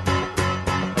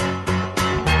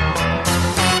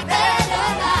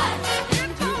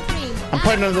 I'm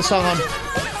putting another song on.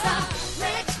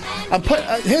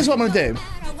 Here's what I'm going to do.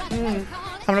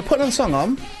 I'm going to put another song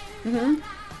on.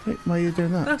 Why are you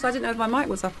doing that? Oh, so I didn't know if my mic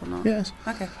was up or not. Yes.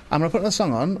 Okay. I'm going to put another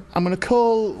song on. I'm going to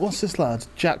call, what's this lad?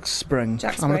 Jack Spring.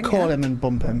 Jack I'm going to Spring, call yeah. him and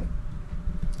bump him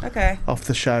Okay. off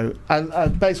the show.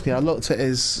 And basically, I looked at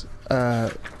his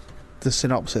the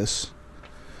synopsis.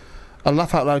 A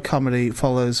laugh out loud comedy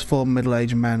follows four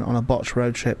middle-aged men on a botched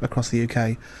road trip across the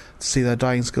UK to see their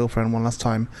dying schoolfriend one last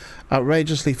time.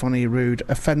 Outrageously funny, rude,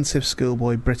 offensive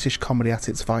schoolboy British comedy at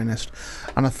its finest.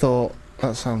 And I thought,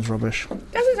 that sounds rubbish.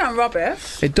 Doesn't sound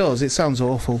rubbish. It does. It sounds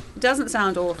awful. Doesn't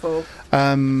sound awful.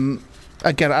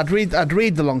 Again, I'd read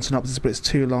the long synopsis, but it's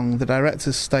too long. The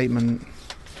director's statement.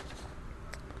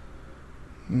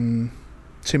 2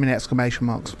 too many exclamation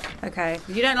marks. Okay.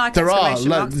 You don't like There are exclamation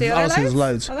marks, do you? honestly, there's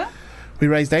loads. Are there? We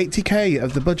raised 80k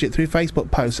of the budget through Facebook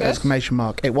posts, Good. exclamation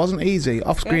mark. It wasn't easy.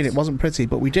 Off screen, Good. it wasn't pretty,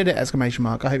 but we did it, exclamation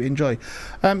mark. I hope you enjoy.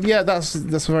 Yeah, that's a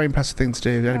very impressive thing to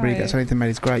do. If anybody Right. gets anything made,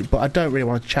 it's great, but I don't really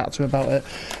want to chat to him about it.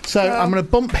 So Well, I'm going to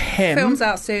bump him. Film's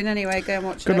out soon anyway. Go and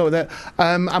watch Good it. luck with it.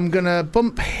 I'm going to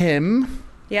bump him.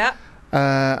 Yeah.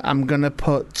 I'm going to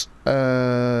put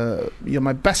You're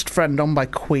My Best Friend on by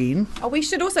Queen. Oh, we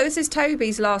should also. This is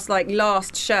Toby's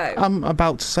last show. I'm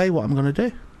about to say what I'm going to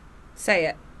do. Say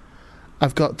it.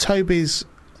 I've got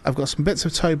some bits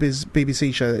of Toby's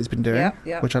BBC show that he's been doing,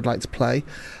 which I'd like to play,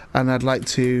 and I'd like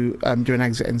to do an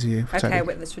exit interview for Toby. Okay,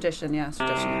 with this tradition, yeah, it's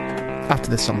tradition. After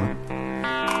this summer.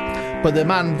 But the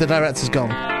director's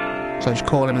gone, so I should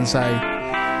call him and say,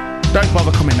 don't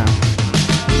bother coming now.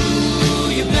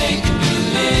 You make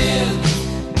me live.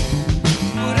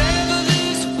 Whatever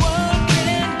this world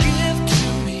can give to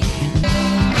me.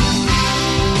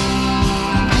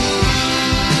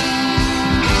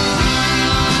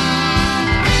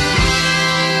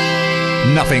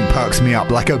 Nothing perks me up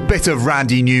like a bit of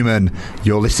Randy Newman.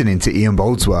 You're listening to Ian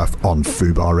Boldsworth on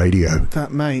Fubar Radio.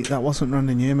 That wasn't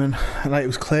Randy Newman. It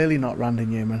was clearly not Randy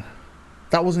Newman.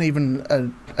 That wasn't even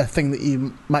a thing that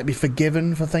you might be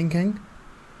forgiven for thinking.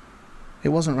 It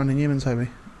wasn't Randy Newman, Toby.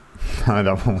 No,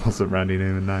 that one wasn't Randy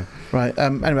Newman, no. Right,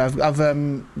 anyway, I've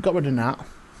got rid of Nat.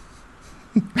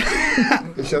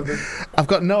 I've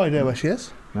got no idea where she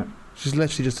is. No. She's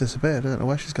literally just disappeared. I don't know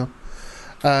where she's gone.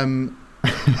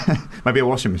 Maybe a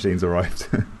washing machine's arrived.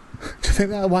 Do you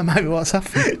think that might be what's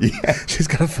happened? Yeah. She's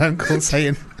got a phone call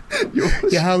saying,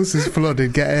 your house is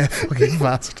flooded, get here fucking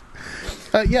fast.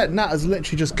 Yeah, Nat has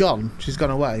literally just gone. She's gone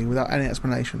away without any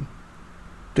explanation.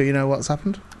 Do you know what's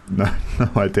happened? No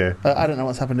idea. I don't know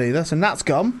what's happened either. So Nat's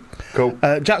gone. Cool.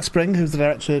 Jack Spring, who's the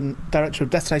director of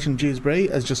Destination Dewsbury,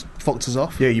 has just fucked us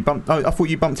off. Yeah, you bumped. Oh, I thought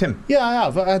you bumped him. Yeah, I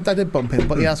have. I did bump him,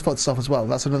 but he has fucked us off as well.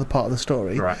 That's another part of the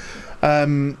story. Right.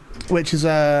 Which is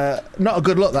not a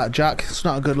good look, that, Jack. It's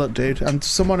not a good look, dude. And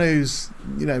someone who's,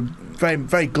 very,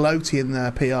 very gloaty in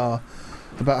their PR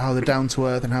about how they're down to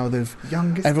earth and how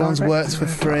everyone's worked for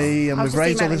free and we've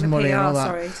raised all this money and all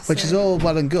that, which is all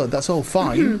well and good. That's all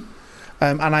fine.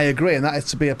 And I agree, and that is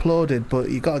to be applauded, but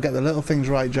you've got to get the little things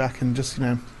right, Jack, and just,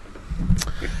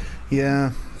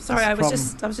 yeah. Sorry, I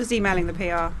was just emailing the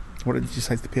PR. What did you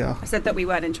say to the PR? I said that we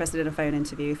weren't interested in a phone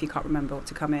interview if you can't remember what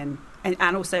to come in.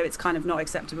 And also, it's kind of not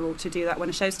acceptable to do that when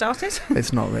a show started.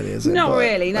 It's not really, is it? Not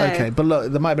really, no. Okay, but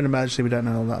look, there might have been an emergency, we don't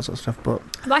know all that sort of stuff, but...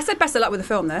 I said best of luck with the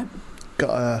film, though.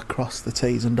 Got to cross the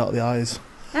T's and dot the I's.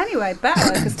 Anyway,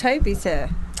 better, because Toby's here.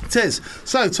 It is.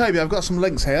 So, Toby, I've got some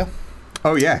links here.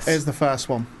 Oh, yes. Here's the first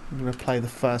one. I'm going to play the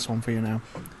first one for you now.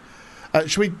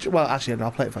 Should we... Well, actually, no,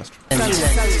 I'll play it first.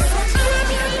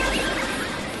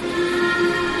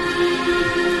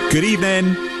 Good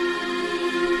evening.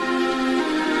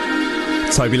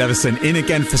 Toby Leveson in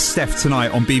again for Steph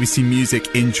tonight on BBC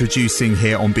Music, introducing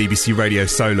here on BBC Radio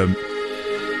Solent.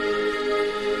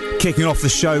 Kicking off the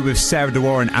show with Sarah De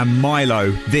Warren and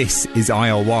Milo. This is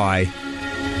ILY.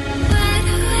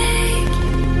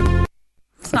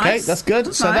 That's Okay, nice. that's good.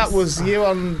 That's so nice. that was you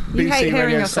on BBC You hate hearing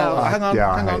Radio yourself. Solent. Hang on,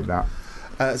 yeah, hang I on. hate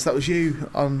that. So that was you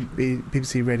on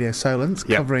BBC Radio Solent,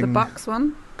 Yep. covering... The Bucks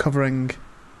one. Covering...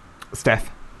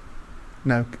 Steph.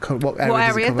 No, what area What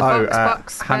does area? it The cover?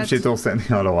 Bucks, Hampshire, Dorset and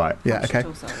the Isle of Wight. Yeah, okay.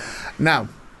 Now,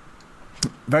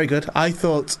 very good. I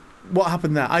thought... What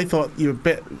happened there? I thought you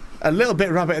were a little bit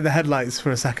rabbit in the headlights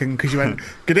for a second, because you went,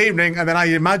 good evening, and then I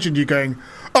imagined you going,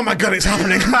 oh my God, it's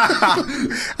happening.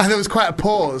 And there was quite a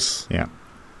pause. Yeah.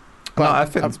 But I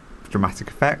think it's dramatic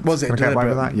effect. Was it Can I get away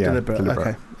with deliberate? that? Yeah,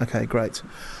 Deliberate. Okay, great.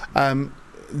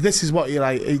 This is what you're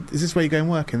like. Is this where you're going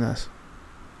work in this?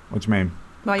 What do you mean?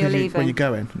 While you're leaving. When you're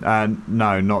going?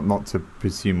 No, not to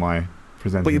pursue my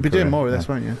presenting. But you'll be doing career. more of this,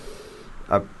 won't you?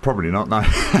 Probably not, no.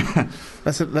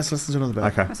 Let's listen to another bit.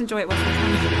 Okay. Let's enjoy it once we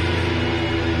can.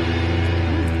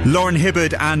 Lauren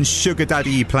Hibbard and Sugar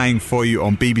Daddy playing for you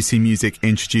on BBC Music,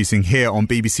 introducing here on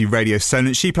BBC Radio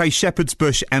Solent. She plays Shepherd's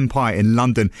Bush Empire in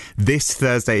London this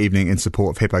Thursday evening in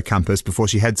support of Hippo Campus before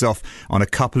she heads off on a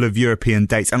couple of European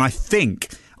dates. And I think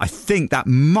that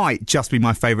might just be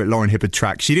my favourite Lauren Hibbard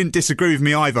track. She didn't disagree with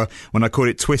me either when I called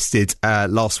it Twisted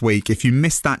last week. If you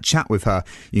missed that chat with her,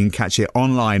 you can catch it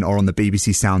online or on the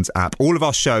BBC Sounds app. All of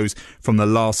our shows from the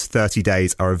last 30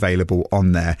 days are available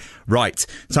on there. Right,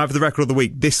 time for the record of the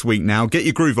week this week now. Get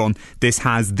your groove on. This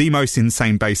has the most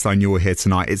insane bass line you'll hear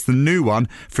tonight. It's the new one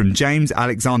from James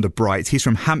Alexander Bright. He's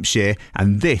from Hampshire,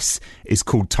 and this is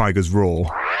called Tiger's Roar.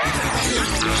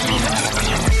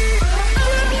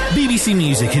 BBC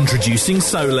Music introducing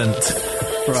Solent.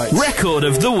 Right. Record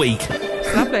of the week.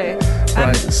 It's lovely.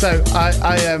 Right. So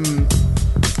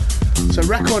so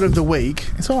record of the week.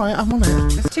 It's all right. I'm on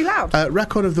it. It's too loud.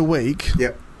 Record of the week.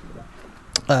 Yep.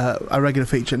 A regular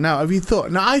feature. Now, have you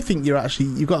thought? Now, I think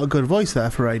you've got a good voice there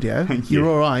for radio. Thank you. You're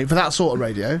all right for that sort of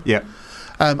radio. Yeah.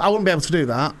 I wouldn't be able to do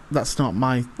that. That's not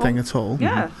my thing at all.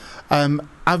 Yeah.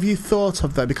 Have you thought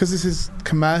of that? Because this is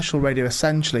commercial radio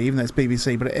essentially, even though it's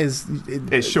BBC, but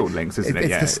It's short links, isn't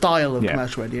it? It's the style of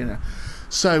commercial radio. You know?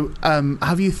 So,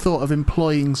 have you thought of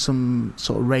employing some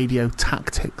sort of radio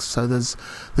tactics? So there's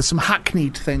some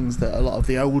hackneyed things that a lot of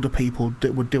the older people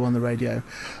would do on the radio,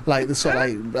 like the sort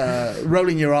of like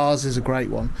rolling your R's is a great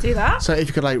one. Do that. So if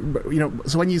you could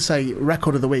so when you say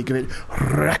record of the week, give it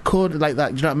record like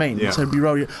that. Do you know what I mean? Yeah. So you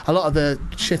roll a lot of the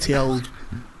shitty old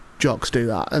jocks do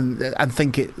that and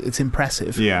think it's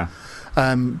impressive. Yeah.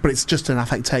 But it's just an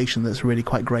affectation that's really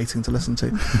quite grating to listen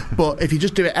to. But if you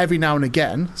just do it every now and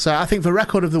again, so I think for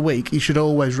record of the week, you should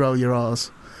always roll your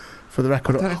R's for the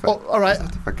record. All right.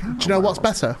 Do you know what's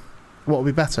better? What would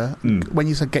be better? When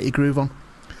you said get your groove on.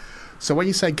 So when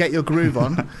you say get your groove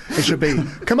on, it should be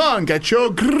come on, get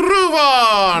your groove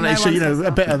on. It should,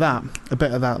 a bit of that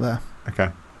there.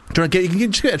 Okay. Do you want to you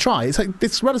can just get a try?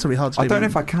 It's relatively hard to do. I don't know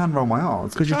if I can roll my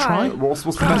R's. Could you try? What's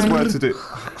the best word to do?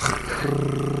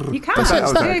 You can. That's it, Yeah,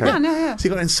 okay. you can. Yeah. So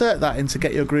you've got to insert that into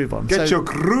get your groove on. Get your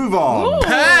groove on. Ooh.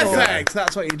 Perfect.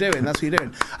 That's what you're doing. And if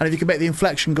you can make the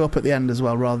inflection go up at the end as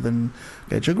well, rather than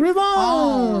get your groove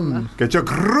on. Get your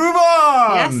groove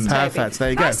on. Yes, Perfect. There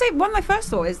you Can go. I say one of my first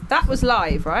thought is that was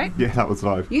live, right? Yeah, that was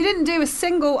live. You didn't do a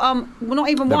single well, not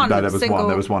even one. No, there was single, one.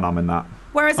 There was one in that.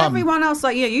 Whereas everyone else,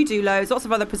 like you do loads. Lots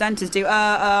of other presenters do. But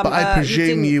I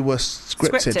presume you were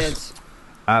scripted.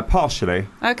 Partially.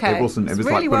 Okay. It wasn't. It was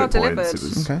really like well bullet delivered. points.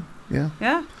 It was, Okay. Yeah.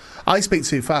 Yeah. I speak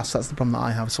too fast. That's the problem that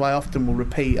I have. So I often will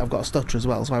repeat. I've got a stutter as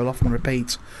well, so I will often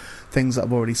repeat things that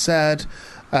I've already said.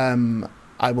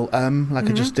 I will like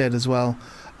I just did as well.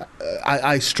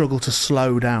 I struggle to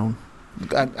slow down.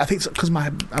 I think it's because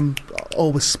I'm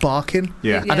always sparking.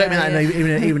 Yeah. I don't mean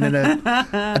that even in a.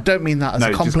 I don't mean that as a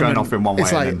just compliment. going off in one way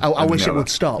It's like and then- I and wish the it would other.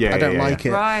 stop. Yeah, I don't yeah, like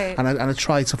it, Right. and I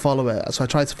try to follow it. So I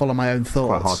try to follow my own thoughts.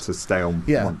 quite hard to stay on.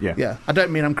 Yeah, one. Yeah. I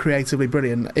don't mean I'm creatively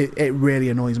brilliant. It really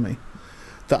annoys me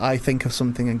that I think of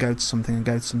something and go to something and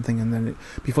go to something, and then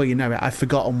before you know it, I've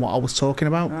forgotten what I was talking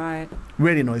about. Right.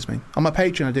 Really annoys me. On my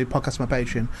Patreon, I do podcasts on my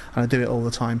Patreon, and I do it all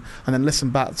the time, and then listen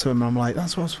back to them, and I'm like,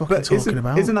 that's what I was fucking talking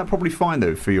about. Isn't that probably fine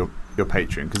though for your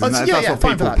Patreon? Because Oh, that's what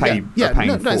fine for people that. pay. Yeah, are paying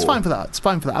no, it's for. fine for that. It's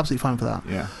fine for that. Absolutely fine for that.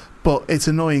 Yeah. But it's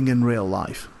annoying in real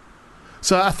life.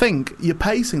 So I think your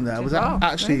pacing there was Oh,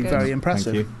 actually very good. very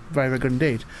impressive. Thank you. Very, very good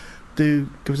indeed. Do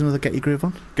give us another get your groove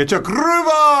on. Get your groove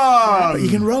on. But you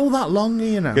can roll that longer,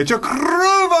 you know. Get your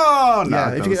groove on. Yeah,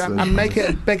 No, if you don't and make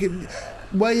it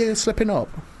where you're slipping up,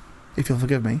 if you'll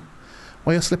forgive me,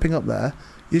 where you're slipping up there,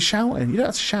 you're shouting. You don't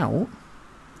have to shout. You're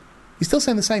still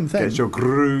saying the same thing. Get your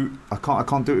groove. I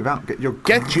can't do it without get your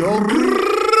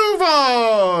groove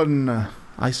on.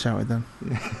 I shouted then.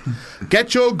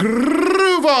 Get your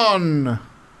groove on.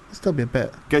 Still be a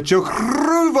bit. Get your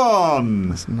groove on.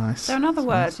 That's nice. Is there another That's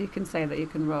word nice. you can say that you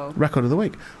can roll? Record of the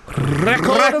week.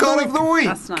 Record of the week.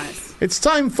 That's nice. It's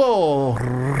time for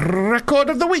record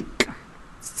of the week.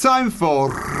 It's time for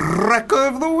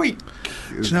record of the week.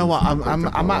 Do you know what?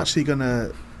 I'm actually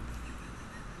gonna.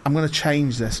 I'm going to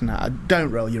change this now. Don't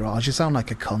roll your R's. You sound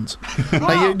like a cunt.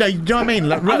 No, you know what I mean?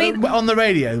 Like, on the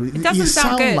radio, it doesn't you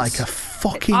sound good. like a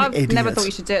fucking I've idiot. never thought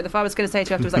you should do it. If I was going to say to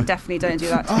you afterwards, like, definitely don't do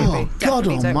that to Oh, me. God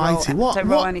Definitely almighty. Don't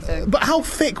roll anything. But how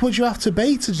thick would you have to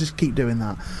be to just keep doing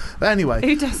that? But anyway.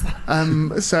 Who does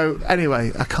that? So,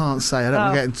 anyway, I can't say. I don't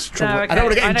want to get into trouble. No, okay. I don't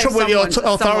want to get in trouble with the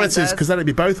someone authorities does. because then it'd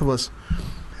be both of us.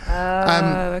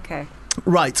 Okay.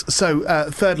 Right, so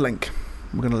third link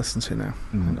we're going to listen to now.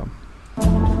 Hang on.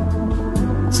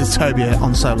 This is Toby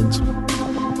on Solent.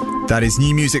 That is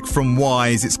new music from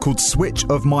Wise. It's called Switch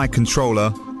of My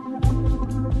Controller.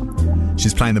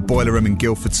 She's playing the Boiler Room in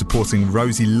Guildford, supporting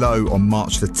Rosie Lowe on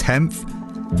March the 10th.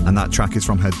 And that track is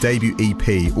from her debut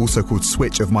EP, also called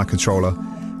Switch of My Controller,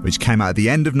 which came out at the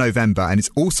end of November, and it's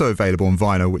also available on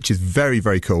vinyl, which is very,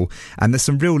 very cool. And there's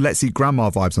some real Let's Eat Grandma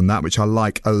vibes on that, which I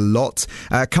like a lot.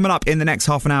 Coming up in the next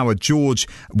half an hour, George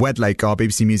Wedlake, our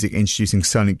BBC Music Introducing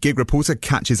Solent gig reporter,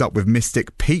 catches up with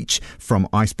Mystic Peach from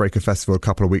Icebreaker Festival a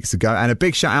couple of weeks ago. And a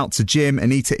big shout out to Jim,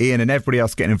 Anita, Ian, and everybody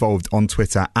else getting involved on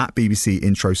Twitter at BBC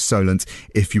Intro Solent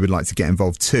if you would like to get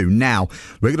involved too. Now,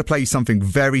 we're going to play you something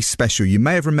very special. You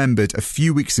may have remembered a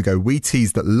few weeks ago, we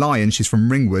teased that Lion, she's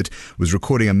from Ringwood, was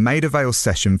recording a Maida Vale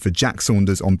session for Jack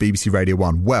Saunders on BBC Radio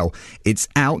 1. Well, it's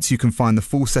out. You can find the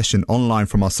full session online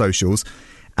from our socials.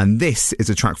 And this is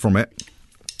a track from it.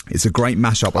 It's a great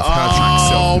mashup of her track Oh,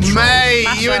 Self-Control. mate,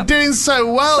 you were doing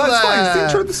so well That's fine. there. It's the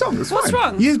intro of the song. That's What's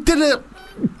fine. wrong? You did it.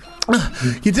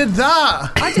 You did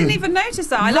that I didn't even notice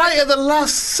that. I right at the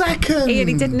last second. Ian,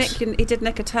 he did nick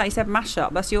a turn. He said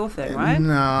mashup. That's your thing, right?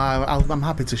 No, I'm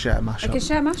happy to share a mashup. I can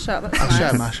share mashup. That's I'll nice.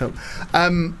 share a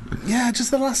mashup. Yeah, just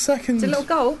the last second. It's a little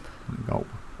gulp. Oh.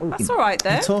 That's all right,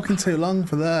 though. I'm talking too long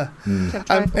for there.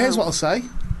 Here's what I'll say.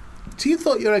 So you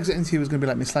thought your exit interview was going to be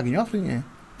like me slagging you off, didn't you?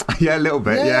 Yeah, a little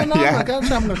bit. Yeah, no, I'm going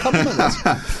to compliment this.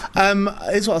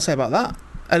 Here's what I'll say about that.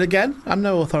 And again, I'm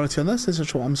no authority on this. This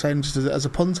is what I'm saying just as a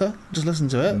punter. Just listen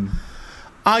to it.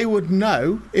 I would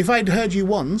know if I'd heard you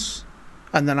once,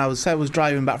 and then I was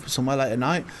driving back from somewhere late at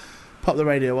night, pop the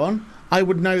radio on, I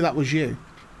would know that was you.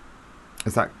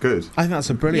 Is that good? I think that's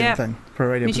a brilliant thing for a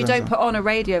radio Means you presenter. don't put on a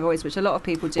radio voice, which a lot of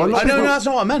people do. Well, a lot No, of people- that's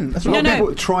not what I meant. That's A not lot what of I meant.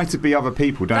 people try to be other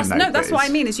people, don't they? No, that's But what I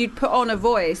it's- mean. Is you'd put on a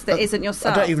voice that isn't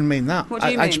yourself. I don't even mean that. What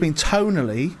do you I just mean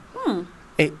tonally.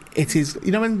 It is,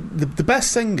 you know, when the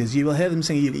best singers, you will hear them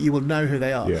sing, you will know who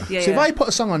they are. Yeah. Yeah, So if yeah. I put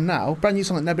a song on now, brand new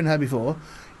song that never been heard before,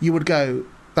 you would go,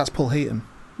 that's Paul Heaton.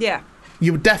 Yeah.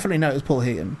 You would definitely know it was Paul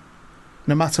Heaton.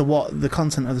 No matter what the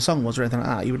content of the song was or anything like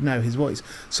that, you would know his voice.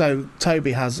 So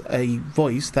Toby has a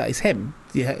voice that is him.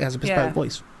 He has a bespoke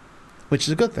voice, which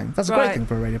is a good thing. That's a great Right. thing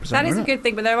for a radio presenter. That is a isn't it? good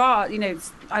thing, but there are, I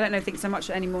don't think so much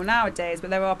anymore nowadays,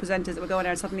 but there are presenters that will go on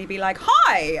there and suddenly be like,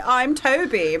 "Hi, I'm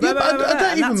Toby." Yeah, but I And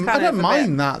that's don't kind of a bit-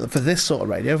 mind that for this sort of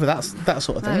radio, for that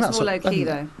sort of thing. No, That it's more sort low of- key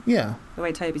though. Yeah. The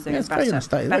way Toby's doing Yeah, it it's better. very nice.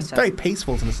 Very, Better. very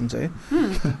peaceful to listen to.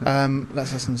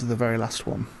 Let's listen to the very last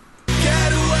one.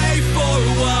 Get away for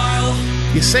a while.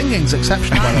 Your singing's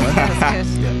exceptional, by the way.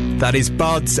 That's good. That is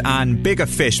Buds and Bigger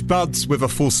Fish. Buds with a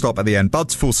full stop at the end.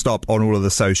 Buds full stop on all of the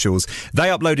socials. They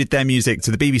uploaded their music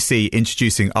to the BBC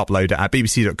Introducing Uploader at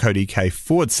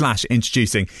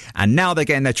bbc.co.uk/introducing. And now they're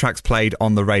getting their tracks played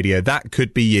on the radio. That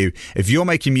could be you. If you're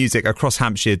making music across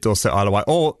Hampshire, Dorset, Isle of Wight,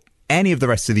 or any of the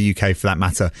rest of the UK for that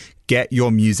matter, get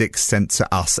your music sent to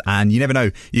us. And you never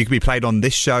know, you could be played on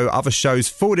this show, other shows,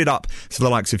 forwarded up to the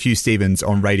likes of Hugh Stevens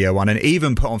on Radio 1, and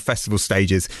even put on festival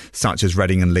stages such as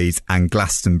Reading and Leeds and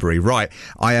Glastonbury. Right,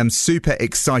 I am super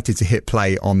excited to hit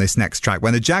play on this next track.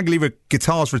 When the Jaggly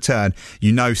guitars return,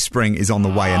 you know spring is on the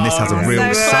way, and this has a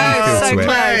real so sunny close, feel so to it.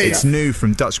 close. It's new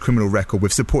from Dutch Criminal Record.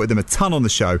 We've supported them a ton on the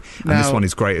show, and this Now- one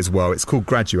is great as well. It's called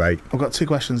Graduate. I've got two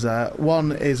questions there.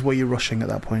 One is, were you rushing at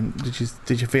that point?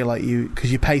 Did you feel like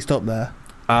because you paced up there?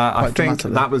 I Quite think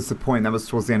dramatically. that was the point. That was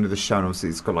towards the end of the show, and obviously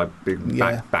it's got like big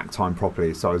Yeah. back time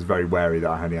properly. So I was very wary that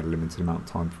I only had a limited amount of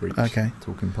time for each Okay.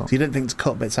 talking part. So you didn't think to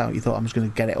cut bits out? You thought I'm just going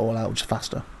to get it all out just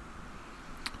faster?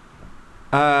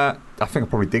 I think I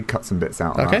probably did cut some bits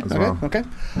out of that as well. Okay.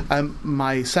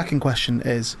 My second question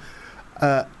is,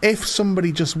 if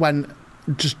somebody just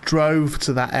drove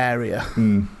to that area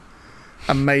Mm.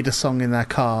 and made a song in their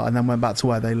car and then went back to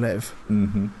where they live,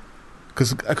 Mm-hmm.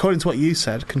 because according to what you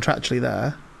said, contractually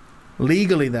there,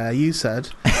 legally there, you said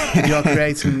you are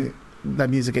creating their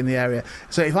music in the area.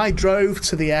 So if I drove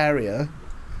to the area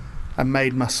and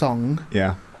made my song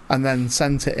Yeah. and then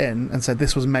sent it in and said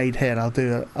this was made here, I'll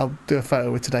do a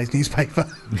photo with today's newspaper,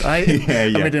 right? Yeah,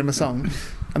 And yeah. read in my song,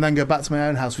 and then go back to my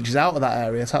own house, which is out of that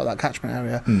area, it's out of that catchment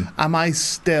area. Mm. Am I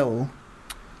still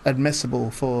admissible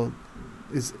for?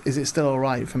 Is it still all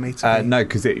right for me to? Be, No,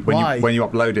 because Why? when you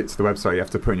upload it to the website, you have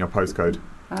to put in your postcode,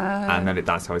 and then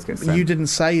that's how it gets sent. You didn't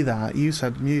say that. You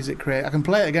said music create. I can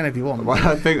play it again if you want. Well,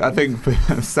 I think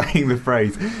for saying the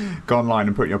phrase "go online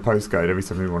and put in your postcode" every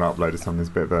time you want to upload something is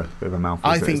a bit of a mouthful.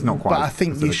 I so think, it's not quite. but I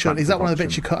think as you should. Is that one of the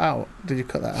bits you attractive cut out? Did you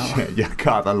cut that out? option. Yeah,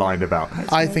 cut the line about.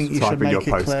 I think you Type should in your make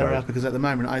it clearer postcode. because at the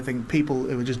moment I think people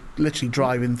who are just literally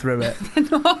driving through it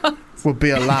would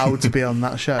be allowed to be on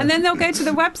that show. And then they'll go to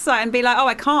the website and be like, "Oh,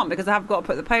 I can't because I have got to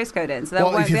put the postcode in." So they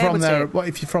what won't if be you're able from there? to. What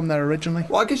if you're from there originally?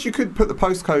 Well, I guess you could put the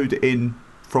postcode in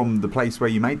from the place where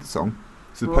you made the song.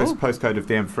 So the Ooh. postcode of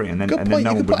the M3, and then Good point. no You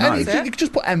one could would put know. any, you could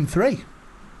just put M3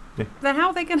 Then how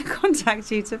are they going to contact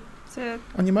you to?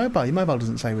 on your mobile. Your mobile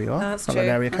doesn't say where you are. No, that's Not true. an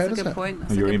area That's code, a is good it? point.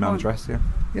 That's Or a your good email point. address,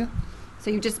 yeah.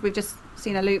 So we've just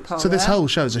seen a loophole. So this there. whole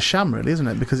show is a sham, really, isn't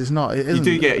it? Because it's not. It You isn't,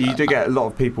 do get a lot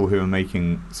of people who are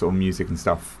making sort of music and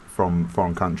stuff from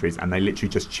foreign countries, and they literally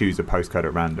just choose a postcode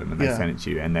at random and they Yeah. send it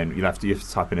to you, and then you have to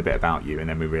type in a bit about you, and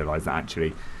then we realise that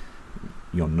actually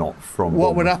you're not from.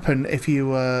 What would Bournemouth. happen if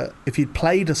you'd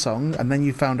played a song and then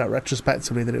you found out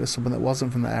retrospectively that it was someone that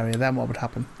wasn't from that area? Then what would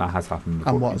happen? That has happened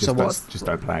before. And what- You so just, what's- just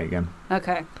don't play it again.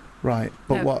 Okay. Right,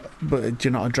 but No. what? But do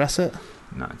you not address it?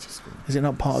 No, it's just. Is it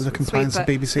not part of the compliance of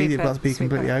Sweep it, BBC? sweep You've got to be it, sweep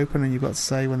completely it. open and you've got to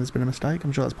say when there's been a mistake.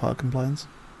 I'm sure that's part of compliance.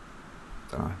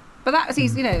 Don't know. But that's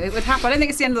easy, it would happen. I don't think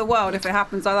it's the end of the world if it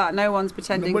happens like that. No one's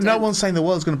pretending No one's saying the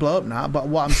world's going to blow up now, but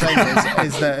what I'm saying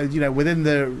is that, within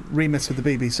the remit of the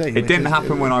BBC... It didn't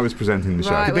happen when I was presenting the show.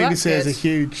 Right, The well, BBC is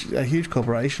a huge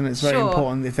corporation. It's very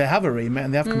important. If they have a remit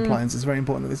and they have compliance, it's very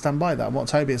important that they stand by that. What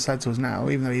Toby has said to us now,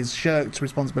 even though he's shirked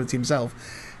responsibility himself,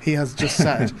 he has just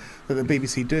said that the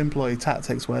BBC do employ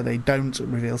tactics where they don't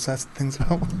reveal certain things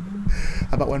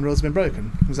about when rules have been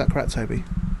broken. Was that correct, Toby?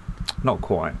 Not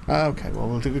quite. Okay, well,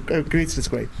 we'll agree to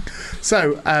disagree.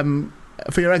 So,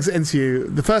 for your exit interview,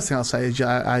 the first thing I'll say is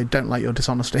I don't like your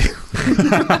dishonesty.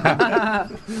 How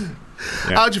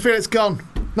do you feel it's gone?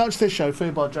 Not just this show,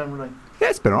 Food Bar generally. Yeah,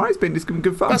 it's been alright. It's been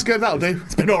good fun. That's good, that'll do.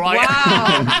 It's been alright.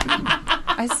 Wow.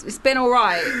 It's been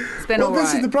alright. It's been alright.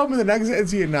 This is the problem with an exit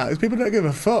interview now, is people don't give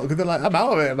a fuck. They're like, I'm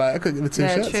out of it, mate. I couldn't give a two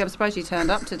shits. True. I'm surprised you turned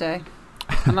up today.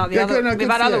 And like we've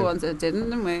had other ones that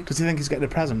didn't we? Does he think he's getting a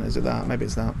present? Is it that? Maybe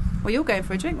it's that. Well, you're going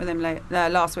for a drink with him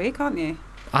last week, aren't you?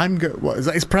 I'm good. What, is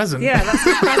that his present? Yeah, that's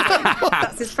his present.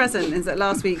 That's his present, is that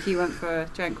last week you went for a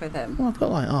drink with him. Well, I've got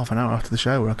like half an hour after the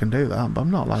show where I can do that, but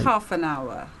I'm not like... Half an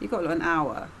hour? You've got an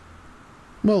hour.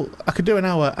 Well, I could do an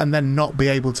hour and then not be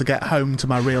able to get home to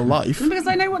my real life. Because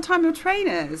I know what time your train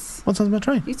is. What time's my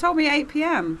train? You told me 8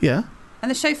 p.m. Yeah. And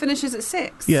the show finishes at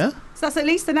 6. Yeah. So that's at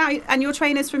least an hour. And your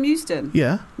train is from Euston.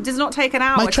 Yeah. It does not take an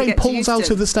hour My to train get to pulls Euston. out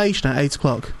of the station at 8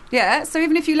 o'clock. Yeah, so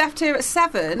even if you left here at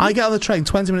 7... I get on the train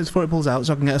 20 minutes before it pulls out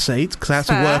so I can get a seat, because I have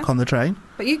to work on the train.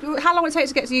 But how long would it take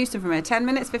to get to Euston from here? 10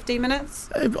 minutes? 15 minutes?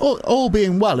 All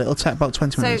being well, it'll take about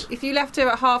 20 minutes. So if you left here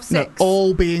at 6:30... No,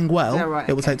 all being well, it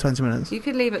will okay. take 20 minutes. You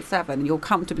could leave at 7 and you'll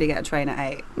comfortably get a train at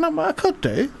 8. No, but I could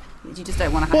do. You just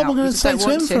don't want to hang What out. am I going to say to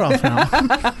him for half an hour?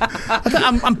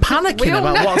 I'm panicking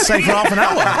about what I'll say for half an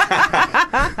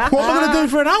hour. What am I going to do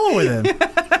for an hour with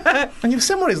him? And you've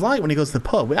seen what he's like when he goes to the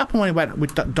pub. It happened when he went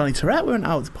with Donny Tourette. We went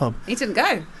out to the pub. He didn't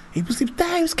go. He was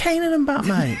there. He was caning him back,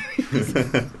 mate.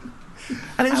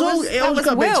 And it was all. It that all was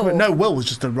got Will. No, Will was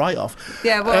just a write-off.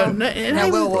 Yeah, well,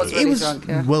 Will was really he was drunk.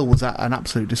 Yeah. Will was an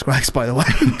absolute disgrace, by the way.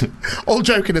 All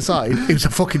joking aside, he was a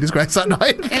fucking disgrace that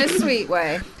night. In a sweet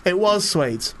way. It was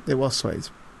sweet. It was sweet.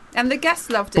 And the guests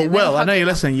loved But it. Will, I know you're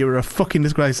listening. You were a fucking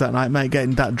disgrace that night, mate,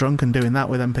 getting that drunk and doing that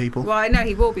with them people. Well, I know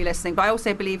he will be listening, but I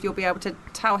also believe you'll be able to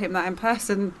tell him that in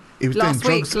person. He was last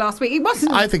doing week. drugs. Last week he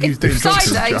wasn't. I think he was doing drugs.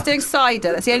 Cider. He was doing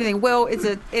cider. That's the only thing. Will is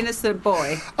an innocent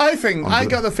boy. I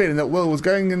got the feeling that Will was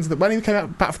going into when he came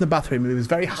back from the bathroom, he was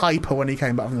very hyper when he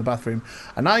came back from the bathroom.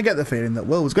 And I get the feeling that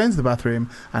Will was going to the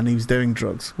bathroom and he was doing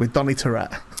drugs with Donny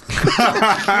Tourette.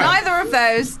 Neither of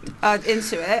those are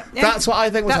into it. Yeah. That's what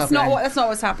I think was happening. That's not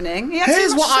what's happening.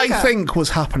 Here's what I think was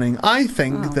happening. I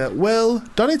think that Will,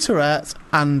 Donny Tourette,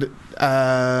 and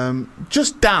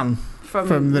just Dan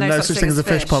from the No Such Thing as a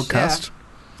Fish podcast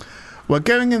were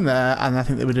going in there, and I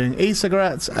think they were doing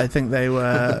e-cigarettes. I think they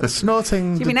were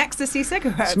snorting. Do you mean ecstasy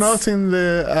cigarettes? Snorting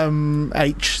the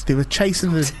H. They were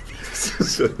chasing the.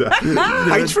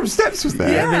 H from Steps was there.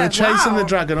 Yeah, they were chasing the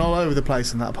dragon all over the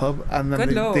place in that pub, and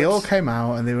then they all came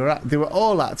out, and they were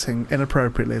all acting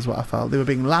inappropriately, is what I felt. They were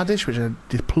being laddish, which I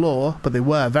deplore, but they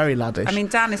were very laddish. I mean,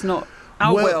 Dan is not.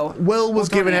 Will was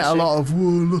giving it a lot of, whoa,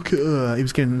 look at her. He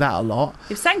was giving that a lot.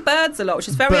 He was saying birds a lot, which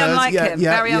is very unlike him.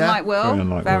 Very unlike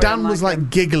Will. Dan was like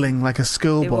giggling like a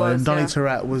schoolboy, and Donny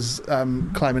Tourette was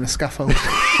climbing a scaffold.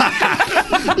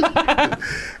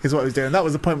 Is what he was doing. That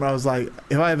was the point where I was like,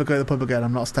 if I ever go to the pub again,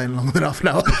 I'm not staying longer than half an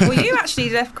hour. Well, you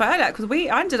actually left quite early because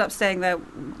I ended up staying there.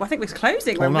 I think it was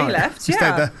closing when we left. You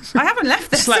stayed there. I haven't left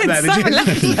there Slept since. there,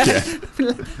 did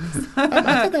you?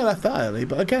 I think I left that early,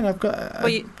 but again, I've got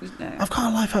a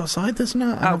life outside this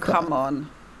now. Oh, come on.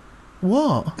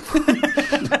 What?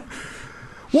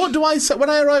 What do I say when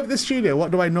I arrive at the studio?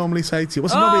 What do I normally say to you?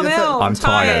 What's normally I'm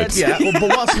tired. Yeah, but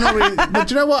what's normally? But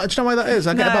do you know what? Do you know why that is?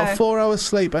 I get about 4 hours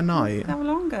sleep a night. No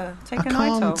longer. Take a night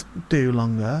off. I can't do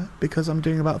longer because I'm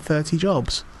doing about 30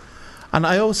 jobs, and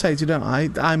I always say to you, don't I?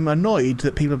 I'm annoyed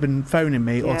that people have been phoning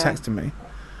me or texting me.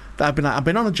 I've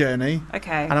been on a journey,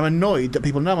 and I'm annoyed that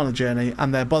people know I'm on a journey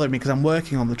and they're bothering me because I'm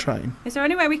working on the train. Is there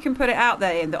any way we can put it out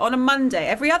there, Ian, that on a Monday,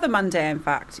 every other Monday, in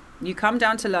fact, you come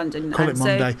down to London? Call it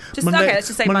Monday. Let's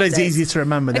just say Monday's Mondays. easier to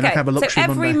remember. Then I can have a luxury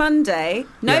so every Monday,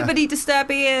 nobody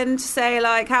disturb Ian to say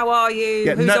like, "How are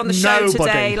you? Who's on the show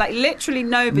today?" Like literally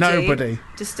nobody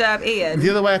disturb Ian.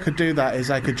 The other way I could do that is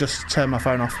I could just turn my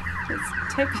phone off.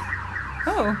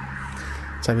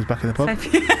 Take Toby's back in the pub.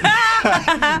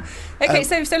 Okay,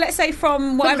 so let's say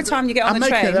from whatever time you get on I'm the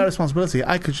train. making it their responsibility.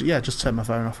 I could, just turn my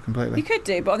phone off completely. You could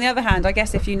do, but on the other hand, I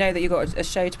guess if you know that you've got a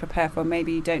show to prepare for,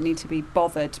 maybe you don't need to be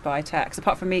bothered by text.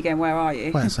 Apart from me going, "Where are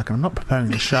you?" Wait a second, I'm not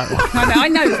preparing the show. I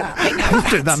know that. I'm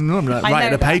doing that. I'm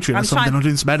writing a Patreon or something. I'm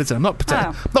doing some editing. I'm not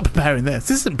preparing this.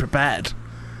 This isn't prepared.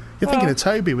 You're thinking of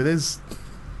Toby with his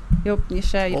your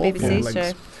show, your BBC links.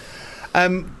 show.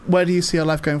 Where do you see your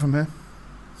life going from here?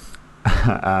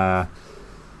 I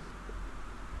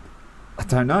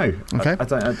don't know. Okay. I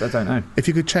don't know. If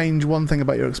you could change one thing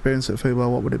about your experience at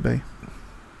Football, what would it be?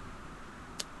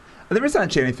 There isn't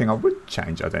actually anything I would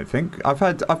change. I don't think I've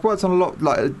worked on a lot,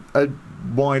 like a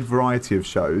wide variety of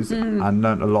shows, and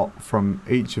learnt a lot from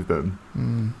each of them.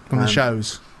 From the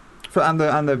shows, and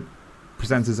the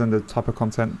presenters and the type of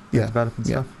content they develop and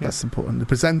stuff. Yeah, that's important. The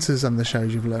presenters and the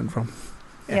shows you've learned from.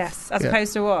 Yes, as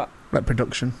opposed to what? Like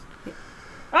production.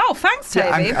 Oh, thanks, Toby.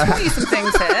 I've taught you some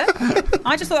things here.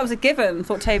 I just thought that was a given.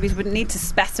 Thought Toby's wouldn't need to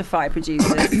specify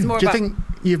producers. It's more Do you think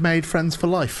you've made friends for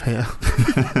life here?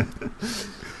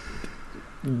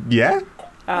 Yeah.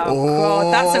 Oh,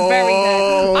 God, that's a very.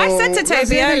 I said to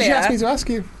Toby earlier. She asked me to ask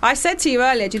you. I said to you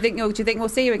earlier, do you think we'll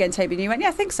see you again, Toby? And you went, yeah,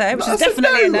 I think so. Which is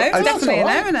definitely a no. Definitely a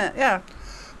no, isn't it? Yeah.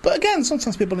 But again,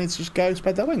 sometimes people need to just go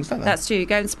spread their wings, don't they? That's true. You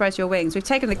go and spread your wings. We've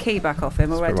taken the key back off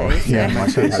him already. Right. Yeah, my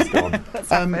show has gone.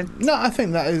 No, I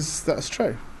think that's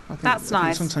true. That's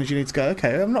nice. Sometimes you need to go,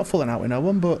 okay, I'm not falling out with no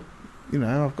one, but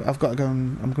I've got to go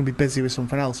and I'm going to be busy with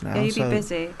something else now. Yeah, you'd be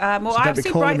busy. Well, I have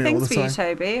some bright things for you,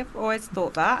 Toby. I've always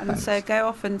thought that. And so go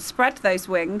off and spread those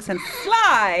wings and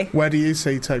fly. Where do you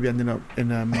see Toby ending up in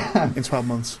 12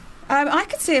 months? I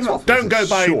could see him. Don't go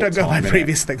by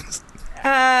previous things.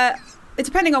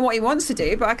 Depending on what he wants to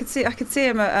do, but I could see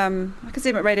him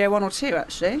at Radio 1 or 2.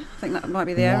 Actually, I think that might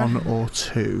be the area. 1 or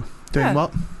 2. Doing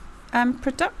what?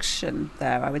 Production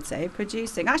there, I would say.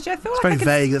 Producing. Actually, I feel it's very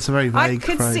vague. That's a very vague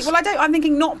phrase. I'm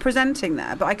thinking not presenting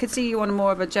there, but I could see you on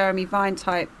more of a Jeremy Vine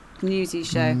type newsy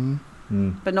show.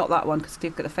 But not that one, because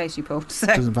you've got the face you pulled. So.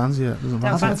 Doesn't fancy it.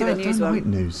 Don't fancy the news one. I like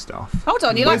news stuff. Hold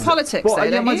on, you like politics, though,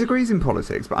 don't my you? degree's in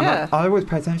politics, but I always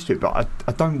pay attention to it, but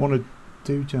I don't want to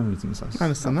do journalism. So I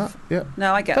understand that. Yeah.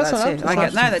 No, I get that too.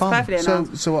 That's perfectly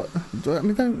enough. So what? I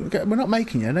mean, we're not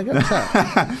making you. Don't get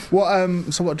upset.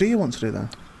 So what do you want to do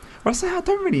then? Well, I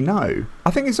don't really know.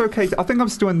 I think it's okay. I think I'm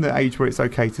still in the age where it's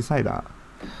okay to say that.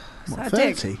 What,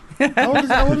 30?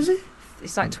 How old is he?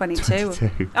 It's like 22.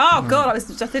 Oh God, I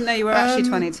didn't know you were actually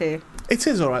 22. It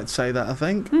is all right to say that. I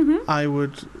think I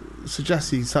would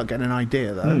suggest you start getting an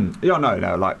idea though. Yeah,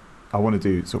 no. Like I want to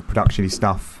do sort of production-y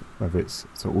stuff, whether it's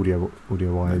sort of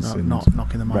audio-wise and not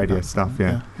knocking the mic radio back. stuff.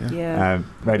 Yeah.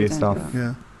 Radio stuff.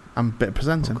 Yeah, and a bit of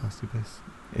presenting.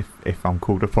 If I'm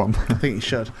called upon. I think you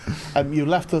should. You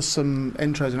left us some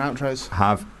intros and outros.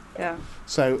 Have. Yeah.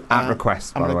 So at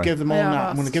request, I'm going to give them all now.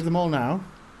 I'm going to give them all now.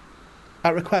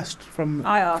 At request from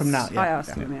Nat. I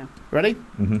asked him, yeah. Ready?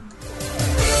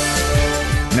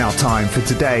 Now time for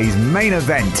today's main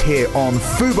event here on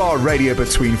Fubar Radio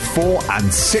between 4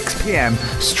 and 6 p.m.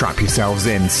 Strap yourselves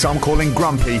in. Some call him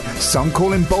Grumpy, some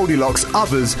call him Goldilocks,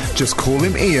 others just call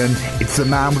him Ian. It's the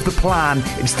man with the plan.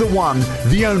 It's the one,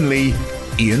 the only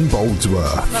Ian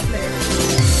Boldsworth. Lovely.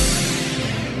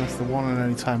 That's the one and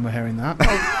only time we're hearing that.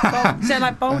 So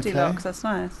like Goldilocks, that's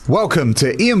nice. Welcome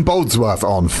to Ian Boldsworth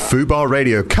on Fubar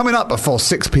Radio. Coming up before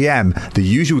 6 p.m, the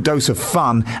usual dose of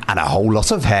fun and a whole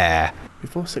lot of hair.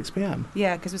 Before 6 p.m?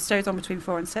 Yeah, because the show's on between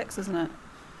 4 and 6, isn't it?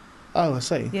 Oh, I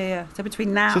see. Yeah. So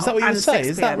between now and 6 p.m. So is that what you say?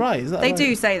 Is that right? They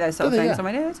do say those sort of things. I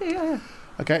mean, yeah, they do, yeah.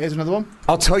 Okay, here's another one.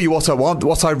 I'll tell you what I want.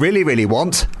 What I really, really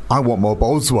want. I want more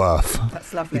Boldsworth.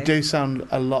 That's lovely. You do sound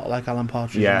a lot like Alan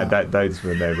Partridge. Yeah, those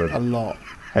were they were a lot.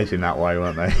 Heading that way,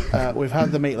 weren't they? We've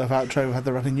had the Meatloaf outro. We've had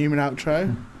the Randy Newman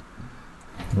outro.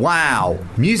 Wow,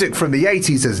 music from the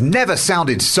 80s has never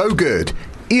sounded so good.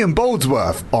 Ian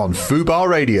Boldsworth on Fubar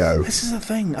Radio. This is the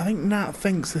thing. I think Nat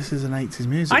thinks this is an 80s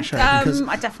music show. Because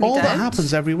I definitely all don't. that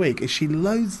happens every week is she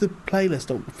loads the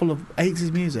playlist up full of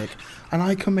 80s music, and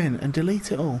I come in and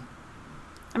delete it all.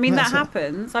 I mean, that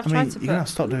happens. I've tried to put... You're going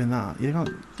to stop doing that. You can't...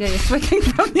 Yeah, you're swinging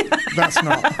from... That's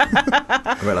not...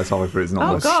 I realise halfway through it's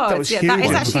not... Oh, God. That was huge. That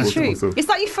is actually true. It's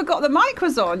like you forgot the mic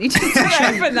was on. You just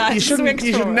open that. You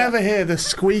should never hear the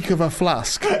squeak of a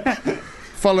flask...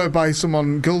 followed by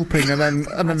someone gulping and then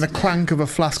the clank of a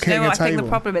flask hitting a table. I think the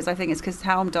problem is, it's because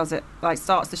Helm does it, like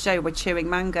starts the show with chewing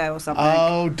mango or something.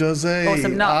 Oh, does he? Or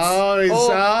some nuts.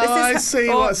 I see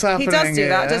what's happening. He does do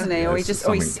that, doesn't he? Yeah, or he's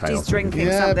drinking something.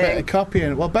 Yeah, a bit of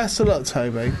copying. Well, best of luck,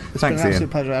 Toby. It's been an absolute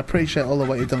pleasure. I appreciate all the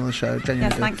work you've done on the show. Genuinely.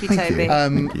 Yes, thank you, Toby.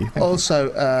 Also,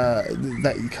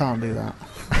 that you can't do that.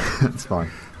 It's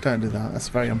fine. Don't do that. That's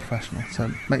very unprofessional. So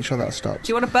make sure that stops.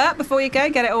 Do you want to burp before you go?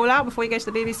 Get it all out before you go to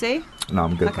the BBC? No,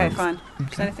 I'm good. Okay, thanks. fine.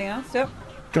 Is there anything else? Yep.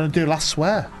 Do you want to do a last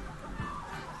swear?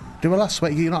 Do a last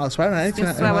swear. You're not swearing at anything.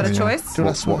 Just swear with a choice. Do a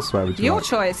last What swear would you Your like?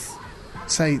 choice.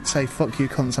 Say, fuck you,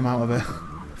 cunts, I'm out of it.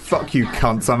 Fuck you,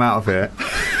 cunts, I'm out of here.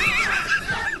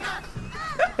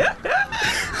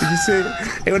 Did you see?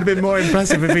 It would have been more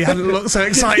impressive if he hadn't looked so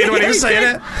excited when he was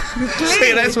saying it. See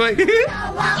you next week.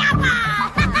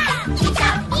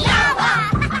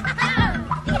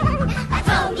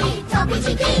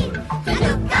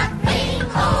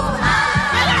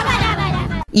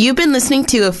 You've been listening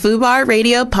to a FUBAR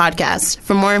Radio podcast.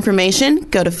 For more information,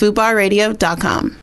 go to FUBARradio.com.